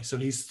work that way. So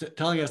he's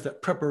telling us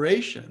that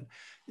preparation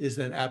is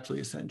then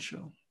absolutely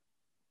essential.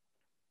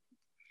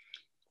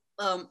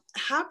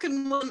 How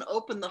can one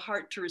open the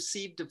heart to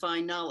receive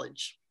divine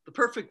knowledge? The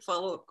perfect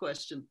follow-up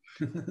question.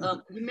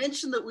 You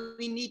mentioned that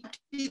we need to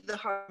be the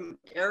heart from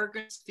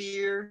arrogance,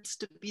 fear,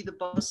 to be the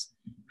boss.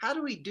 How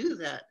do we do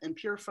that and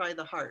purify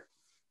the heart?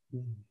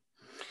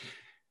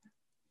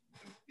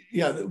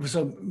 yeah,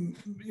 so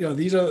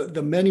these are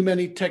the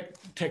many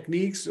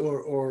techniques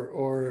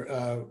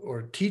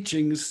or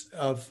teachings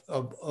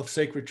of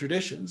sacred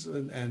traditions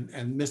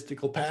and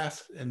mystical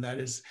path, and that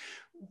is,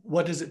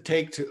 what does it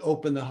take to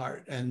open the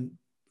heart? And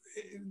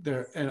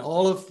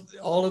all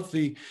of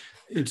the,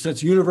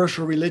 since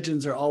universal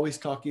religions are always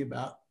talking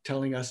about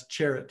telling us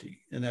charity,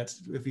 and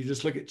that's, if you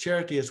just look at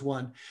charity as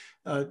one,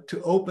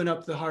 to open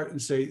up the heart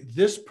and say,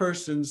 this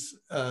person's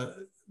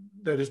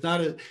that is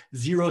not a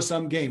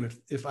zero-sum game.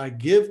 If I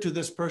give to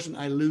this person,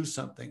 I lose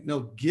something.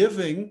 No,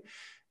 giving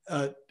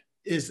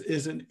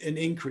is an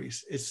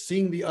increase. It's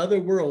seeing the other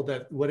world,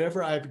 that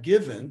whatever I've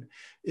given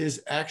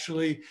is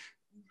actually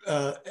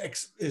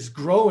is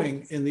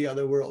growing in the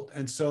other world.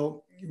 And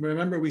so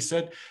remember, we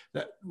said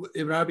that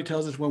Arabi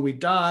tells us when we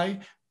die,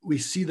 we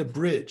see the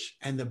bridge,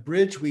 and the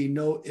bridge we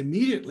know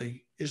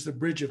immediately is the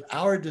bridge of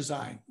our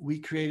design. We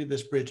created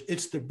this bridge.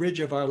 It's the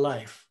bridge of our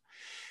life.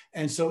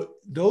 And so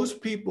those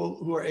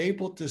people who are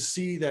able to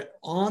see that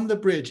on the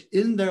bridge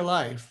in their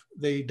life,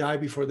 they die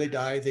before they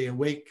die, they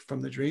awake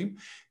from the dream.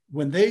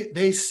 When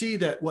they see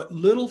that what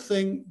little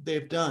thing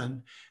they've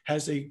done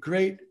has a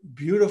great,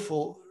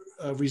 beautiful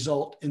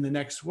result in the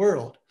next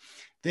world,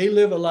 they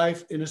live a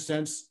life, in a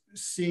sense,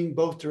 seeing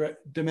both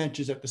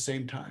dimensions at the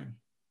same time.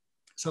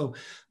 So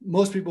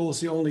most people will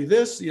see only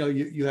this,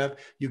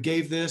 you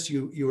gave this,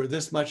 you were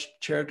this much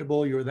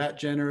charitable, you were that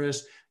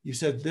generous, you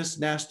said this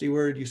nasty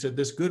word, you said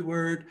this good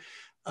word.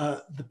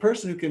 The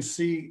person who can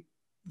see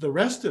the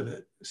rest of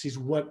it, sees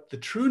what the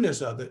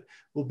trueness of it,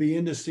 will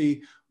begin to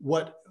see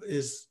what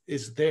is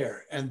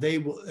there. And they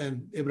will,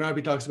 and Ibn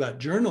Arabi talks about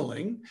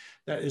journaling.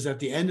 That is, at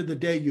the end of the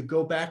day, you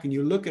go back and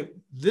you look at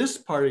this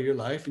part of your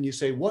life and you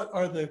say, what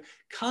are the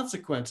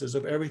consequences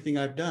of everything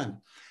I've done?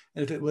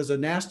 And if it was a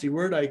nasty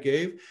word I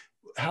gave,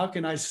 how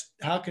can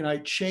I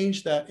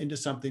change that into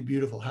something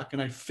beautiful? How can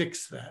I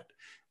fix that?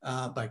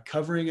 By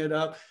covering it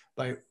up,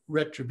 by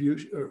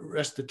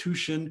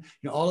restitution,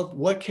 all of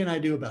what can I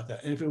do about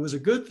that? And if it was a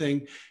good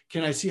thing,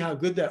 can I see how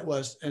good that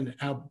was and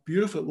how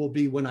beautiful it will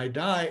be when I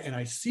die? And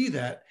I see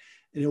that,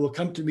 and it will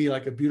come to me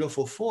like a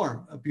beautiful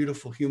form, a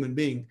beautiful human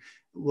being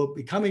will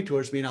be coming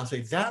towards me, and I'll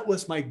say, that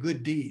was my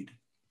good deed.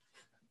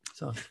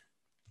 So.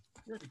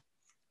 Good.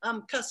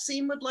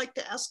 Kasim would like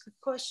to ask a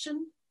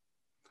question.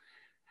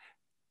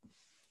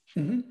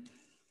 Mm-hmm.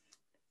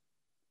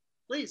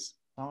 Please.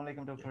 Assalamu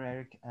alaikum, Dr.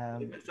 Eric.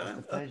 It's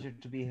a pleasure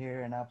to be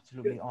here and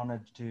absolutely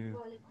honored to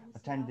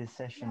attend this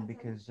session,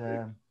 because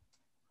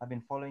I've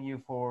been following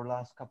you for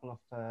last couple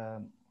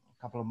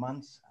of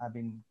months. I've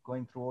been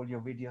going through all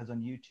your videos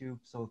on YouTube.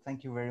 So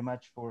thank you very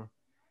much for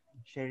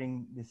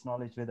sharing this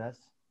knowledge with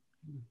us.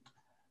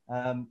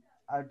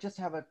 I just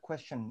have a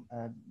question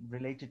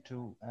related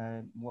to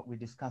what we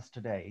discussed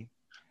today.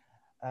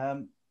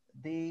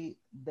 The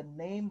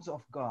names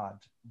of God,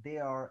 they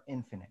are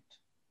infinite.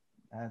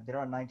 There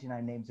are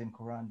 99 names in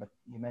Quran, but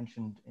you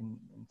mentioned in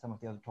some of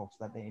the other talks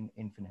that they're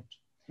infinite.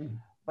 Mm-hmm.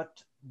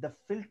 But the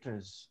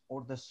filters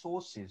or the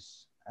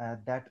sources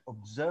that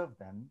observe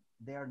them,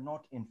 they are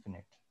not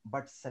infinite,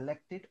 but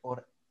selected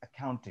or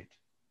accounted.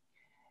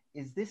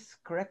 Is this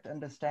correct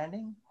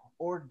understanding?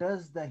 Or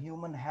does the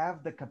human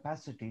have the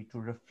capacity to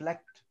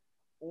reflect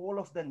all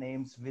of the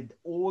names with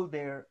all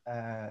their,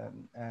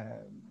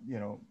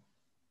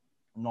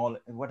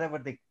 knowledge, whatever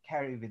they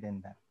carry within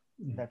them?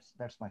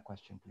 That's my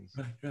question, please.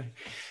 Right.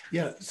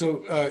 Yeah.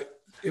 So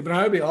Ibn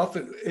Arabi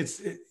often, this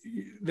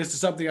is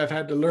something I've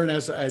had to learn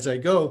as I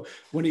go.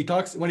 When he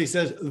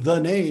says the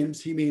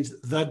names, he means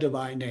the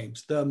divine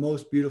names, the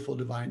most beautiful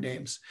divine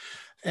names.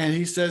 And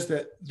he says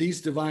that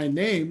these divine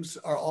names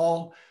are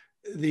all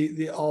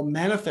all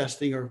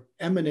manifesting or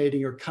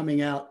emanating or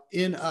coming out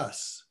in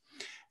us.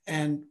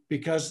 And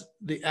because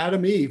the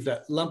Adam Eve,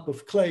 that lump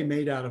of clay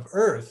made out of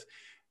earth,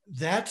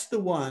 that's the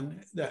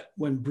one that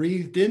when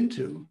breathed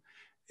into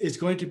is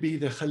going to be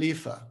the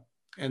Khalifa.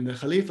 And the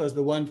Khalifa is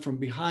the one from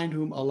behind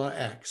whom Allah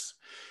acts.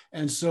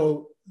 And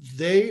so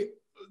the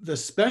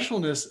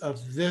specialness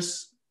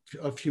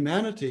of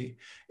humanity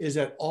is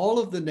that all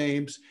of the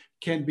names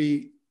can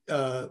be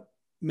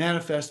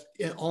manifest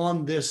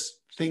on this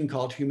thing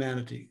called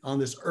humanity, on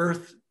this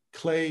earth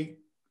clay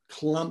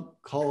clump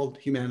called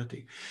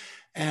humanity.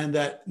 And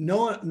that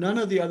none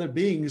of the other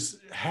beings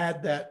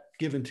had that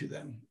given to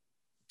them.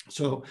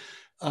 So,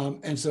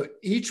 and so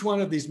each one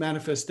of these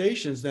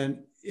manifestations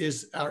then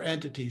is our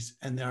entities,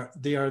 and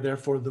they are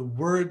therefore the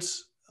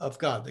words of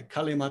God, the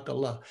kalimat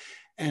Allah.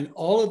 And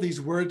all of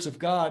these words of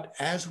God,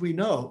 as we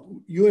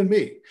know, you and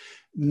me,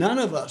 none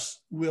of us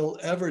will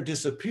ever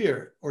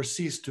disappear or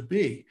cease to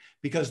be,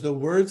 because the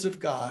words of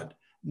God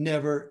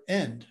never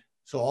end.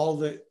 So all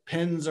the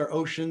pens are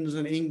oceans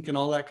and ink and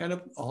all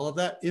of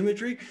that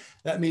imagery,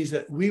 that means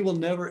that we will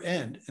never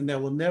end, and there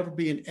will never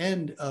be an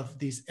end of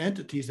these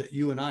entities that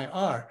you and I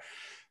are.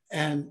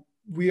 And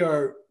we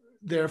are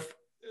there.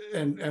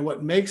 And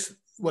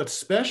what's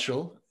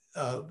special,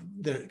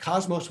 the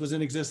cosmos was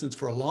in existence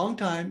for a long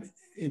time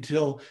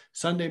until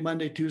Sunday,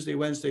 Monday, Tuesday,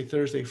 Wednesday,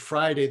 Thursday,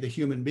 Friday, the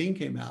human being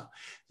came out.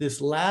 This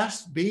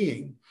last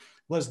being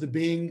was the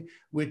being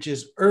which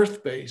is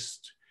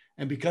earth-based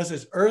And because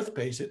it's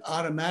earth-based, it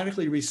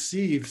automatically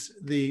receives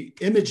the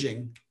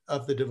imaging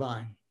of the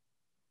divine.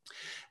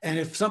 And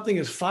if something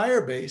is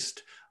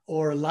fire-based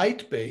or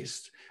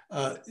light-based,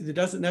 it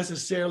doesn't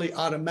necessarily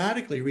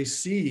automatically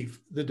receive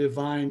the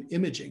divine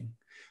imaging.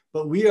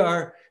 But we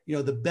are,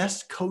 the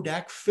best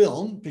Kodak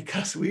film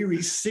because we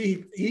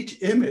receive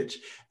each image.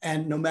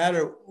 And no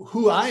matter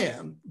who I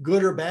am,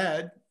 good or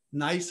bad,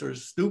 nice or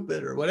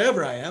stupid or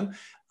whatever I am,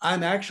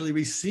 I'm actually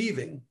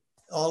receiving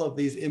all of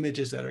these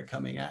images that are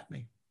coming at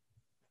me.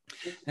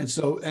 And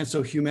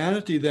so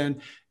humanity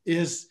then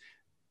is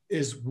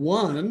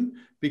one,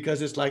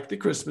 because it's like the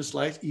Christmas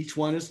lights. Each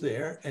one is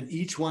there and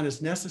each one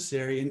is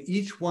necessary and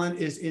each one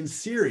is in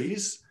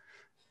series,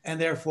 and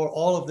therefore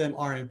all of them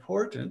are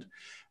important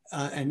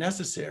and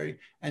necessary,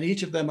 and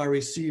each of them are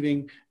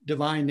receiving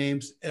divine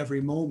names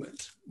every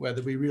moment,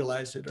 whether we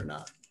realize it or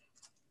not.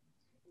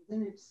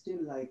 Then it's still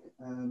like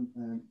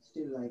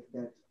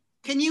that.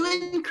 Can you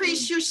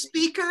increase your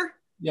speaker?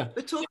 Yeah.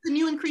 Batul, can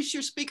you increase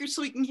your speaker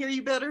so we can hear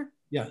you better?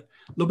 Yeah, a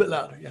little bit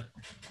louder, yeah.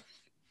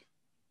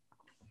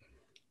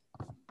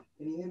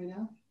 Can you hear me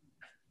now?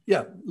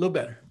 Yeah, a little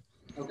better.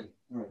 Okay,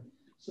 all right.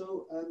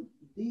 So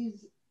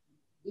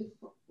if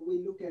we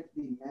look at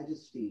the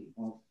majesty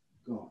of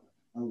God,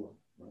 Allah,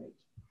 right?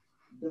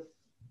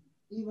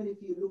 Even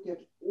if you look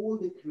at all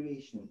the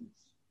creations,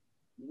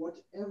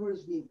 whatever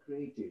is being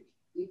created,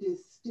 it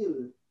is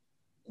still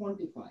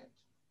quantified.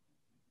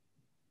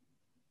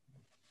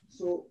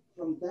 So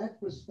from that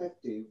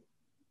perspective,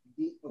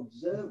 the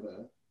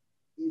observer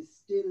is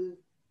still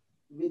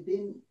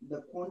within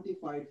the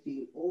quantified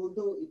field,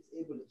 although it's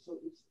able to, so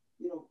it's,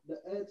 the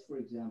earth, for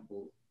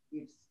example,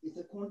 it's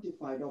a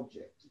quantified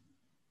object.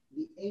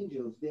 The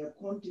angels, they are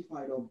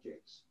quantified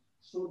objects.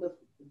 So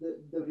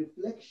the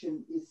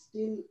reflection is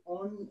still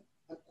on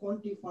a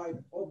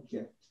quantified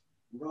object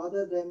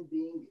rather than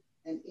being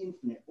an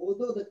infinite.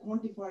 Although the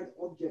quantified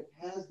object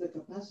has the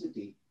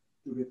capacity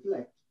to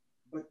reflect,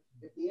 but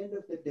at the end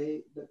of the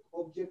day, the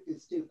object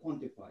is still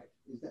quantified.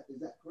 Is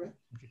that correct?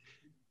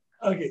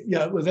 Okay,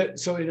 yeah. Well,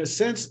 so in a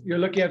sense, you're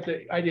looking at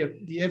the idea of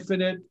the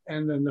infinite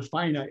and then the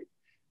finite,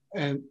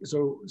 and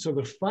so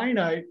the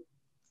finite.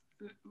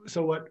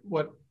 So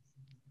what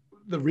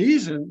the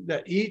reason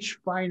that each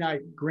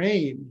finite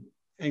grain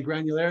and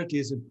granularity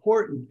is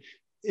important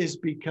is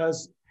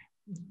because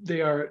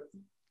they are.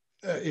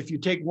 If you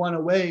take one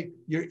away,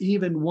 you're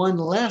even one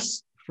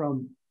less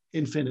from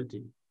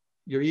infinity.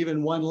 You're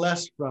even one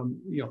less from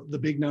the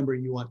big number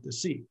you want to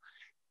see.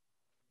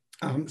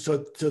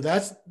 So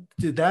that's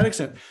to that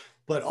extent.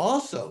 But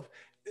also,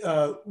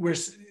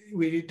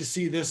 we need to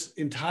see this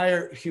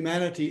entire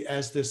humanity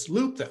as this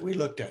loop that we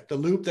looked at, the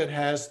loop that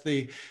has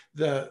the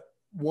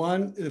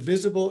one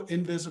visible,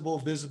 invisible,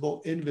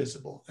 visible,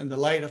 invisible, and the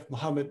light of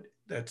Muhammad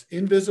that's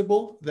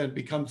invisible then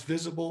becomes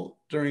visible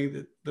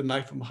during the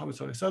night of Muhammad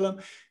sallallahu alaihi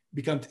wasallam,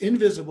 becomes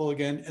invisible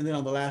again, and then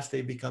on the last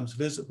day becomes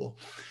visible.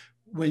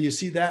 When you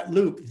see that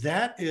loop,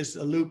 that is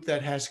a loop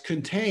that has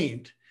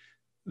contained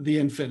the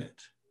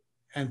infinite.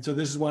 And so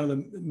this is one of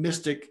the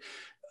mystic,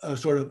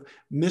 sort of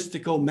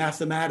mystical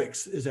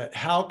mathematics, is that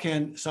how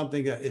can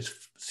something that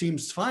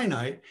seems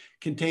finite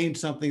contain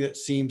something that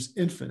seems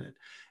infinite?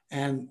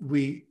 And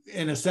we,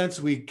 in a sense,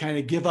 we kind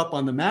of give up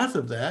on the math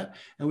of that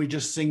and we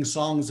just sing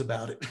songs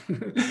about it.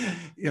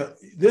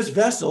 This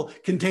vessel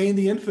contained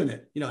the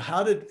infinite.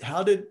 How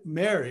did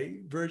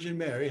Mary, Virgin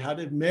Mary, how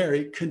did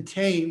Mary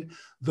contain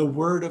the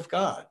Word of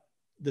God,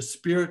 the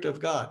Spirit of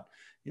God?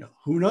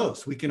 Who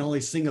knows? We can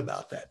only sing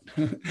about that.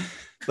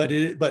 But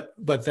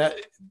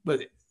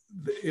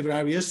Ibn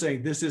Arabi is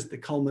saying this is the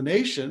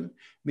culmination,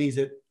 means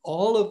that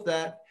all of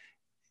that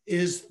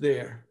is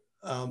there.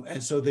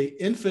 And so the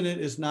infinite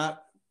is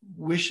not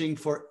wishing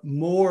for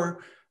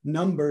more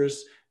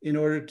numbers in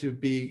order to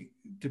be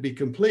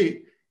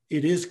complete.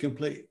 It is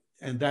complete,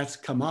 and that's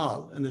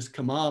Kamal. And this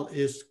Kamal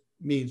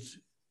means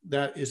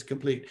that is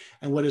complete.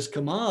 And what is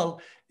Kamal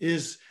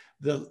is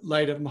the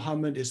light of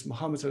Muhammad, is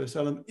Muhammad sallallahu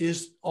alaihi wasallam,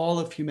 is all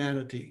of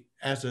humanity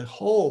as a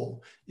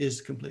whole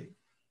is complete.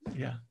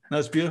 Yeah,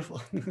 that's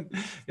beautiful. We'll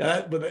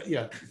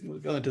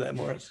go into that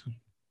more.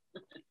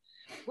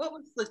 What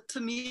was the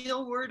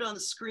Tamil word on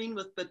the screen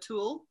with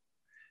Batul?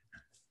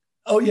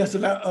 Oh, yeah, so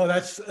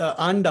that's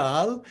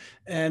Andal,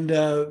 and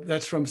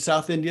that's from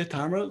South India,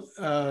 Tamil.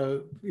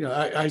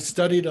 I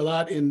studied a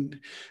lot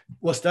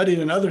studied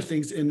in other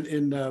things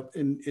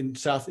in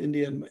South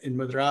India, in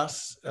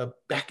Madras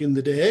back in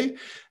the day.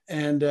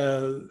 And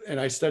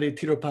I studied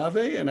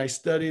Tirupave, and I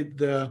studied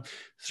the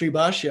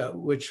Sribhashya,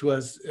 which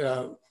was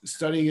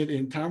studying it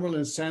in Tamil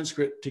and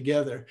Sanskrit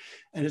together.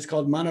 And it's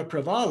called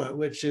Manapravala,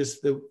 which is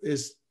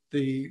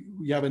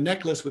you have a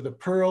necklace with a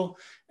pearl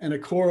and a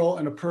coral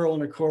and a pearl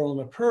and a coral and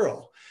a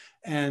pearl.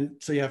 And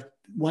so you have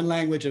one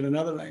language and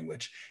another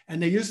language.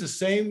 And they use the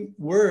same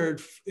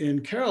word in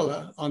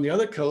Kerala on the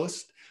other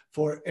coast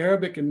for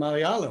Arabic and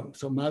Malayalam.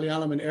 So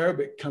Malayalam and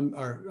Arabic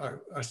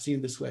are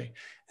seen this way.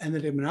 And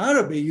then Ibn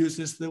Arabi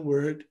uses the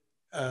word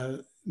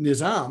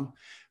nizam,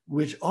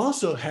 which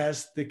also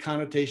has the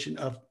connotation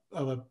of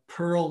a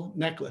pearl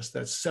necklace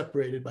that's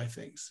separated by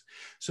things.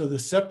 So the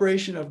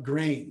separation of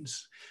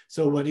grains.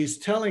 So what he's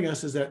telling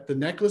us is that the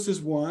necklace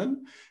is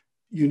one.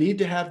 You need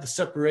to have the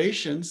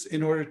separations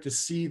in order to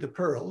see the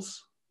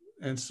pearls.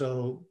 And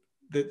so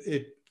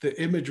the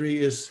imagery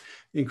is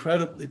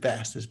incredibly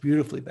vast, it's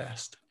beautifully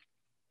vast.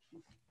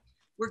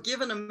 We're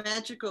given a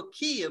magical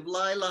key of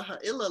La ilaha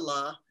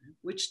illallah,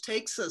 which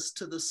takes us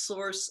to the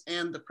source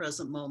and the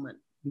present moment.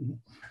 Mm-hmm.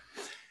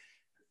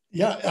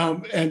 Yeah,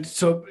 and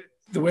so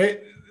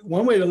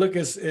one way to look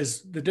is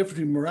the difference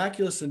between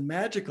miraculous and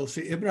magical.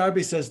 See, Ibn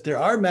Arabi says there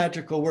are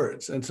magical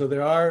words. And so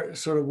there are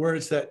sort of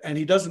words that, and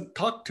he doesn't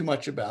talk too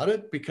much about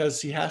it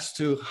because he has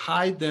to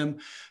hide them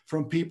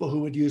from people who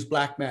would use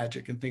black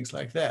magic and things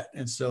like that.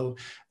 And so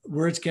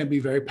words can be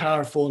very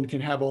powerful and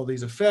can have all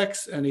these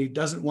effects. And he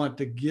doesn't want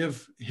to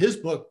give his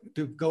book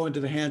to go into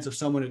the hands of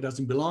someone it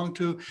doesn't belong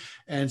to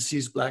and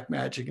sees black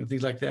magic and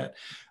things like that.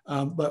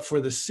 But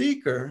for the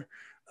seeker,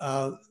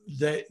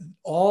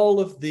 all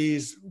of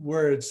these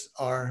words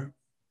are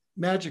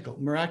magical,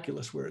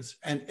 miraculous words,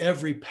 and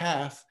every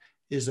path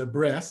is a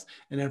breath,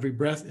 and every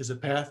breath is a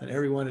path, and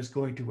everyone is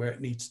going to where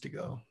it needs to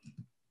go.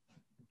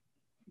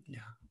 Yeah.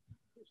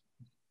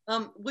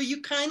 Will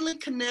you kindly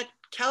connect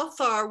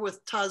Kawthar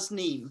with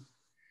Tasneem?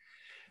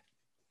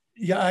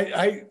 Yeah,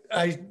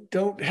 I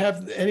don't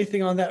have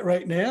anything on that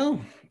right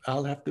now. I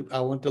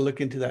want to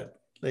look into that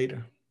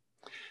later,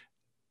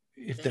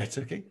 if that's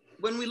okay.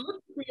 When we look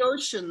at the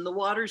ocean, the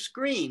water's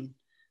green.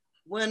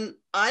 When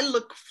I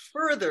look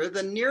further,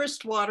 the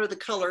nearest water, the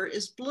color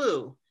is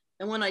blue.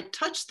 And when I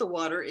touch the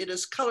water, it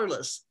is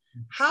colorless.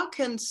 How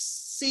can we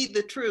see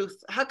the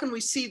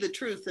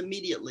truth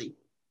immediately?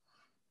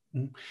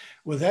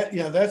 Well,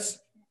 that's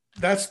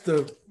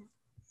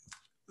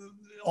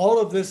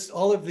all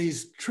of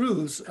these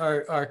truths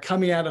are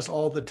coming at us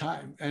all the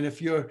time. And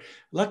if you're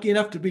lucky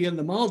enough to be in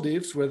the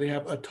Maldives where they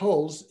have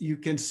atolls, you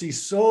can see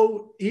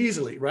so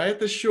easily right at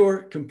the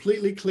shore,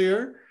 completely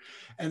clear.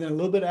 And then a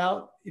little bit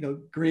out,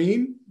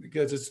 green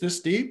because it's this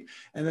deep.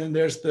 And then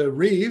there's the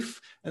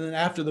reef. And then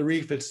after the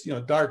reef, it's,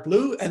 dark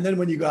blue. And then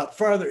when you go out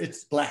farther,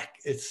 it's black.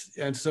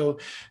 And so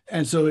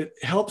it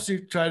helps you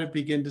try to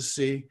begin to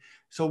see.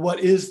 So what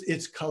is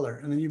its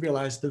color? And then you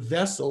realize the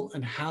vessel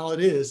and how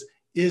it is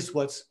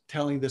what's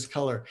telling this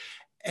color.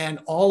 And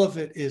all of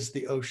it is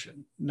the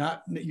ocean.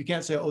 You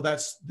can't say, oh,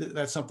 that's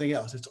something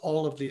else. It's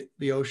all of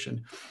the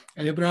ocean.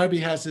 And Ibn Arabi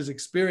has his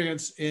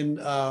experience in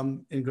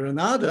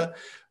Granada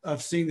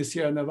of seeing the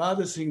Sierra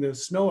Nevada, seeing the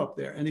snow up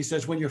there. And he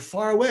says, when you're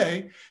far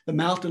away, the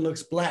mountain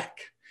looks black.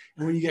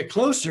 And when you get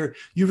closer,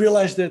 you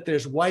realize that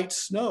there's white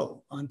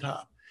snow on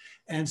top.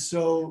 And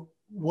so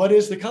what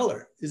is the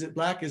color? Is it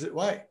black? Is it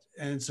white?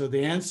 And so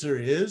the answer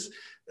is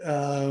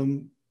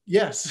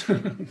yes.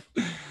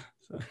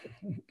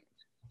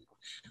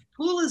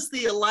 Pool is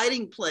the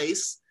alighting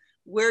place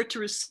where to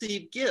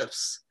receive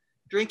gifts.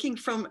 Drinking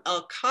from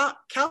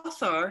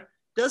al-Kawthar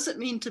doesn't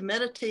mean to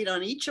meditate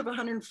on each of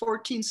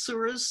 114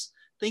 surahs,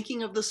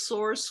 thinking of the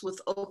source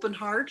with open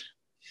heart.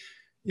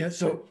 Yeah,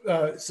 so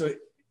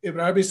Ibn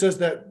Arabi says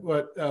that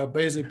what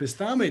Bayezid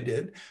Bistami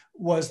did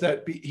was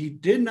that he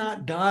did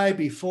not die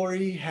before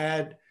he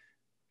had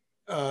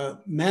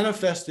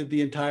manifested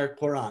the entire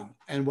Quran.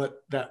 And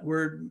what that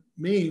word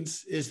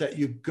means is that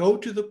you go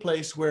to the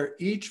place where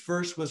each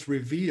verse was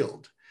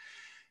revealed.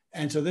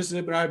 And so this is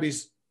Ibn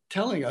Arabi's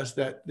telling us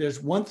that there's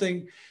one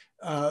thing,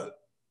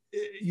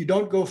 you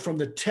don't go from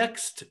the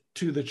text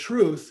to the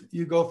truth,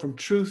 you go from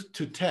truth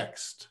to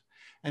text.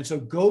 And so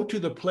go to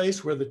the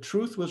place where the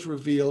truth was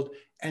revealed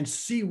and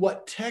see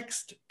what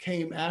text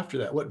came after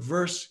that, what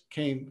verse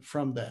came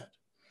from that.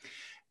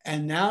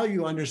 And now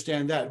you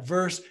understand that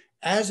verse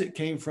as it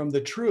came from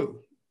the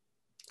true,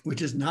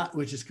 which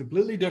is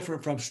completely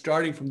different from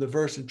starting from the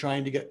verse and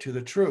trying to get to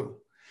the true.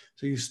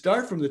 So you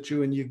start from the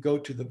true and you go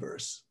to the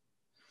verse.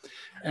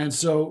 And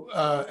so,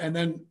 and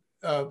then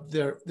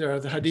there are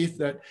the hadith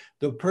that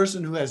the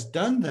person who has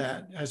done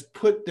that has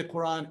put the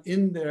Quran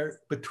in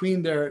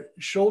between their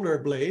shoulder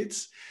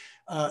blades,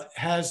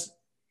 has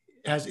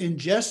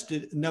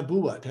ingested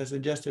nabuwat, has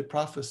ingested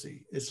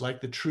prophecy. It's like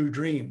the true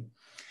dream,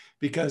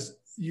 because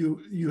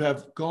you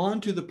have gone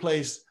to the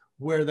place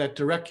where that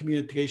direct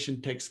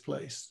communication takes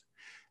place.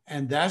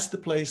 And that's the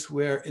place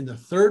where in the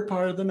third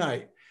part of the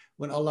night,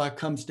 when Allah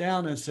comes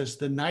down and says,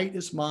 the night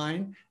is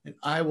mine and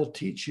I will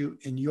teach you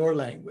in your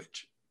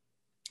language.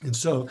 And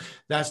so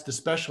that's the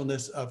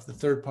specialness of the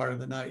third part of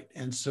the night.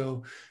 And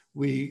so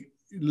we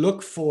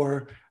look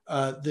for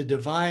the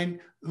divine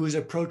who is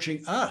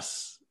approaching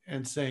us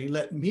and saying,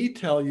 let me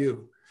tell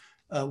you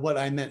what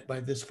I meant by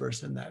this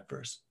verse and that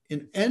verse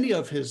in any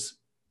of his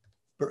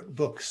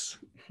books.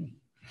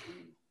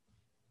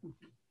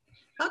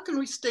 How can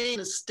we stay in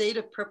a state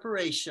of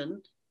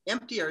preparation,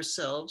 empty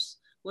ourselves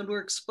when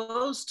we're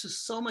exposed to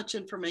so much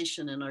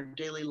information in our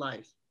daily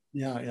life?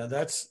 Yeah,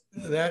 that's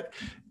that.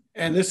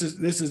 And this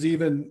is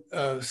even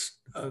a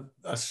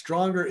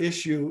stronger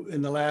issue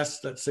in the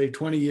last, let's say,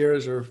 20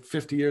 years or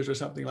 50 years or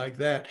something like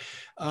that.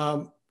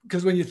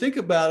 Because when you think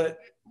about it,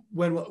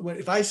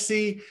 if I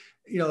see,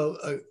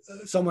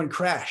 someone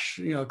crash,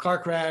 a car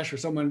crash, or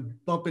someone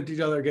bump into each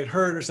other, or get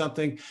hurt or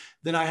something,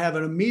 then I have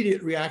an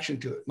immediate reaction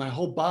to it. My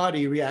whole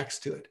body reacts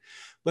to it.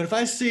 But if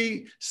I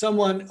see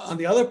someone on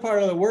the other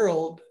part of the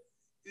world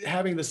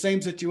having the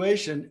same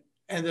situation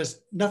and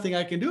there's nothing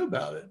I can do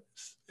about it,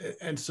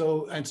 and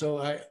so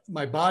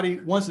my body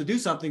wants to do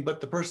something,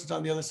 but the person's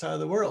on the other side of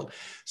the world.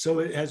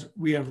 So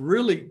we have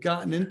really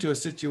gotten into a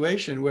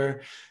situation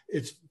where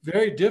it's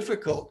very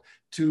difficult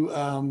to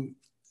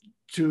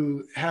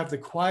have the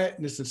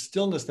quietness and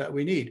stillness that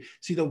we need.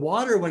 See, the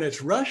water, when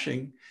it's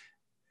rushing,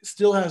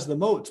 still has the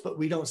motes, but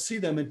we don't see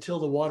them until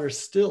the water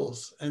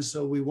stills. And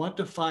so we want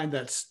to find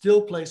that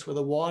still place where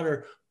the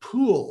water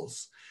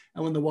pools.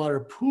 And when the water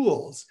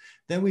pools,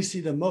 then we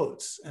see the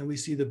motes and we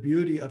see the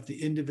beauty of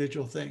the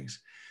individual things.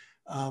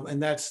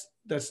 And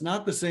that's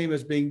not the same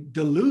as being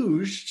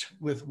deluged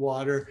with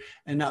water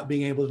and not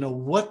being able to know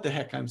what the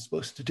heck I'm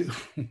supposed to do.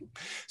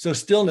 So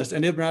stillness.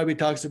 And Ibn Arabi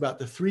talks about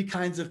the three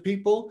kinds of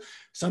people.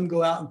 Some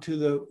go out into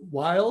the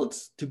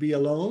wilds to be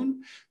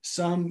alone.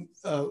 Some,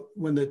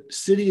 when the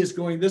city is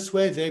going this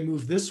way, they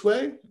move this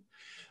way.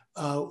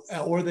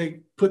 Or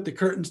they put the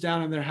curtains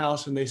down in their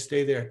house and they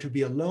stay there to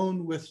be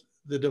alone with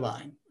the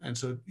divine.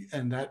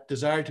 And that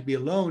desire to be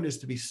alone is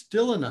to be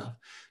still enough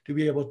to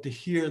be able to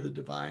hear the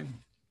divine.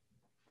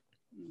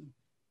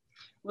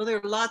 Well,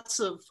 there are lots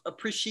of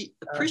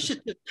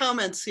appreciative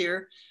comments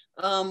here.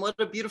 What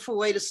a beautiful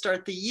way to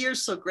start the year.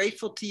 So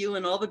grateful to you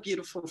and all the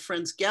beautiful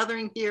friends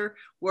gathering here,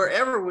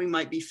 wherever we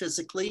might be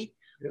physically.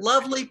 Yep.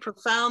 Lovely,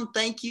 profound,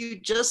 thank you.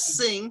 Just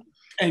sing.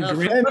 And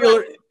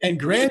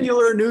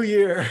granular New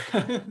Year.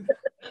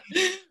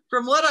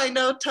 From what I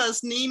know,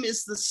 Tasneem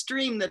is the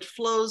stream that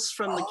flows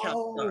from the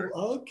Kawthar.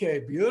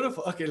 Okay,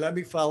 beautiful. Okay, let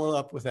me follow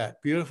up with that.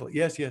 Beautiful.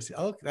 Yes.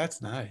 Oh,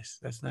 that's nice.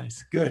 That's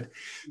nice. Good.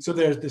 So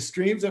there's the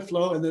streams that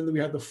flow, and then we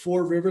have the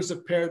 4 rivers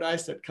of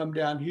paradise that come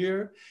down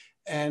here.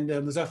 And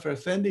Muzaffar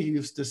Effendi, he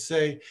used to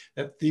say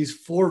that these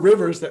 4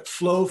 rivers that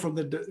flow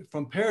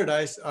from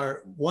paradise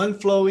are one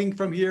flowing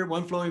from here,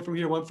 one flowing from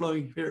here, one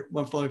flowing here,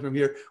 one flowing from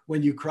here.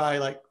 When you cry,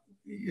 like,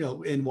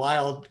 in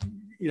wild,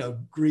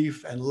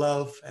 grief and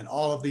love and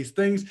all of these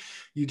things,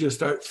 you just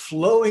start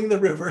flowing the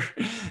river.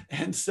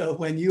 And so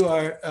when you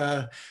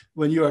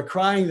are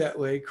crying that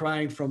way,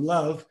 crying from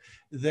love,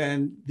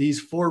 then these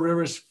 4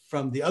 rivers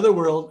from the other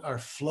world are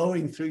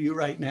flowing through you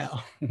right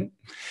now.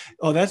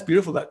 Oh, that's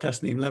beautiful, that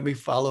Tasneem. Let me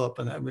follow up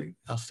on that.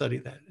 I'll study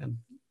that and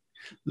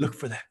look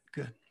for that.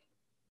 Good.